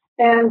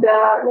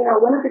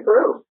as a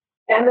group.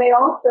 And they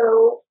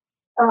also,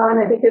 and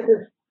I think this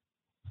is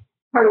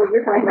part of what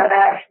you're talking about,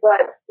 Ash,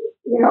 but,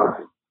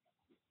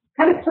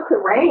 kind of took the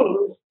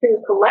reins to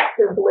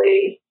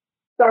collectively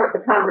start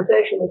the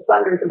conversation with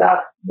funders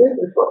about this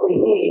is what we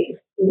need.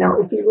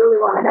 If you really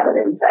want to have an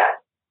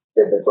impact,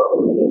 this is what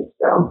we need.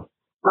 So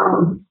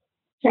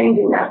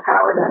changing that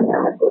power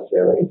dynamic was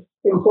really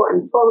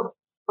important, both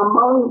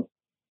among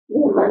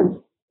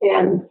women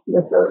and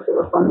with those who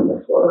were funding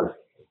this work.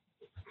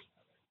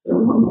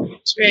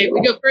 That's right.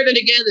 We go further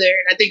together.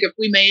 And I think if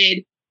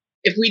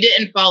we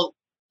didn't fall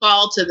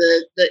to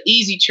the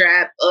easy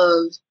trap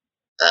of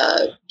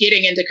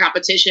getting into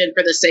competition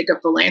for the sake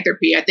of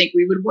philanthropy, I think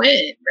we would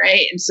win,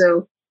 right? And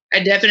so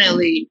I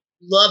definitely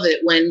love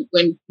it when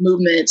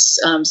movements,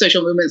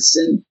 social movements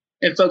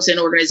and folks in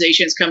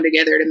organizations come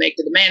together to make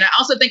the demand. I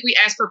also think we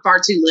ask for far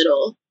too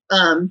little.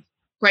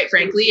 Quite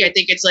frankly, I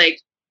think it's like,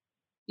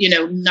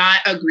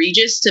 not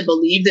egregious to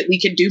believe that we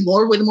could do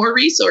more with more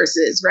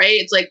resources, right?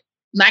 It's like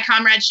my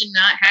comrades should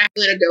not have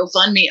to go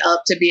fund me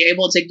up to be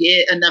able to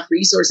get enough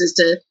resources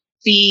to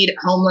feed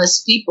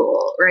homeless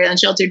people, right?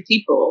 Unsheltered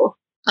people.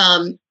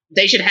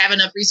 They should have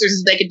enough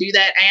resources they could do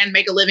that and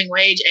make a living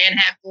wage and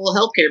have full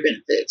healthcare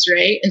benefits,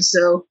 right? And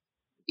so,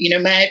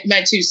 my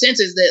 2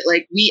 cents is that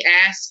like we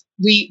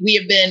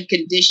have been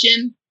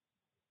conditioned,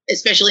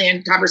 especially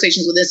in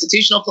conversations with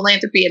institutional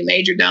philanthropy and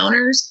major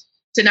donors,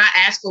 to not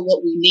ask for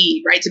what we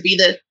need, right? To be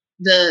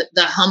the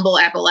humble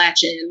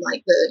Appalachian,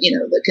 like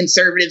the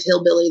conservative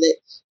hillbilly that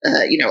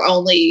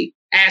only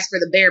ask for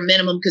the bare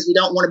minimum because we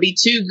don't want to be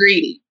too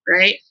greedy,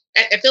 right?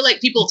 I feel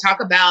like people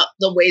talk about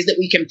the ways that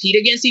we compete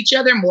against each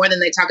other more than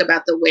they talk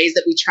about the ways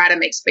that we try to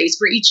make space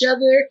for each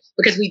other,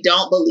 because we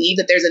don't believe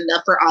that there's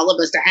enough for all of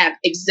us to have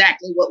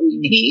exactly what we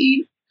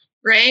need,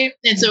 right?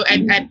 And so I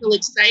feel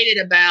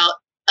excited about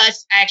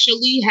us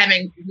actually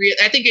having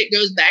I think it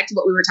goes back to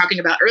what we were talking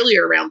about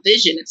earlier around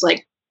vision. It's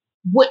like,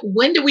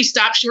 when do we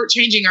stop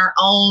shortchanging our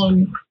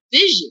own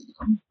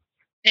vision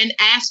and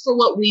ask for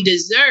what we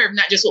deserve,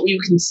 not just what we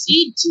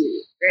concede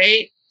to,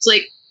 right? It's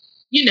like,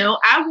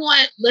 I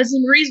want Leslie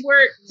Marie's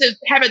work to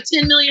have a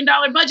 $10 million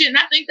budget, and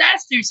I think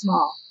that's too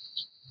small,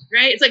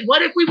 right? It's like,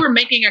 what if we were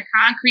making a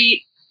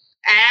concrete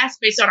ask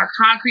based on a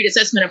concrete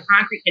assessment of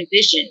concrete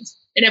conditions?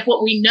 And if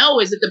what we know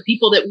is that the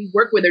people that we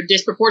work with are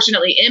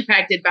disproportionately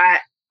impacted by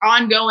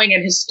ongoing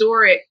and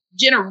historic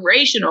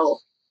generational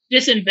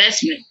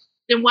disinvestment,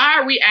 then why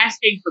are we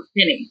asking for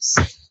pennies?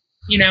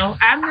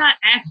 I'm not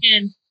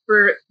asking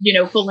for,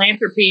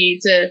 philanthropy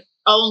to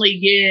only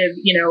give,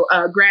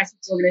 a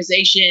grassroots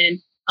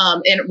organization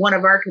in one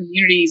of our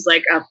communities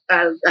like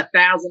 $1,000,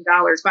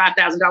 $5,000,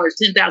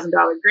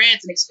 $10,000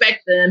 grants and expect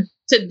them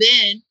to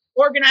then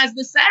organize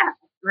the South,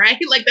 right?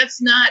 Like,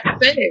 that's not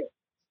fair.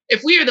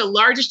 If we are the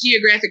largest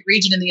geographic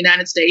region in the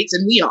United States,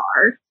 and we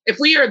are, if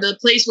we are the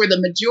place where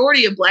the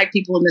majority of Black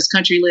people in this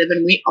country live,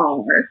 and we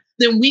are,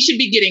 then we should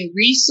be getting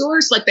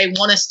resourced like they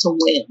want us to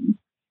win.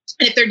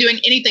 And if they're doing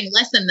anything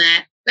less than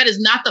that, that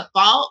is not the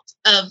fault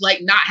of like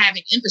not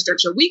having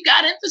infrastructure. We've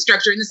got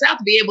infrastructure in the South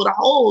to be able to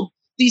hold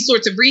these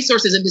sorts of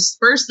resources and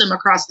disperse them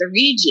across the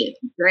region,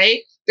 right?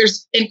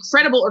 There's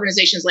incredible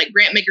organizations like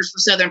Grant Makers for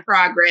Southern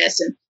Progress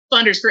and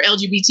funders for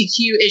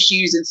LGBTQ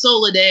issues and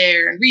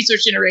Solidaire and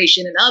Resource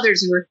Generation and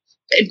others who are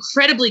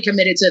incredibly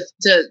committed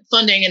to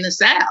funding in the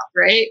South,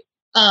 right?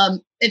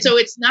 And so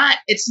it's not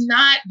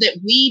that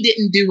we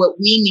didn't do what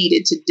we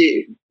needed to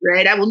do,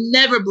 right? I will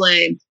never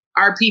blame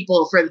our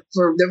people for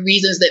the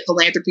reasons that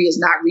philanthropy is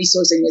not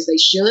resourcing as they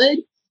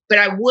should. But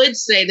I would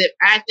say that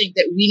I think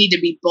that we need to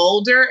be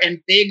bolder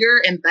and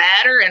bigger and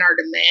badder in our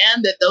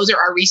demand that those are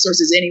our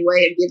resources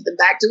anyway and give them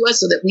back to us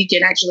so that we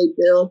can actually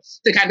build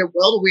the kind of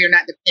world where we are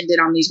not dependent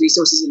on these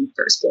resources in the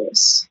first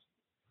place.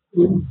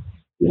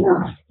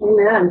 Yeah,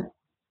 amen.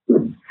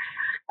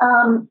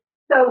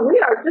 So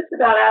we are just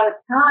about out of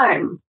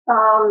time.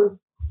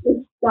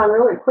 It's gone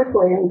really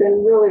quickly and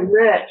been really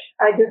rich.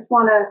 I just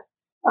want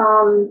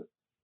to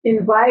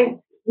invite,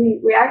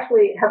 we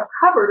actually have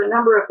covered a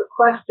number of the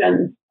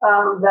questions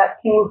that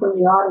came from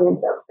the audience,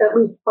 at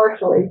least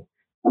partially,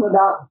 some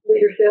about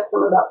leadership,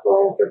 some about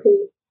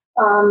philanthropy.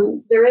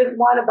 There is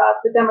one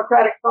about the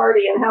Democratic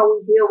Party and how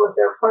we deal with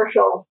their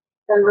partial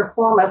and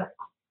reformist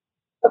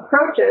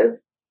approaches.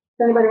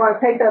 Does anybody want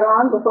to take that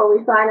on before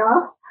we sign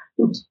off?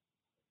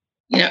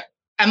 Yeah,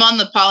 I'm on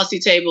the policy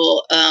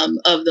table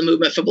of the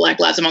Movement for Black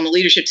Lives. I'm on the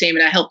leadership team,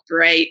 and I helped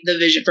write the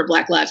Vision for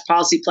Black Lives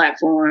policy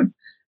platform.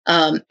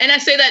 And I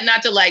say that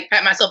not to like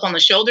pat myself on the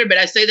shoulder, but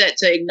I say that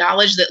to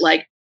acknowledge that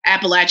like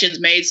Appalachians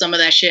made some of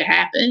that shit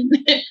happen.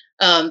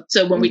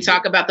 So when we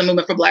talk about the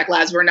Movement for Black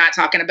Lives, we're not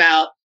talking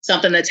about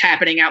something that's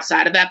happening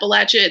outside of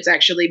Appalachia. It's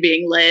actually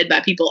being led by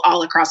people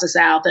all across the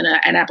South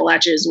and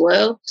Appalachia as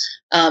well.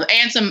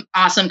 And some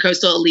awesome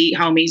coastal elite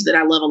homies that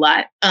I love a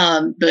lot.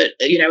 But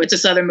you know, it's a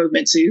Southern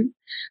movement too.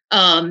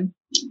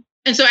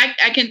 And so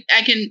I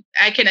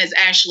can, as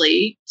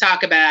Ashley,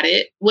 talk about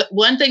it.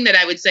 One thing that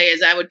I would say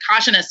is I would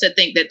caution us to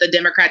think that the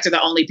Democrats are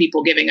the only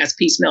people giving us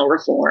piecemeal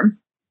reform,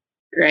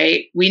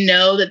 right? We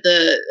know that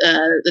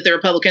the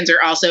Republicans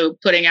are also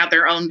putting out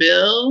their own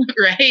bill,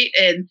 right?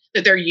 And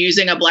that they're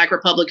using a Black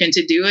Republican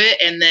to do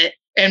it.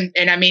 And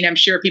I mean, I'm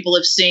sure people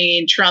have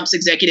seen Trump's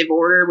executive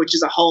order, which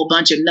is a whole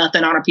bunch of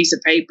nothing on a piece of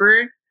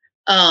paper.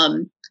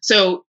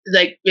 So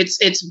like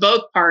it's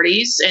both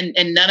parties and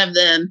none of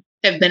them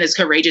have been as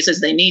courageous as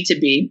they need to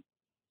be.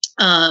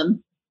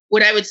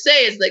 What I would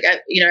say is like, I've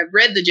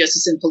read the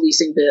Justice and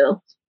Policing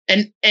bill,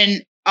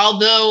 and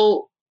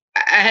although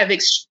I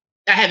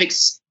have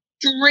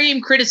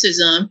extreme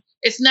criticism,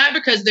 it's not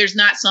because there's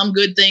not some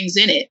good things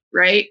in it,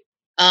 right?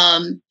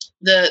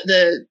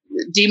 The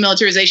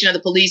demilitarization of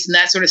the police and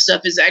that sort of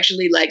stuff is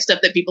actually like stuff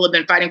that people have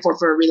been fighting for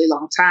a really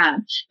long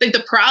time. I think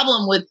the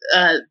problem with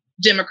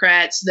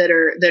Democrats that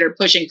are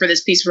pushing for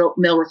this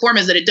piecemeal reform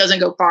is that it doesn't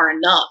go far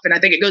enough, and I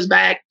think it goes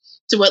back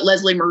to what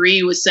Leslie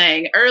Marie was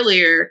saying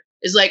earlier,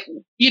 is like,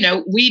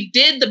 we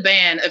did the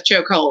ban of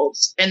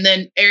chokeholds and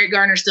then Eric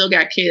Garner still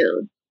got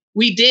killed.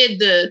 We did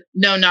the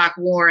no-knock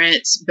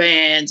warrants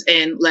bans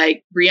and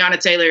like Breonna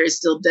Taylor is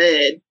still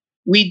dead.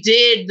 We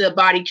did the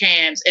body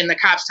cams and the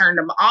cops turned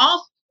them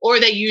off or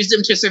they used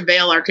them to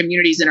surveil our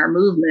communities and our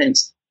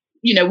movements.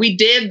 We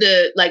did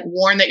the like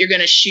warn that you're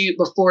going to shoot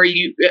before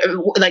you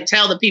like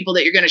tell the people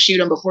that you're going to shoot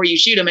them before you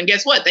shoot them. And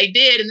guess what? They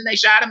did. And then they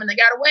shot them and they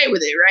got away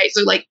with it. Right.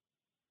 So like,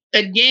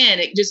 again,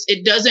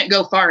 it doesn't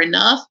go far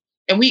enough.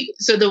 And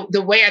so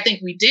the way I think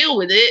we deal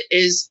with it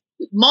is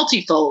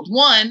multifold.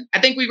 One,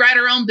 I think we write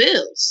our own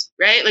bills,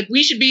 right? Like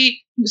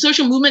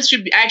social movements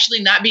should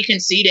actually not be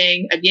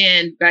conceding,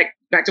 again,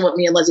 back to what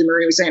me and Leslie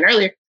Marie were saying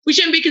earlier, we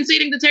shouldn't be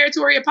conceding the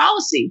territory of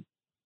policy,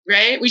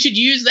 right? We should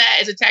use that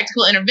as a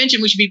tactical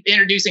intervention. We should be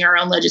introducing our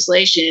own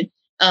legislation.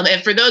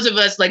 And for those of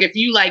us, like if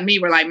you like me,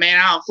 we're like, man,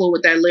 I don't fool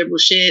with that liberal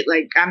shit.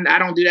 Like I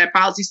don't do that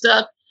policy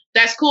stuff.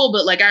 That's cool.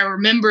 But like I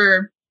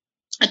remember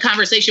a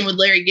conversation with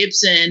Larry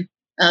Gibson,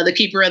 the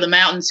Keeper of the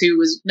Mountains, who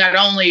was not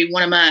only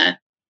one of my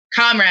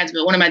comrades,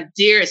 but one of my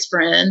dearest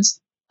friends.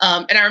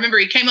 And I remember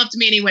he came up to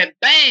me and he went,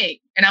 bang.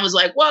 And I was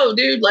like, whoa,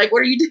 dude, like, what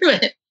are you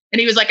doing? And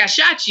he was like, I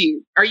shot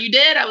you. Are you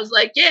dead? I was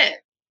like, yeah.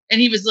 And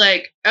he was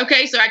like,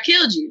 okay, so I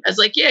killed you. I was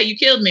like, yeah, you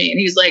killed me. And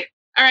he was like,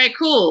 all right,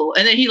 cool.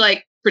 And then he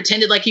like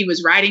pretended like he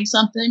was writing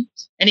something.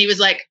 And he was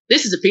like,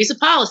 this is a piece of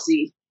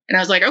policy. And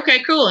I was like,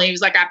 okay, cool. And he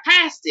was like, I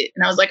passed it.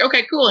 And I was like,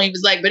 okay, cool. And he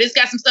was like, but it's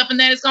got some stuff in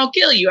there that's going to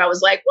kill you. I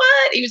was like,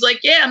 what? He was like,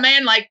 yeah,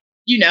 man, like,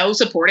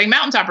 supporting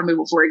mountaintop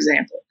removal, for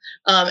example.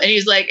 And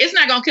he's like, it's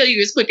not going to kill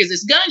you as quick as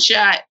this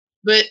gunshot,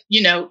 but,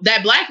 that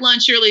black lung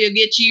surely will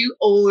get you,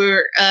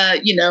 or,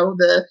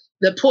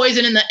 the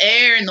poison in the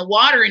air and the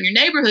water in your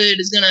neighborhood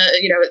is going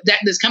to,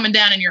 that's coming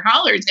down in your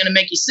holler, it's going to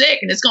make you sick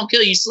and it's going to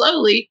kill you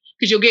slowly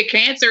because you'll get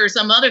cancer or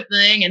some other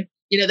thing. And,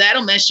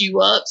 that'll mess you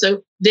up.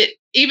 So that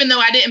even though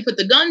I didn't put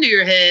the gun to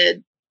your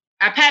head,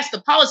 I passed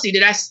the policy.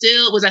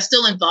 Was I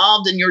still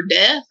involved in your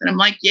death? And I'm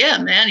like, yeah,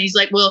 man. And he's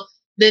like, well,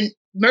 then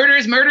murder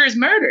is murder is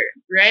murder.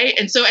 Right.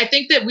 And so I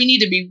think that we need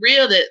to be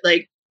real that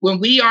like when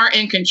we aren't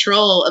in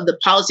control of the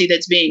policy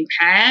that's being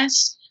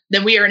passed,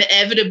 then we are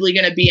inevitably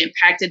going to be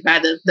impacted by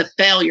the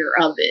failure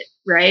of it,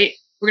 right?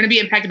 We're going to be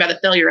impacted by the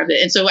failure of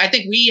it. And so I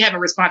think we have a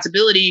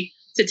responsibility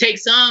to take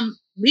some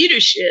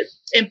leadership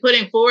in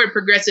putting forward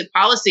progressive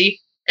policy.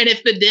 And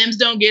if the Dems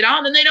don't get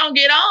on, then they don't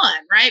get on,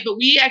 right? But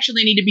we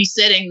actually need to be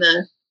setting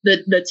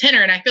the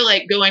tenor. And I feel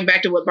like going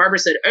back to what Barbara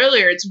said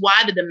earlier, it's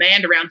why the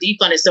demand around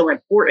defund is so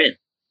important,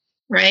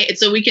 right? And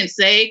so we can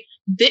say,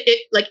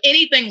 like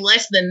anything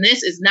less than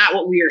this is not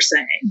what we are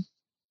saying,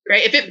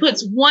 right? If it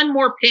puts one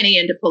more penny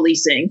into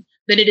policing,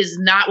 then it is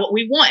not what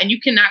we want. And you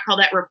cannot call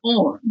that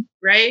reform,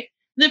 right?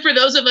 And then for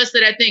those of us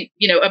that I think,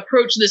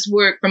 approach this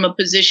work from a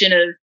position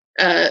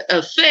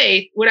of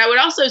faith, what I would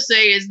also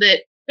say is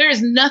that there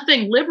is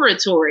nothing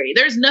liberatory.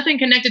 There's nothing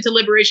connected to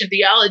liberation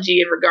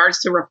theology in regards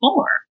to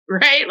reform,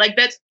 right? Like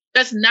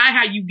that's not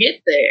how you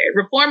get there.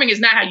 Reforming is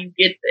not how you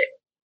get there.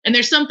 And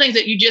there's some things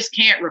that you just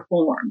can't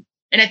reform.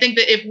 And I think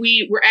that if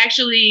we were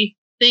actually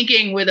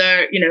thinking with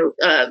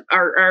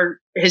our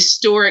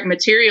historic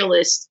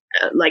materialist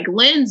like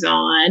lens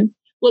on,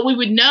 what we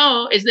would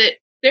know is that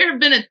there have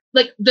been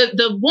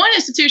the one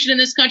institution in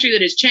this country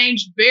that has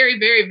changed very,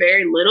 very,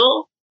 very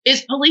little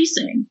is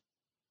policing,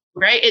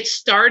 right? It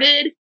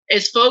started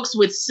as folks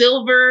with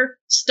silver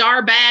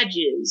star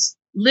badges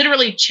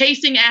literally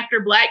chasing after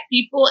Black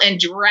people and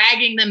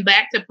dragging them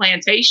back to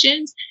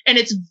plantations. And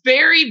it's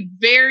very,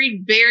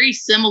 very, very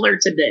similar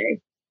today,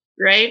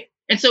 right?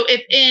 And so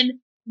if in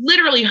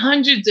literally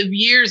hundreds of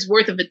years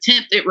worth of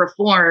attempt at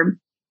reform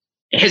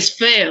has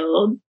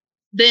failed,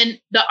 then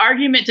the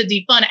argument to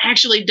defund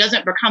actually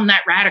doesn't become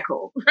that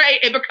radical, right?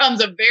 It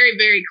becomes a very,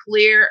 very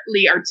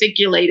clearly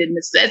articulated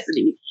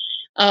necessity.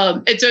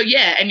 And so,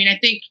 I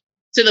think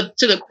to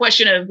the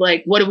question of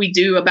like, what do we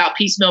do about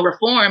piecemeal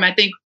reform? I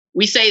think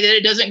we say that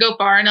it doesn't go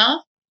far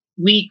enough.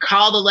 We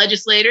call the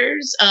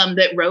legislators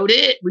that wrote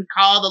it. We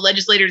call the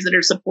legislators that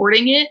are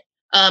supporting it.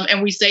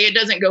 And we say it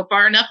doesn't go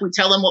far enough. We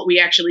tell them what we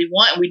actually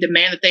want, and we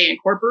demand that they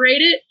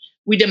incorporate it.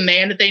 We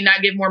demand that they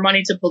not give more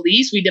money to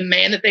police. We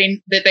demand that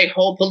they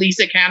hold police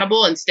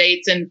accountable and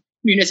states and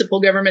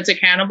municipal governments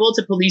accountable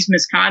to police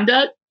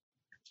misconduct.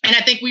 And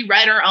I think we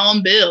write our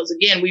own bills.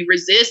 Again, we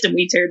resist and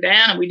we tear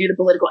down and we do the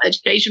political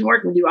education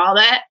work. We do all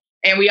that.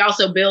 And we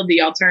also build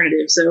the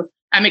alternative. So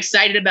I'm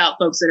excited about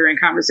folks that are in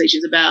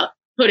conversations about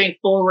putting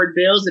forward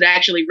bills that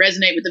actually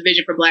resonate with the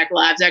vision for Black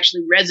lives,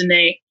 actually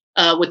resonate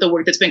with the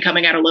work that's been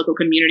coming out of local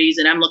communities.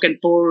 And I'm looking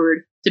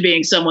forward to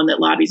being someone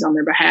that lobbies on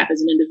their behalf as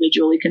an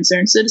individually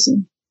concerned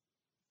citizen.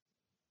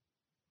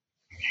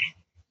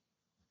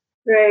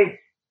 Great.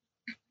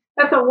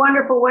 That's a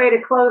wonderful way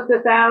to close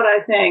this out,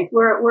 I think.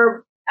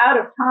 We're out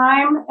of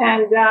time.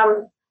 And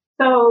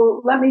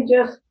so let me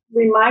just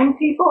remind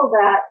people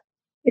that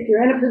if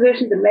you're in a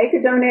position to make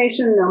a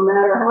donation, no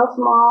matter how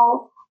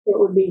small, it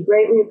would be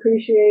greatly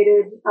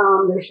appreciated.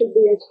 There should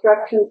be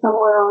instructions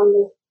somewhere on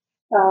this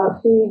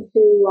feed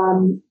to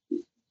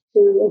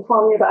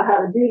inform you about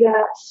how to do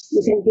that.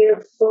 You can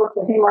give both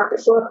the Haymarket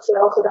Books, but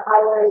also to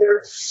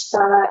Highlander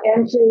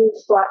and to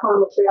Black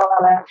Harm Material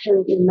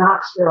Action in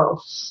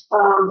Knoxville.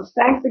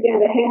 Thanks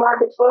again to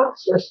Haymarket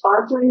Books for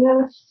sponsoring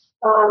this.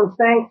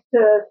 Thanks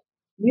to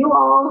you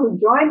all who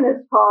joined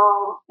this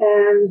call,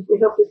 and we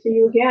hope to see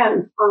you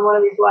again on one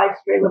of these live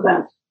stream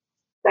events.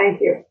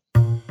 Thank you.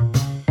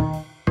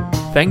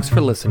 Thanks for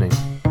listening.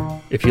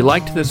 If you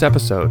liked this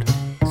episode,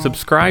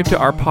 subscribe to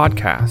our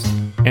podcast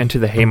and to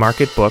the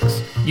Haymarket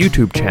Books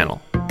YouTube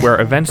channel,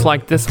 where events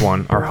like this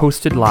one are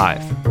hosted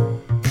live.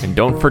 And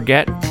don't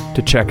forget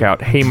to check out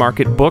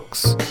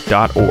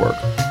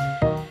haymarketbooks.org.